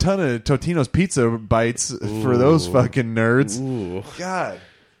a ton of Totino's pizza bites for those fucking nerds. Ooh. God.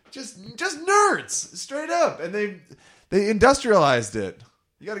 Just nerds, straight up. And they industrialized it.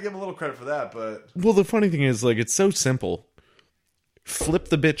 You got to give them a little credit for that, but Well, the funny thing is, like, it's so simple. Flip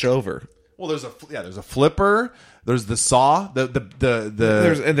the bitch over. well, there's a flipper. There's the saw. The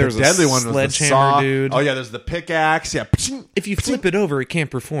There's a deadly one was the sledgehammer, saw. dude. Oh yeah, there's the pickaxe. Yeah, If you flip it over, it can't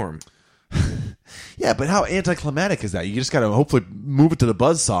perform. yeah, but how anticlimactic is that? You just got to hopefully move it to the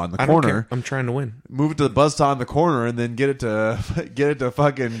buzzsaw in the I don't corner. care. I'm trying to win. Move it to the buzzsaw in the corner, and then get it to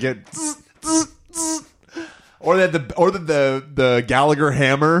fucking get. Or the Gallagher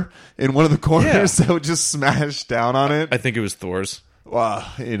hammer in one of the corners that would just smash down on it. I think it was Thor's. Well,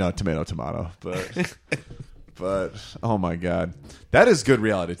 tomato, but oh my God, that is good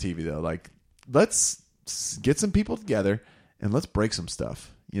reality TV though. Like, let's get some people together and let's break some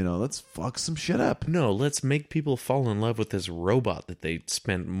stuff. Let's fuck some shit up. No, let's make people fall in love with this robot that they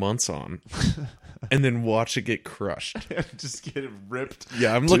spent months on, and then watch it get crushed. Just get it ripped.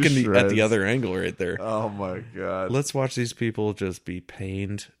 Yeah, I'm to looking at shreds. the other angle right there. Oh my God, Let's watch these people just be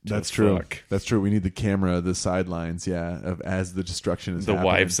pained. To that's true. fuck. That's true. We need the camera, the sidelines, as the destruction is The happening.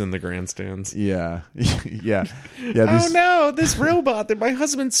 wives in the grandstands. Yeah, yeah. Oh These, no, this robot that my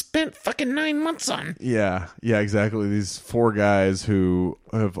husband spent fucking 9 months on. Yeah, exactly. These 4 guys who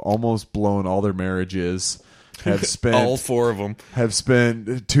have almost blown all their marriages have spent All 4 of them. have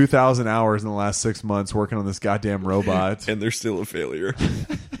spent 2,000 hours in the last 6 months working on this goddamn robot. And they're still a failure.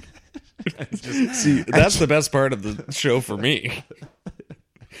 See, that's the best part of the show for me.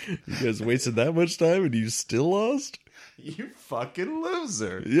 You guys wasted that much time and you still lost? You fucking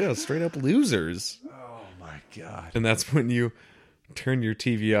loser. Yeah, straight up losers. Oh my God. And that's when you turn your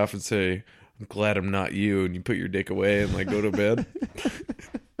TV off and say, I'm glad I'm not you, and you put your dick away and like go to bed.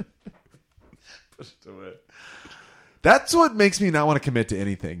 That's what makes me not want to commit to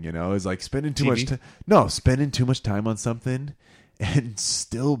anything, is like spending too much TV? time. No, spending too much time on something and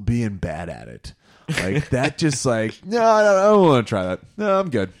still being bad at it. Like that just like, no, I don't want to try that. No, I'm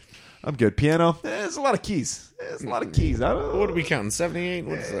good. Piano, there's a lot of keys. There's a lot of keys. I don't What are we counting? 78?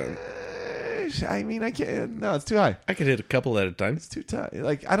 What's that? I mean, I can't. No, it's too high. I could hit a couple at a time. It's too tight.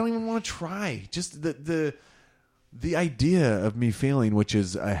 Like I don't even want to try. Just the idea of me failing, which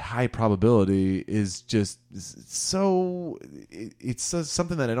is a high probability, is just so. It's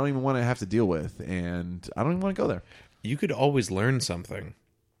something that I don't even want to have to deal with, and I don't even want to go there. You could always learn something.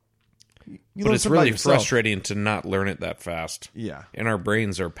 You But learn it's something about really yourself. frustrating to not learn it that fast. Yeah, And our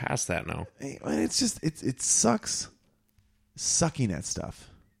brains are past that now. it's just it sucks sucking at stuff.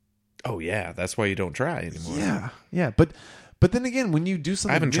 Oh, yeah. That's why you don't try anymore. Yeah, but then again, when you do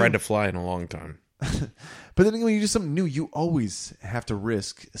something, I haven't new, tried to fly in a long time. But then again, when you do something new, you always have to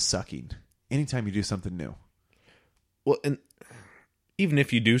risk sucking. anytime you do something new. Well, and even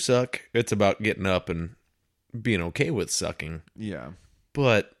if you do suck, it's about getting up and being okay with sucking. Yeah.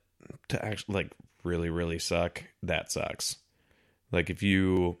 But to actually, like, really, really suck, that sucks. Like, if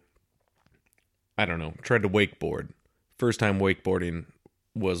you, I don't know, tried to wakeboard. First time wakeboarding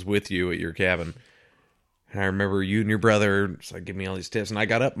was with you at your cabin. And I remember you and your brother just, like, give me all these tips. And I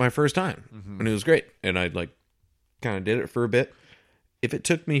got up my first time. And it was great. And I, like, kind of did it for a bit. If it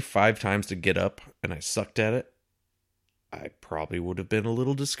took me 5 times to get up and I sucked at it, I probably would have been a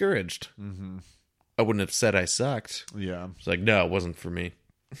little discouraged. Mm-hmm. I wouldn't have said I sucked. Yeah. It's like, no, it wasn't for me.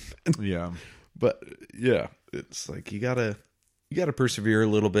 Yeah. But yeah, it's like you gotta persevere a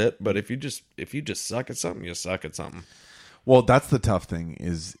little bit. But if you just suck at something, you suck at something. Well, that's the tough thing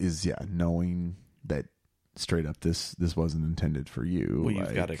is knowing that straight up this wasn't intended for you. Well,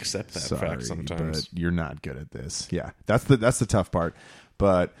 you've got to accept that fact sometimes. But you're not good at this. Yeah, that's the tough part.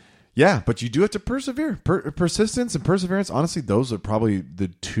 But yeah, but you do have to persevere. Persistence and perseverance. Honestly, those are probably the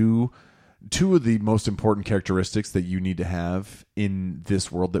two of the most important characteristics that you need to have in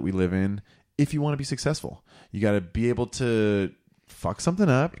this world that we live in if you want to be successful. You got to be able to fuck something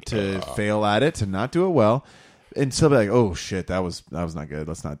up, to fail at it, to not do it well, and still be like, "Oh shit, that was not good.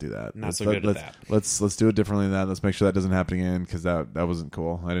 Let's not do that. Not so good at that. Let's do it differently than that. Let's make sure that doesn't happen again because that wasn't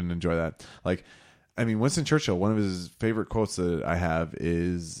cool. I didn't enjoy that." Like, I mean, Winston Churchill, one of his favorite quotes that I have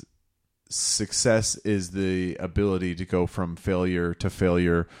is, "Success is the ability to go from failure to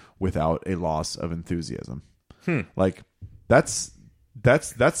failure without a loss of enthusiasm." Like, that's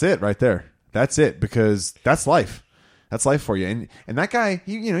it right there. That's it, because that's life. That's life for you. And that guy,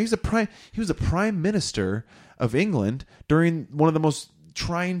 he was a prime minister of England during one of the most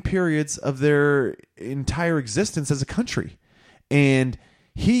trying periods of their entire existence as a country. And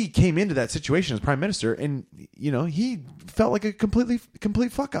he came into that situation as prime minister, and he felt like a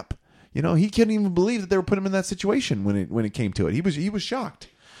complete fuck up. He couldn't even believe that they were putting him in that situation when it came to it. He was shocked.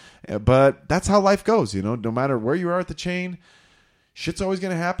 But that's how life goes, no matter where you are at the chain, shit's always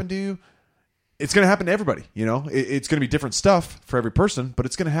going to happen to you. It's going to happen to everybody, It's going to be different stuff for every person, but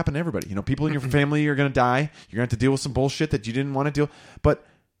it's going to happen to everybody. People in your family are going to die. You're going to have to deal with some bullshit that you didn't want to deal. But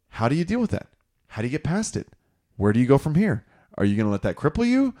how do you deal with that? How do you get past it? Where do you go from here? Are you going to let that cripple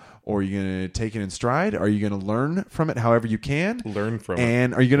you, or are you going to take it in stride? Are you going to learn from it however you can? Learn from it.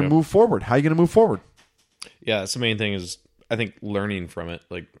 And are you going to move forward? How are you going to move forward? Yeah, that's the main thing is, I think, learning from it.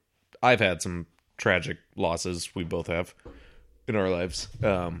 Like, I've had some tragic losses. We both have in our lives.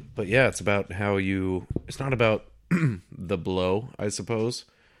 But yeah, it's about it's not about the blow, I suppose.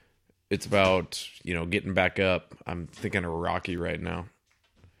 It's about, getting back up. I'm thinking of Rocky right now.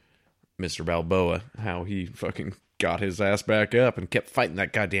 Mr. Balboa, how he fucking got his ass back up and kept fighting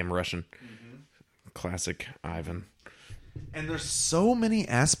that goddamn Russian. Classic Ivan. And there's so many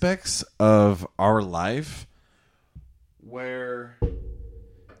aspects of our life where,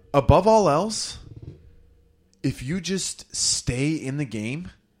 above all else, if you just stay in the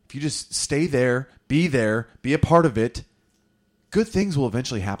game, if you just stay there, be a part of it, good things will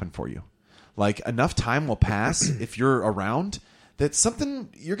eventually happen for you. Like, enough time will pass if you're around that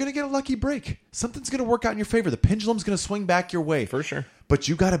you're going to get a lucky break. Something's going to work out in your favor. The pendulum's going to swing back your way. For sure. But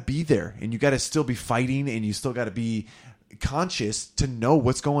you got to be there, and you got to still be fighting, and you still got to be conscious to know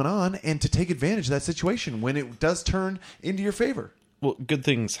what's going on and to take advantage of that situation when it does turn into your favor. Well, good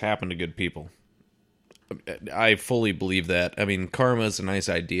things happen to good people. I fully believe that. I mean, karma is a nice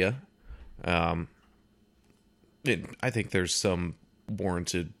idea. I think there's some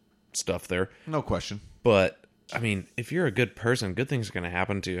warranted stuff there. No question. But, I mean, if you're a good person, good things are going to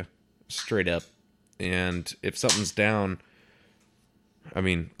happen to you. Straight up. And if something's down, I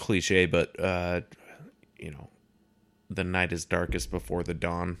mean, cliche, but, the night is darkest before the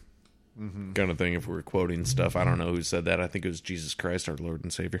dawn. Mm-hmm. Kind of thing, if we're quoting stuff. I don't know who said that. I think it was Jesus Christ, our Lord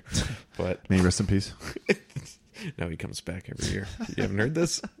and Savior. But may he rest in peace. No, he comes back every year. You haven't heard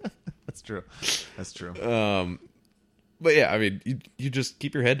this? That's true. But yeah, I mean, you just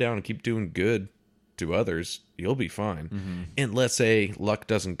keep your head down and keep doing good to others. You'll be fine. Mm-hmm. And let's say luck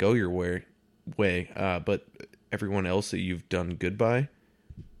doesn't go your way, but everyone else that you've done good by,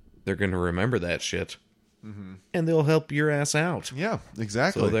 they're going to remember that shit. Mm-hmm. And they'll help your ass out. Yeah,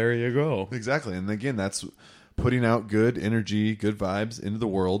 exactly. So there you go. Exactly. And again, that's putting out good energy, good vibes into the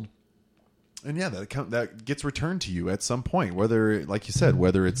world. And yeah, that gets returned to you at some point. Whether, like you said,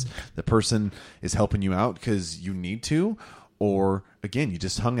 whether it's the person is helping you out because you need to, or again, you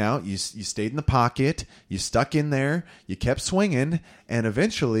just hung out, you stayed in the pocket, you stuck in there, you kept swinging, and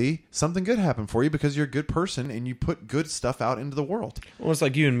eventually something good happened for you because you're a good person and you put good stuff out into the world. Well, it's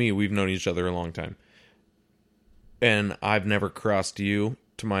like you and me. We've known each other a long time. And I've never crossed you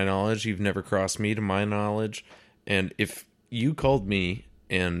to my knowledge. You've never crossed me, to my knowledge. And if you called me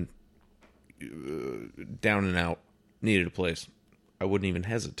and down and out needed a place, I wouldn't even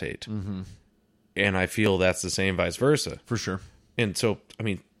hesitate. Mm-hmm. And I feel that's the same vice versa. For sure. And so, I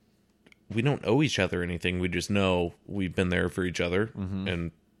mean, we don't owe each other anything. We just know we've been there for each other,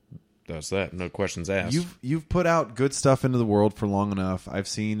 and that's that. No questions asked. You've put out good stuff into the world for long enough. I've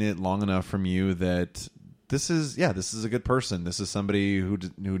seen it long enough from you that this is a good person. This is somebody who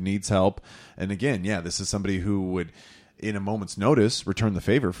needs help. And again, this is somebody who would, in a moment's notice, return the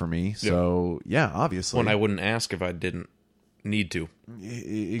favor for me. So, obviously. When I wouldn't ask if I didn't need to.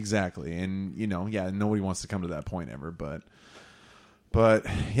 Exactly. And, nobody wants to come to that point ever, but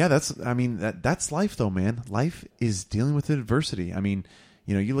that's life though, man. Life is dealing with adversity. I mean,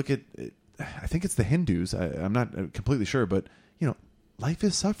 you look at, I think it's the Hindus. I'm not completely sure, but life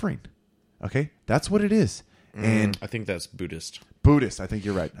is suffering. Okay. That's what it is. And I think that's Buddhist. I think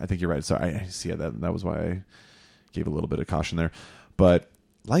you're right. So I see that was why I gave a little bit of caution there, but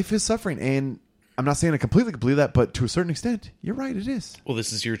life is suffering. And I'm not saying I completely believe that, but to a certain extent, you're right. It is. Well,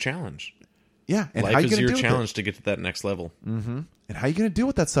 this is your challenge. Yeah. And life is your challenge to get to that next level. Mm-hmm. And how are you going to deal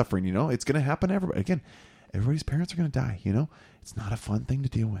with that suffering? It's going to happen to everybody. Again, everybody's parents are going to die. It's not a fun thing to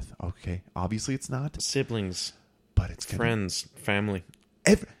deal with. Okay. Obviously it's not. Siblings. But it's friends, family.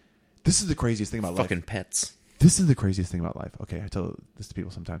 This is the craziest thing about life. Fucking pets. This is the craziest thing about life. Okay. I tell this to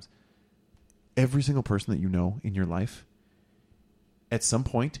people sometimes. Every single person that you know in your life, at some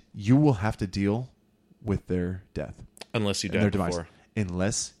point, you will have to deal with their death. Unless you die before. Demise.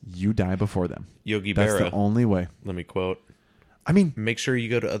 Unless you die before them. Yogi Berra. That's the only way. Let me quote. I mean, make sure you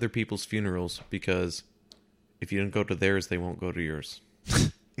go to other people's funerals, because if you don't go to theirs, they won't go to yours.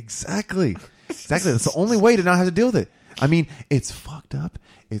 Exactly. That's the only way to not have to deal with it. I mean, it's fucked up.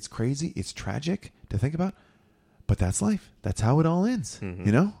 It's crazy. It's tragic to think about. But that's life. That's how it all ends.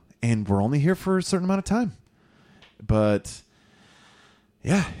 Mm-hmm. And we're only here for a certain amount of time. But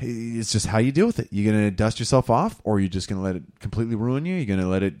yeah, it's just how you deal with it. You're going to dust yourself off, or you're just going to let it completely ruin you? You're going to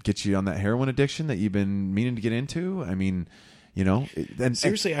let it get you on that heroin addiction that you've been meaning to get into? I mean,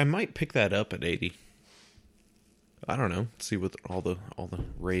 seriously, I might pick that up at 80. I don't know. See what all the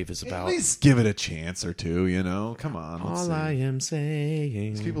rave is about. At least give it a chance or two. Come on. Let's see. I am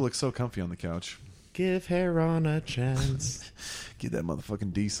saying, these people look so comfy on the couch. Give heroin a chance. Give that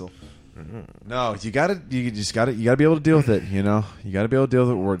motherfucking diesel. No, you gotta be able to deal with it. You gotta be able to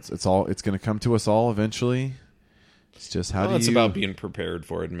deal with it. It's going to come to us all eventually. It's just it's about being prepared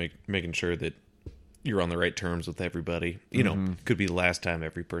for it and making sure that you're on the right terms with everybody. Could be the last time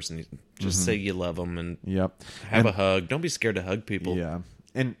every person. Just say you love them and have a hug. Don't be scared to hug people. Yeah,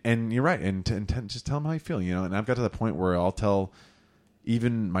 and you're right. And just tell them how you feel. And I've got to the point where I'll tell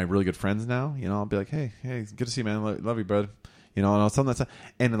even my really good friends now. I'll be like, hey, good to see you, man. Love you, bud. And I'll tell them that,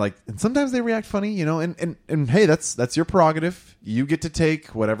 and sometimes they react funny, and hey, that's your prerogative. You get to take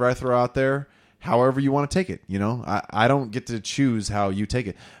whatever I throw out there, however you want to take it. I don't get to choose how you take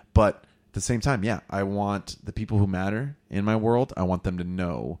it, but at the same time, I want the people who matter in my world. I want them to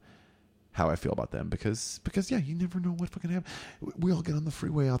know how I feel about them because you never know what fucking happens. We all get on the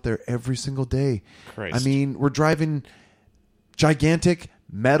freeway out there every single day. Christ. I mean, we're driving gigantic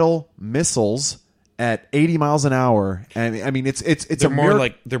metal missiles at 80 miles an hour. And I mean, they're more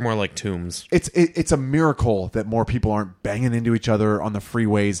like tombs. It's a miracle that more people aren't banging into each other on the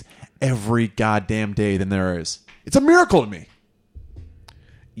freeways every goddamn day than there is. It's a miracle to me.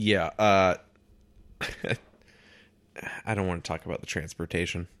 Yeah. I don't want to talk about the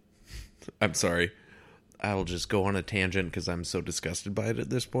transportation. I'm sorry. I'll just go on a tangent because I'm so disgusted by it at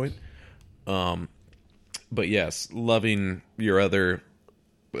this point. But yes, loving your other,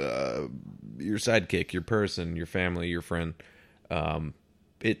 your sidekick, your person, your family, your friend,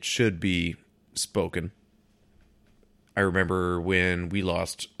 it should be spoken. I remember when we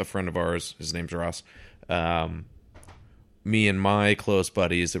lost a friend of ours, his name's Ross. Me and my close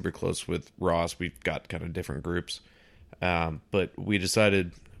buddies that were close with Ross, we've got kind of different groups. But we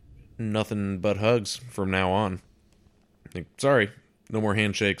decided nothing but hugs from now on. Like, sorry, no more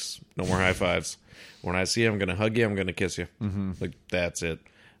handshakes, no more high fives. When I see you, I'm going to hug you, I'm going to kiss you. Mm-hmm. Like, that's it.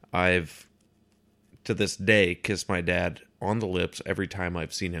 I've, to this day, kissed my dad on the lips every time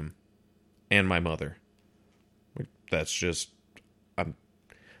I've seen him. And my mother. Like, that's just, I'm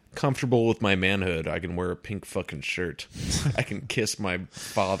comfortable with my manhood. I can wear a pink fucking shirt. I can kiss my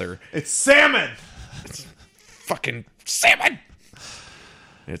father. It's salmon! It's fucking salmon!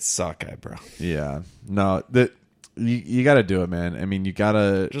 It's sockeye, bro. Yeah. No, you got to do it, man. I mean, you got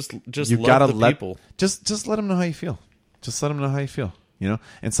to just you love the people. Just let them know how you feel. Just let them know how you feel. you know.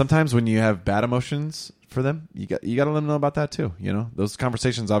 And sometimes when you have bad emotions for them, you got to let them know about that too, you know. Those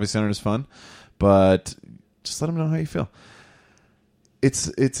conversations obviously aren't as fun, but just let them know how you feel. It's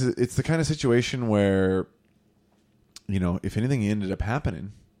the kind of situation where, you know, if anything ended up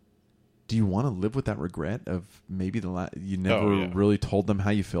happening, do you want to live with that regret of maybe you never really told them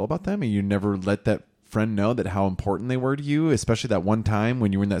how you feel about them, and you never let that friend know that how important they were to you, especially that one time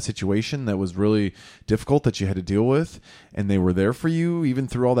when you were in that situation that was really difficult that you had to deal with, and they were there for you even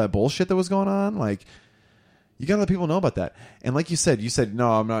through all that bullshit that was going on? Like, you gotta let people know about that. And like you said,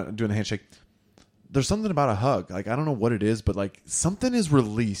 no, I'm not doing the handshake. There's something about a hug. Like, I don't know what it is, but like something is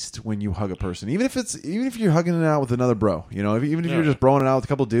released when you hug a person. Even if you're hugging it out with another bro, you know, even if you're just broing it out with a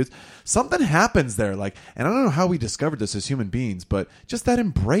couple of dudes, something happens there. Like, and I don't know how we discovered this as human beings, but just that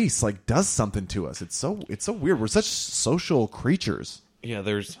embrace like does something to us. It's so weird. We're such social creatures. Yeah,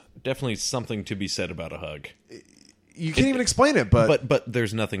 there's definitely something to be said about a hug. You can't even explain it, but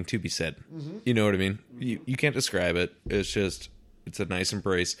there's nothing to be said. Mm-hmm. You know what I mean? You can't describe it. It's a nice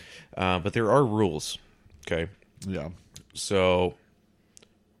embrace, but there are rules. Okay. Yeah. So,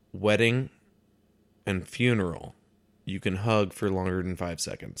 wedding and funeral, you can hug for longer than 5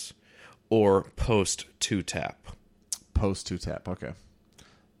 seconds, or post 2 tap. Post 2 tap. Okay.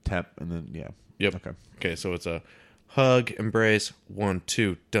 Tap and then Yep. Okay. Okay. So it's a hug, embrace, 1,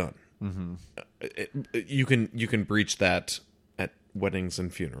 2, done. Mm-hmm. You can breach that at weddings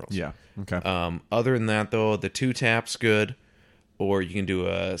and funerals. Yeah. Okay. Other than that, though, the 2 taps good. Or you can do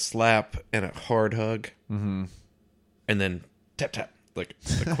a slap and a hard hug, and then tap tap, like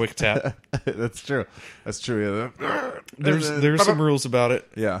a quick tap. That's true. Yeah. There's some rules about it.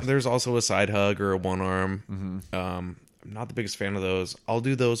 Yeah. There's also a side hug or a one arm. Mm-hmm. I'm not the biggest fan of those. I'll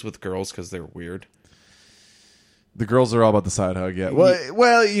do those with girls because they're weird. The girls are all about the side hug. Yeah.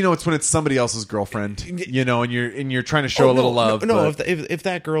 Well, you know, it's when it's somebody else's girlfriend, you know, and you're trying to show a little love. No, if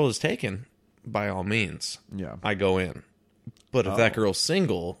that girl is taken, by all means, I go in. But if that girl's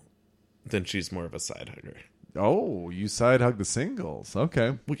single, then she's more of a side hugger. Oh, you side hug the singles.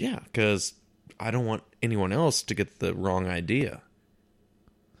 Okay. Well, yeah, because I don't want anyone else to get the wrong idea.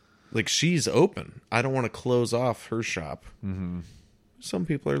 Like, she's open. I don't want to close off her shop. Mm-hmm. Some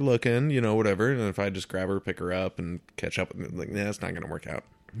people are looking, you know, whatever. And if I just grab her, pick her up, and catch up, like, it's not going to work out.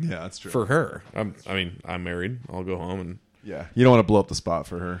 Yeah, that's true. For her. I'm married. I'll go home and... Yeah. You don't want to blow up the spot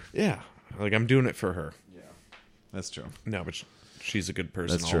for her. Yeah. Like, I'm doing it for her. That's true. No, but she's a good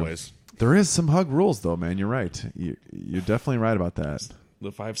person. That's always. True. There is some hug rules, though, man. You're right. You're definitely right about that.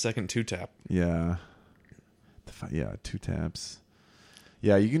 The 5-second 2 tap. Yeah. 2 taps.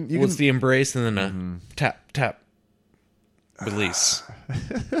 Yeah, you can. It's the embrace and then a tap, release.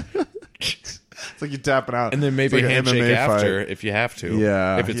 It's like you're tapping out, and then maybe like a handshake after if you have to.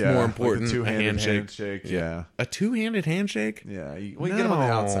 Yeah, if it's more important, like a handshake. Yeah, a 2-handed handshake. Yeah, you get them on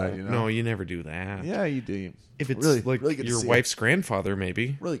the outside. You know? No, you never do that. Yeah, you do. If it's really your wife's grandfather,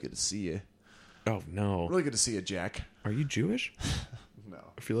 maybe. Really good to see you. Oh no, really good to see you, Jack. Are you Jewish? No,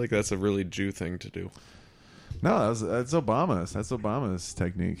 I feel like that's a really Jew thing to do. No, that's Obama's. That's Obama's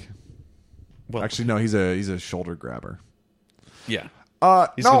technique. Well, actually, no, he's a shoulder grabber. Yeah.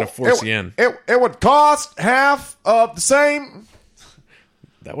 He's going to force you in. It would cost half of the same.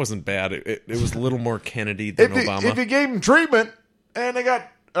 That wasn't bad. It was a little more Kennedy than Obama. If you gave him treatment and they got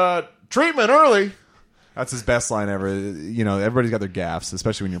treatment early. That's his best line ever. You know, everybody's got their gaffes,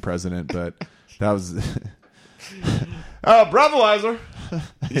 especially when you're president. But that was breathalyzer.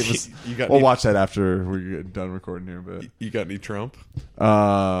 We'll watch that after we get done recording here. But you got any Trump?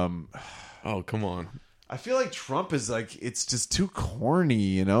 Oh, come on. I feel like Trump is like, it's just too corny,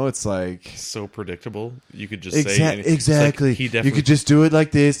 you know? It's like... so predictable. You could just say... Exactly. Like you could just do it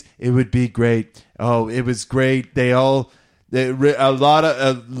like this. It would be great. Oh, it was great. A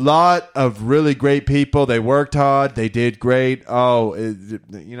lot of really great people. They worked hard. They did great. Oh,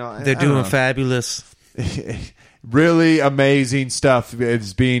 you know... They're doing fabulous. Really amazing stuff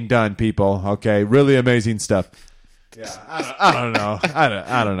is being done, people. Okay? Really amazing stuff. Yeah, I don't know.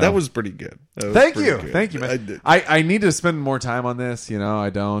 I don't know. That was pretty good. Thank you, man. I need to spend more time on this. You know, I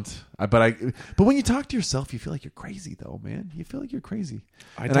don't. But when you talk to yourself, you feel like you're crazy, though, man. You feel like you're crazy.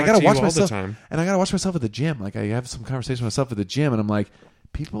 I gotta watch myself all the time. And I gotta watch myself at the gym. Like I have some conversation with myself at the gym, and I'm like,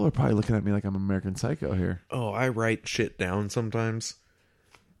 people are probably looking at me like I'm American Psycho here. Oh, I write shit down sometimes,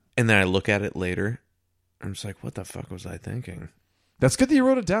 and then I look at it later. I'm just like, what the fuck was I thinking? That's good that you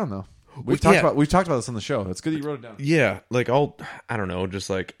wrote it down, though. We've talked about this on the show. It's good that you wrote it down. Yeah, like I don't know, just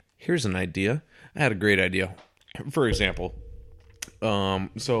like, here's an idea. I had a great idea. For example,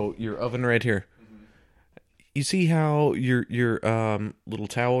 so your oven right here. Mm-hmm. You see how your little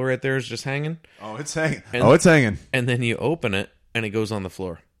towel right there is just hanging? Oh, it's hanging. It's hanging. And then you open it, and it goes on the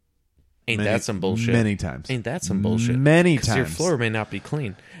floor. Ain't that some bullshit? Many times. Ain't that some bullshit? Many 'Cause your times. floor may not be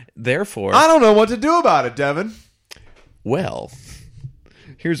clean. Therefore, I don't know what to do about it, Devin. well,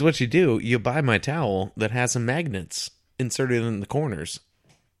 here's what you do. You buy my towel that has some magnets inserted in the corners,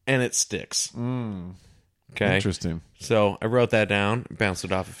 and it sticks. Okay. Interesting. So I wrote that down, bounced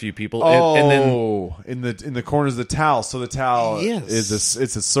it off a few people, Oh, and then in the corners of the towel. So the towel Yes. is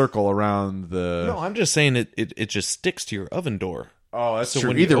it's a circle around the. no, I'm just saying it just sticks to your oven door. Oh, that's So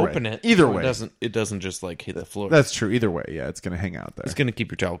true. when Either you way, open it, either so way, it doesn't just like hit the floor. that's true. Either way, yeah, it's gonna hang out there. It's gonna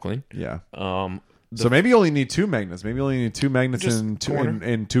keep your towel clean. Yeah. Um, So maybe you only need two magnets. Maybe you only need two magnets Just in two corner.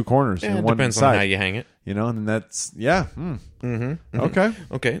 in two corners. yeah, and it one depends side. on how you hang it. You know, and then that's Okay.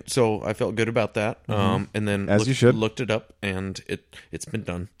 Okay, so I felt good about that. And then As you should. looked it up, and it's been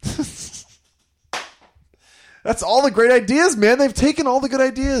done. That's all the great ideas, man. They've taken all the good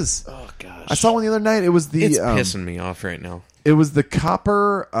ideas. Oh gosh, I saw one the other night. It was the it's pissing me off right now. it was the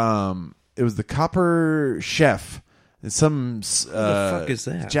copper chef. It's some the fuck is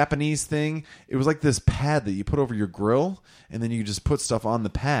that? Japanese thing. It was like this pad that you put over your grill, and then you just put stuff on the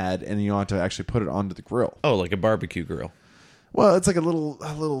pad, and you don't have to actually put it onto the grill. Oh, like a barbecue grill. Well, it's like a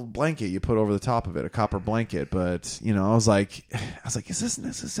little blanket you put over the top of it, a copper blanket. But you know, I was like, is this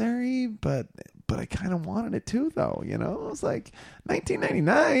necessary? But I kind of wanted it too, though. You know, I was like,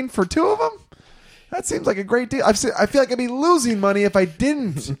 $19.99 for two of them. That seems like a great deal. I feel like I'd be losing money if I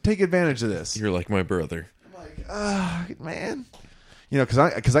didn't take advantage of this. You're like my brother. Man, you know,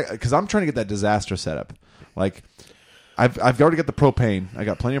 because I'm trying to get that disaster set up. Like, I've already got the propane. I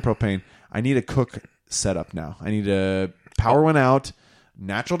got plenty of propane. I need a cook setup now. I need a power went out.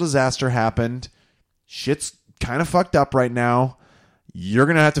 Natural disaster happened. Shit's kind of fucked up right now. You're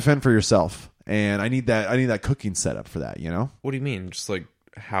gonna have to fend for yourself, and I need that cooking setup for that. You know? What do you mean? Just like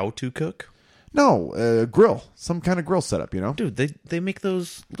how to cook? No, grill, some kind of grill setup. You know? Dude, they make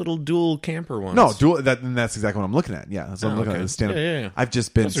those little dual camper ones. No, that's exactly what I'm looking at. Yeah, that's what I'm looking okay. at. The stand-up. Yeah. I've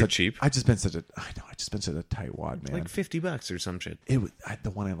just been Those are cheap. I just been such a tightwad, man. like $50 or some shit. It was the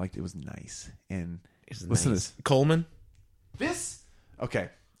one I liked. It was nice. And It's listen nice. to this. Coleman. This okay.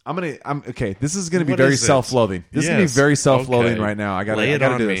 I'm okay. This is gonna be What very is it? self-loathing. This is gonna be Yes. very self-loathing Okay. right now. I Lay it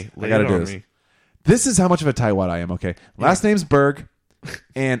gotta on do me. this. Lay I gotta it do on this. me. This is how much of a tightwad I am. Okay. Last name's Berg,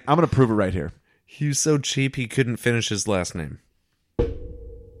 and I'm gonna prove it right here. He was so cheap he couldn't finish his last name.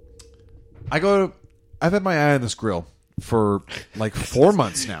 I've had my eye on this grill for like 4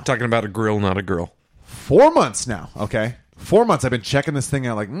 months now. Talking about a grill, not a girl. 4 months now, okay? 4 months I've been checking this thing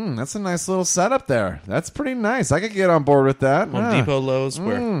out like, that's a nice little setup there. That's pretty nice. I could get on board with that. Home Depot, Lowe's,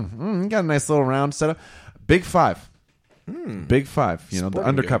 where? You got a nice little round setup. Big Five. Big Five. You know, the Sporting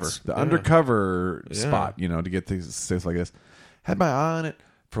undercover. goods. The Yeah. undercover Yeah. spot, you know, to get things stuff like this. Had my eye on it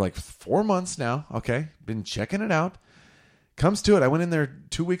for like 4 months now, okay? Been checking it out. Comes to it. I went in there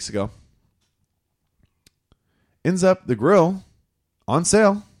 2 weeks ago. Ends up the grill on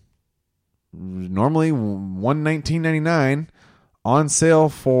sale. Normally $119.99, on sale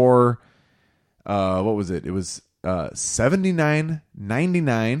for what was it? It was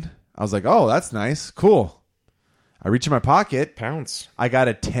 $79.99. I was like, oh, that's nice, cool. I reach in my pocket. Pounce. I got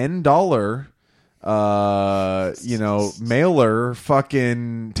a $10 mailer,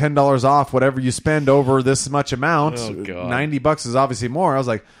 fucking $10 off whatever you spend over this much amount. Oh, God. $90 is obviously more. I was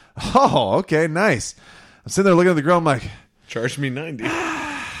like, oh, okay, nice. I'm sitting there looking at the grill. I'm like, Charge me 90.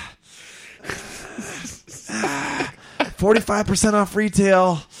 45% off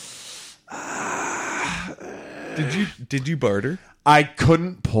retail. Did you barter? I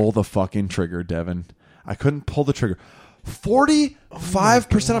couldn't pull the fucking trigger, Devin. I couldn't pull the trigger.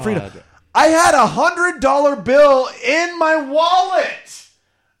 45% off retail. I had $100 bill in my wallet.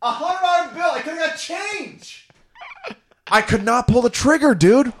 $100 bill. I could have got change. I could not pull the trigger,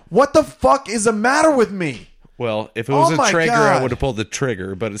 dude. What the fuck is the matter with me? Well, if it was Oh a my Traeger, God. I would have pulled the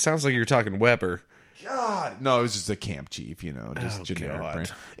trigger, but it sounds like you're talking Weber. God. No, it was just a Camp Chief, you know, just Oh, generic God.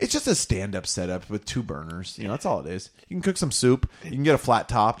 brand. It's just a stand-up setup with 2 burners. You know, that's all it is. You can cook some soup. You can get a flat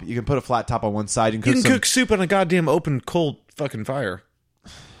top. You can put a flat top on one side. You can cook soup on a goddamn open, cold fucking fire.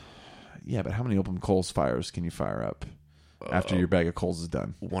 Yeah, but how many open coals fires can you fire up after your bag of coals is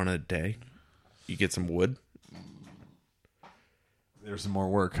done? One a day. You get some wood. There's some more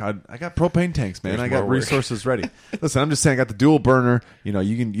work. I got propane tanks, man. There's I got more work. resources ready. Listen, I'm just saying, I got the dual burner. You know,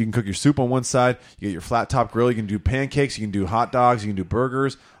 you can cook your soup on one side. You get your flat top grill. You can do pancakes. You can do hot dogs. You can do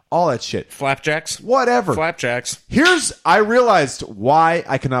burgers. All that shit. Flapjacks. Whatever. Flapjacks. I realized why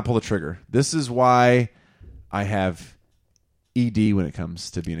I cannot pull the trigger. This is why I have ED when it comes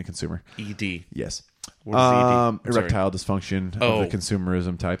to being a consumer. ED. Yes. What is ED? I'm sorry. Erectile dysfunction Oh. of the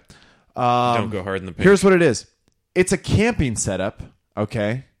consumerism type. Don't go hard in the paint. Here's what it is. it's a camping setup,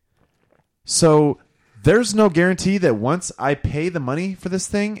 okay? So there's no guarantee that once I pay the money for this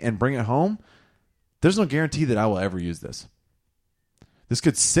thing and bring it home, there's no guarantee that I will ever use this. This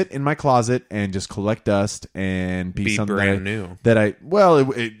could sit in my closet and just collect dust and be something brand new. That I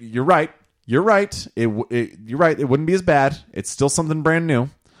well, you're right. You're right. You're right. It wouldn't be as bad. It's still something brand new,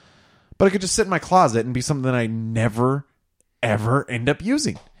 but it could just sit in my closet and be something that I never ever end up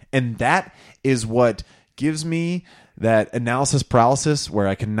using. And that is what gives me that analysis paralysis where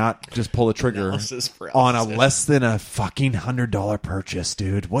I cannot just pull the trigger on a less than a fucking $100 purchase,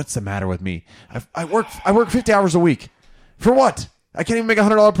 dude. What's the matter with me? I work 50 hours a week. For what? I can't even make a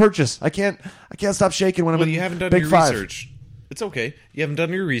 $100 purchase. I can't stop shaking when I'm in you haven't done Big your Five. research. It's okay. You haven't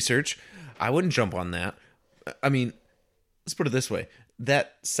done your research. I wouldn't jump on that. I mean, let's put it this way.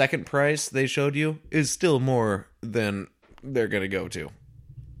 That second price they showed you is still more than they're going to go to.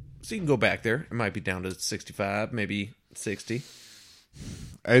 So you can go back there. It might be down to 65, maybe 60.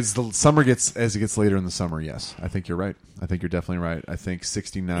 As it gets later in the summer, yes. I think you're right. I think you're definitely right. I think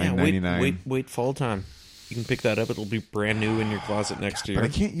 $69.99. Wait fall time. You can pick that up. It'll be brand new in your closet next year. But I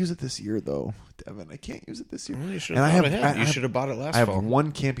can't use it this year, though, Devin. I can't use it this year. Well, you should have thought ahead. You should have bought it last fall. I have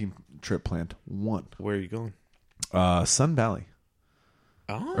one camping trip planned. One. Where are you going? Sun Valley.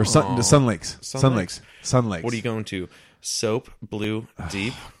 Oh. Or Sun Lakes. Sun Lakes. What are you going to? Soap, Blue,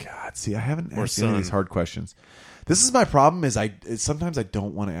 Deep? Oh, God, see, I haven't asked Sun? any of these hard questions. This is my problem is sometimes I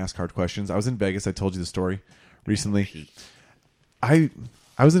don't want to ask hard questions. I was in Vegas. I told you the story recently. I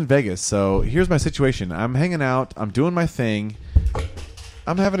was in Vegas, so here's my situation. I'm hanging out. I'm doing my thing.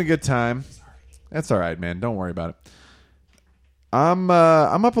 I'm having a good time. That's all right, man. Don't worry about it. I'm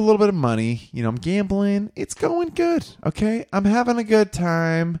up a little bit of money. You know, I'm gambling. It's going good. Okay, I'm having a good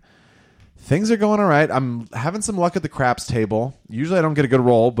time. Things are going all right. I'm having some luck at the craps table. Usually I don't get a good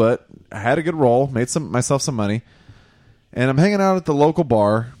roll, but I had a good roll. Made myself some money. And I'm hanging out at the local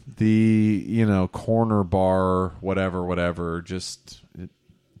bar, the, corner bar, whatever. Just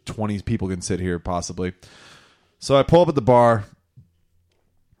 20 people can sit here possibly. So I pull up at the bar,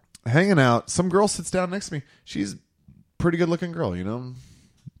 hanging out. Some girl sits down next to me. She's a pretty good looking girl,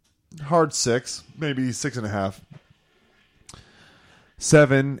 hard 6, maybe 6.5.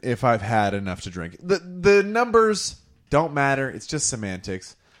 7 if I've had enough to drink. The numbers don't matter. It's just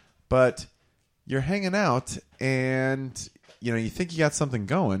semantics. But you're hanging out and, you think you got something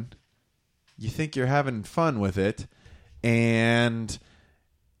going. You think you're having fun with it. And,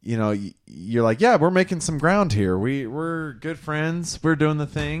 you're like, yeah, we're making some ground here. We're good friends. We're doing the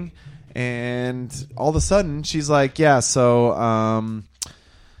thing. And all of a sudden, she's like, yeah, so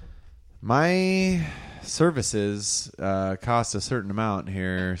my services cost a certain amount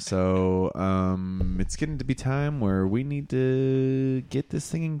here, so it's getting to be time where we need to get this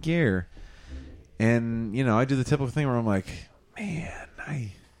thing in gear. And I do the typical thing where I'm like, man,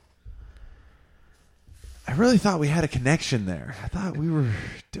 I really thought we had a connection there. I thought we were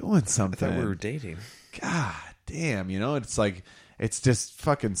doing something. I thought we were dating. God damn, it's like it's just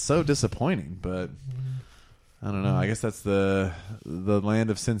fucking so disappointing. But I don't know. I guess that's the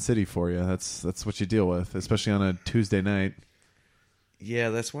land of Sin City for you. That's what you deal with, especially on a Tuesday night. Yeah,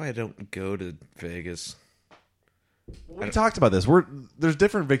 that's why I don't go to Vegas. We talked about this. There's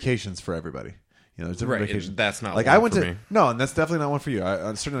different vacations for everybody. There's different vacations. That's not like one I went for to me. No, and that's definitely not one for you.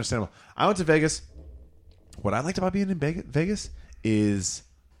 I'm certainly understandable. I went to Vegas. What I liked about being in Vegas is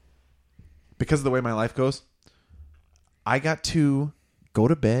because of the way my life goes. I got to go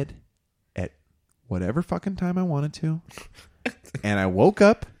to bed at whatever fucking time I wanted to. And I woke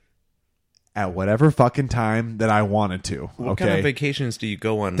up at whatever fucking time that I wanted to. What kind of vacations do you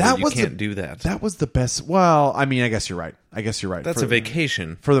go on where you can't do that? That was the best. Well, I mean, I guess you're right. That's a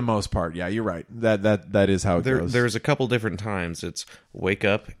vacation. For the most part, yeah, you're right. That is how it goes. There's a couple different times. It's wake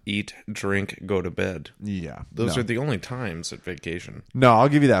up, eat, drink, go to bed. Yeah. Those are the only times at vacation. No, I'll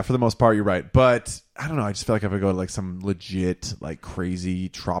give you that. For the most part, you're right. But I don't know. I just feel like if I go to like some legit, like crazy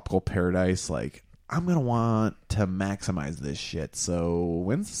tropical paradise, like I'm going to want to maximize this shit. So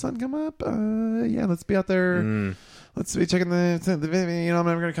when's the sun come up? Yeah, let's be out there. Let's be checking the I'm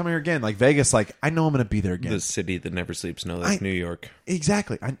never going to come here again. Like Vegas, like I know I'm going to be there again. The city that never sleeps. No, that's New York.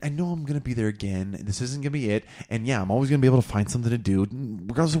 Exactly. I know I'm going to be there again. This isn't going to be it. And yeah, I'm always going to be able to find something to do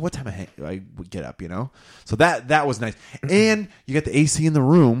regardless of what time I get up, So that was nice. And you got the AC in the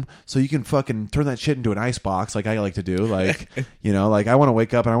room so you can fucking turn that shit into an ice box like I like to do. Like, like I want to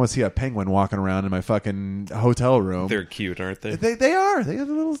wake up and I want to see a penguin walking around in my fucking hotel room. They're cute, aren't they? They are. They have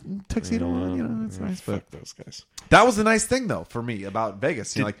a little tuxedo on, it's nice. Fuck those guys. That was the nice thing, though, for me about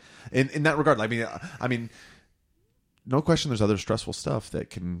Vegas. Like in that regard. I mean, no question, there's other stressful stuff that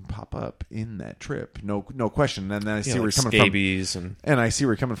can pop up in that trip. No question. And then I see where you're coming scabies from. And I see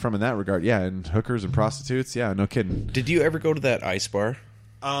where you're coming from in that regard. Yeah, and hookers and prostitutes. Yeah, no kidding. Did you ever go to that ice bar?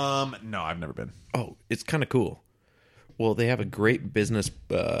 No, I've never been. Oh, it's kind of cool. Well, they have a great business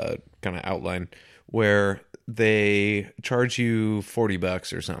kind of outline where they charge you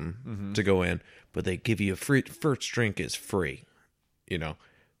 $40 or something to go in, but they give you a free first drink is free. You know,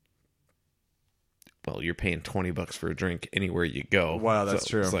 well, you're paying $20 for a drink anywhere you go. Wow, that's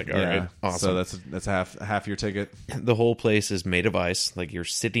true. It's like, all right, awesome. So that's half your ticket. The whole place is made of ice. Like you're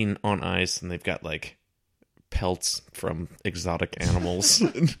sitting on ice, and they've got like pelts from exotic animals,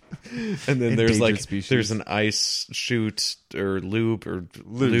 and then there's Endangered like species. there's an ice chute or lube or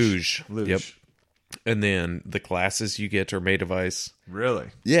luge. Yep. And then the glasses you get are made of ice. Really?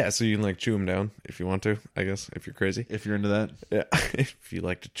 Yeah, so you can like chew them down if you want to, I guess, if you're crazy. If you're into that. Yeah, if you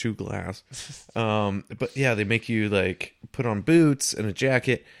like to chew glass. But yeah, they make you like put on boots and a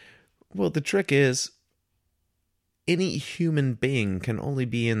jacket. Well, the trick is any human being can only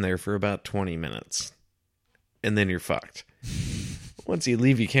be in there for about 20 minutes. And then you're fucked. Once you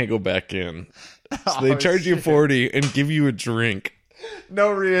leave, you can't go back in. So they charge you $40 and give you a drink. No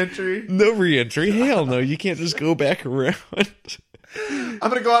re-entry. No re-entry. Hell no, you can't just go back around. I'm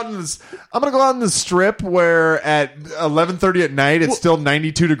gonna go out in this. I'm gonna go out in the strip where at 11:30 at night it's still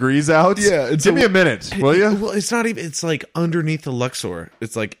 92 degrees out. Yeah, give me a minute, will you? Well, it's not even. It's like underneath the Luxor.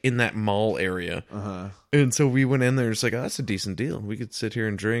 It's like in that mall area. And so we went in there. It's like, oh, that's a decent deal. We could sit here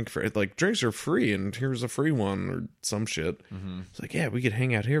and drink for like drinks are free, and here's a free one or some shit. It's like, yeah, we could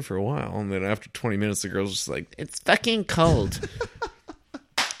hang out here for a while. And then after 20 minutes, the girl's just like, it's fucking cold.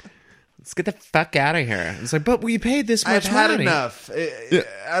 Let's get the fuck out of here. It's like, but we paid this much I've money. had enough.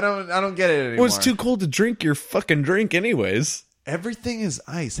 I don't get it anymore. Well, it's too cold to drink your fucking drink anyways. Everything is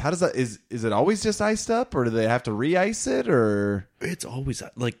ice. How does that is it always just iced up, or do they have to re-ice it, or It's always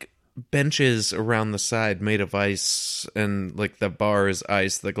like benches around the side made of ice, and like the bar is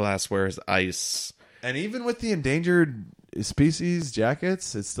ice, the glassware is ice. and even with the endangered species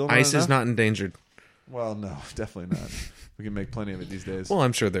jackets, it's still not Ice enough? is not endangered. Well, no, definitely not. We can make plenty of it these days. Well,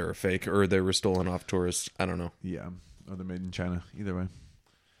 I'm sure they were fake or they were stolen off tourists. I don't know. Yeah, or they're made in China. Either way.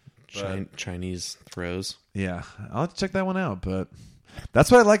 Chinese throws. Yeah, I'll have to check that one out. But that's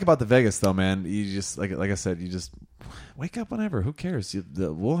what I like about the Vegas, though, man. You just like I said, you just wake up whenever. Who cares?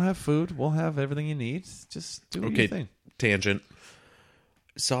 We'll have food. We'll have everything you need. Just do your thing. Tangent.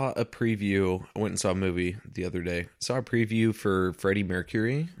 Saw a preview. I went and saw a movie the other day. Saw a preview for Freddie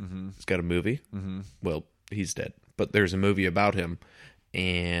Mercury. He's got a movie. Well, he's dead, but there's a movie about him,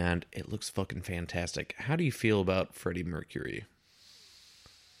 and it looks fucking fantastic. How do you feel about Freddie Mercury?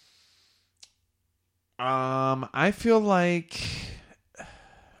 I feel like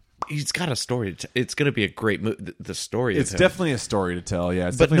He's got a story. It's going to be a great movie. The story. it's of him. definitely a story to tell. Yeah,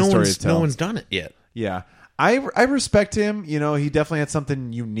 it's but definitely a story to tell. no one's done it yet. Yeah. I respect him. You know, he definitely had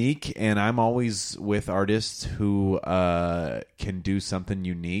something unique, and I'm always with artists who can do something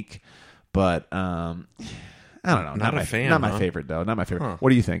unique. But I don't know. Not a fan, Not my huh? favorite, though. Not my favorite. Huh. What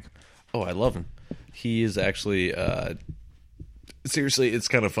do you think? Oh, I love him. He is actually seriously, it's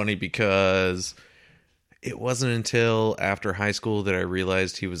kind of funny because it wasn't until after high school that I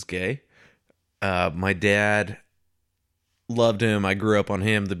realized he was gay. My dad loved him. I grew up on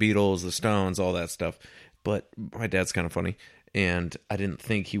him, the Beatles, the Stones, all that stuff. But my dad's kind of funny, and I didn't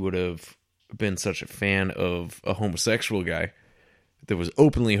think he would have been such a fan of a homosexual guy that was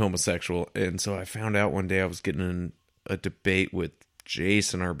openly homosexual. And so I found out one day I was getting in a debate with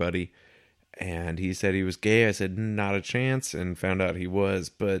Jason, our buddy, and he said he was gay. I said, not a chance, and found out he was.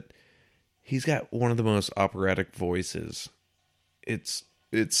 But he's got one of the most operatic voices. It's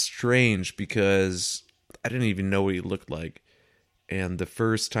strange because I didn't even know what he looked like. And the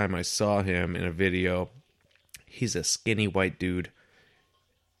first time I saw him in a video, he's a skinny white dude.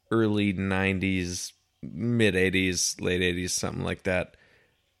 Early 90s, mid 80s, late 80s, something like that.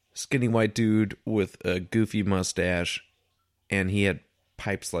 Skinny white dude with a goofy mustache. And he had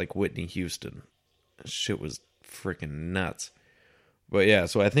pipes like Whitney Houston. Shit was freaking nuts. But yeah,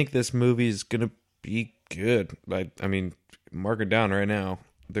 so I think this movie's going to be good. I mean, mark it down right now.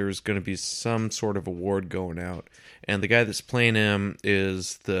 There's going to be some sort of award going out. And the guy that's playing him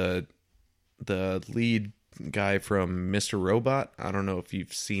is the lead guy from Mr. Robot. I don't know if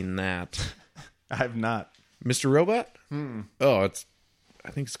you've seen that. I've not. Mr. Robot? Oh,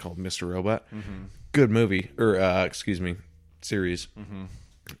 I think it's called Mr. Robot. Good movie. Or, excuse me, series.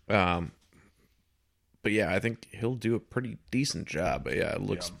 But yeah, I think he'll do a pretty decent job. But yeah, it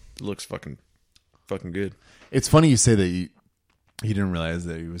looks fucking good. It's funny you say that He didn't realize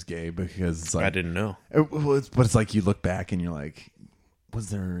that he was gay because it's like I didn't know. But it's like you look back and you're like, was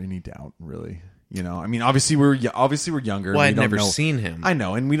there any doubt really? You know, I mean, obviously we're younger. Well, We I'd don't never know- seen him. I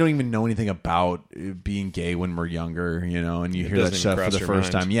know, and we don't even know anything about being gay when we're younger. You know, and you hear that doesn't stuff for cross the your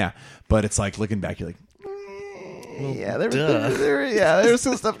first mind. time. Yeah, but it's like looking back, you're like, yeah, there's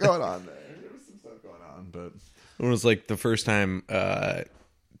some stuff going on. But It was like the first time,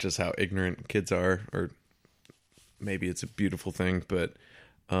 just how ignorant kids are, or maybe it's a beautiful thing, but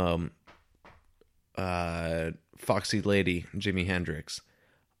Foxy Lady, Jimi Hendrix.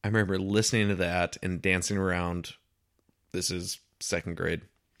 I remember listening to that and dancing around. This is second grade.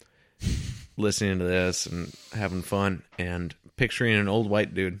 Listening to this and having fun and picturing an old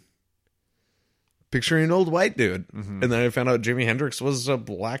white dude. And then I found out Jimi Hendrix was a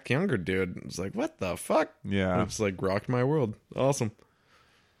black younger dude. It was like, what the fuck? Yeah. It's like rocked my world. Awesome.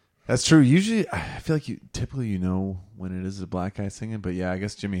 that's true. Usually, I feel like typically you know when it is a black guy singing. But yeah, I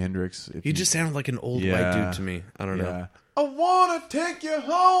guess Jimi Hendrix. If He just sounded like an old Yeah. white dude to me. I don't know. Yeah. I want to take you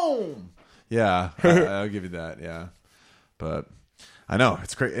home. Yeah, I'll give you that. Yeah, but I know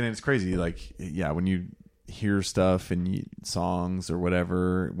it's crazy, and it's crazy. Like, yeah, when you hear stuff and songs or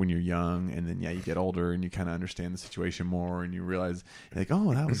whatever when you're young, and then you get older and you kind of understand the situation more, and you realize like, that's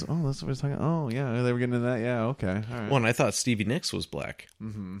what I was talking. Oh yeah, they were getting into that. Yeah, okay, all right. Well, and I thought Stevie Nicks was black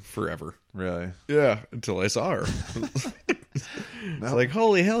forever. Really, Yeah, until I saw her. It's like,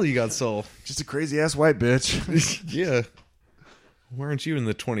 holy hell, you got soul. just a crazy ass white bitch. Yeah. Why aren't you in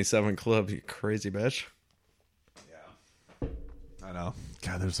the 27 club, you crazy bitch? I know.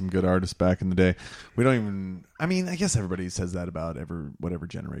 God, there's some good artists back in the day. We don't even. I mean, I guess everybody says that about whatever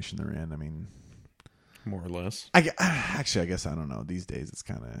generation they're in. I mean, More or less. actually, I guess I don't know. These days, it's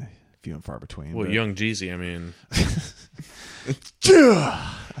kind of few and far between. Well, but- Young Jeezy, I mean,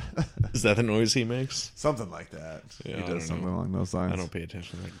 Yeah. is that the noise he makes? Something like that. Yeah, he I does don't something know. along those lines. I don't pay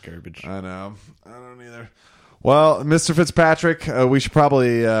attention to that garbage. I know. I don't either. Well, Mr. Fitzpatrick, we should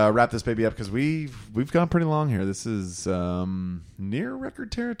probably wrap this baby up because we've gone pretty long here. This is near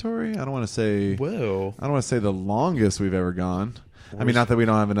record territory. I don't want to say. Whoa. I don't want to say the longest we've ever gone. I mean, not that we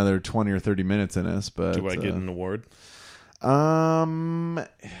don't have another 20 or 30 minutes in us, but Do I get an award? um,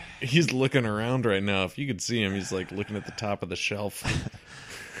 He's looking around right now. If you could see him, he's like looking at the top of the shelf.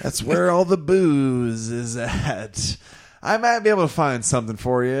 that's where all the booze is at. I might be able to find something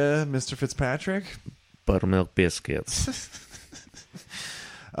for you, Mr. Fitzpatrick. Buttermilk biscuits.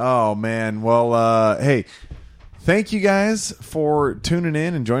 Oh man, well, hey, thank you guys for tuning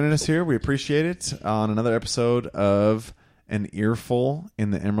in and joining us here. We appreciate it on another episode of An Earful in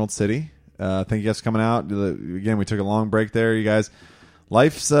the Emerald City. Thank you guys for coming out. Again, we took a long break there, you guys.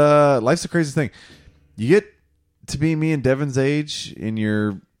 Life's a crazy thing. You get to be me and Devin's age in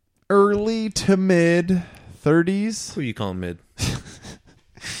your early to mid 30s. Who you call mid?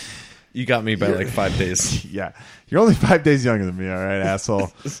 You got me by like 5 days. Yeah, you're only 5 days younger than me. All right, asshole.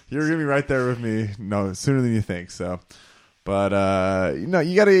 You're gonna be right there with me. No, sooner than you think. So, but you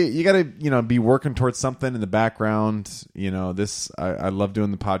gotta be working towards something in the background. I love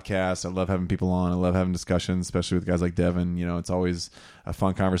doing the podcast. I love having people on. I love having discussions, especially with guys like Devin. It's always a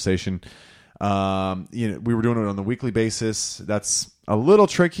fun conversation. We were doing it on the weekly basis. That's a little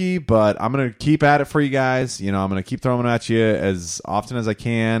tricky, but I'm going to keep at it for you guys. I'm going to keep throwing them at you as often as I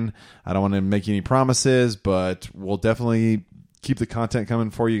can. I don't want to make any promises, but we'll definitely keep the content coming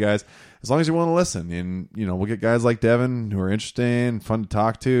for you guys as long as you want to listen. And, we'll get guys like Devin who are interesting, fun to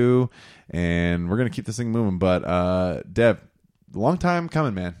talk to, and we're going to keep this thing moving. But, Dev, long time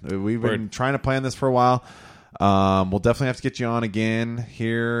coming, man. We've been trying to plan this for a while. We'll definitely have to get you on again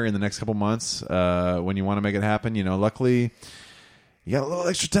here in the next couple months when you want to make it happen. Luckily, you got a little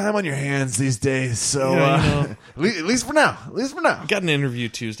extra time on your hands these days, so Yeah, at least for now. Got an interview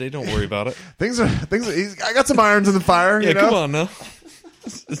Tuesday. Don't worry about it. I got some irons in the fire. Yeah, come on now.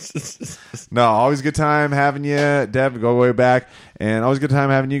 No, always a good time having you, Deb. Go way back, and always a good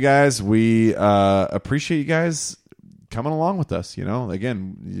time having you guys. We appreciate you guys coming along with us.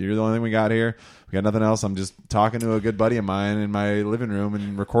 Again, you're the only thing we got here. We got nothing else. I'm just talking to a good buddy of mine in my living room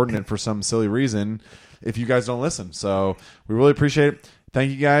and recording it for some silly reason if you guys don't listen. So we really appreciate it.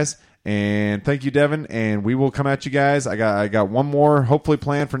 Thank you guys. And thank you, Devin. And we will come at you guys. I got one more hopefully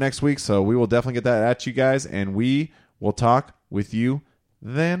planned for next week. So we will definitely get that at you guys. And we will talk with you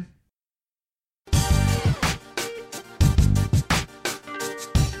then.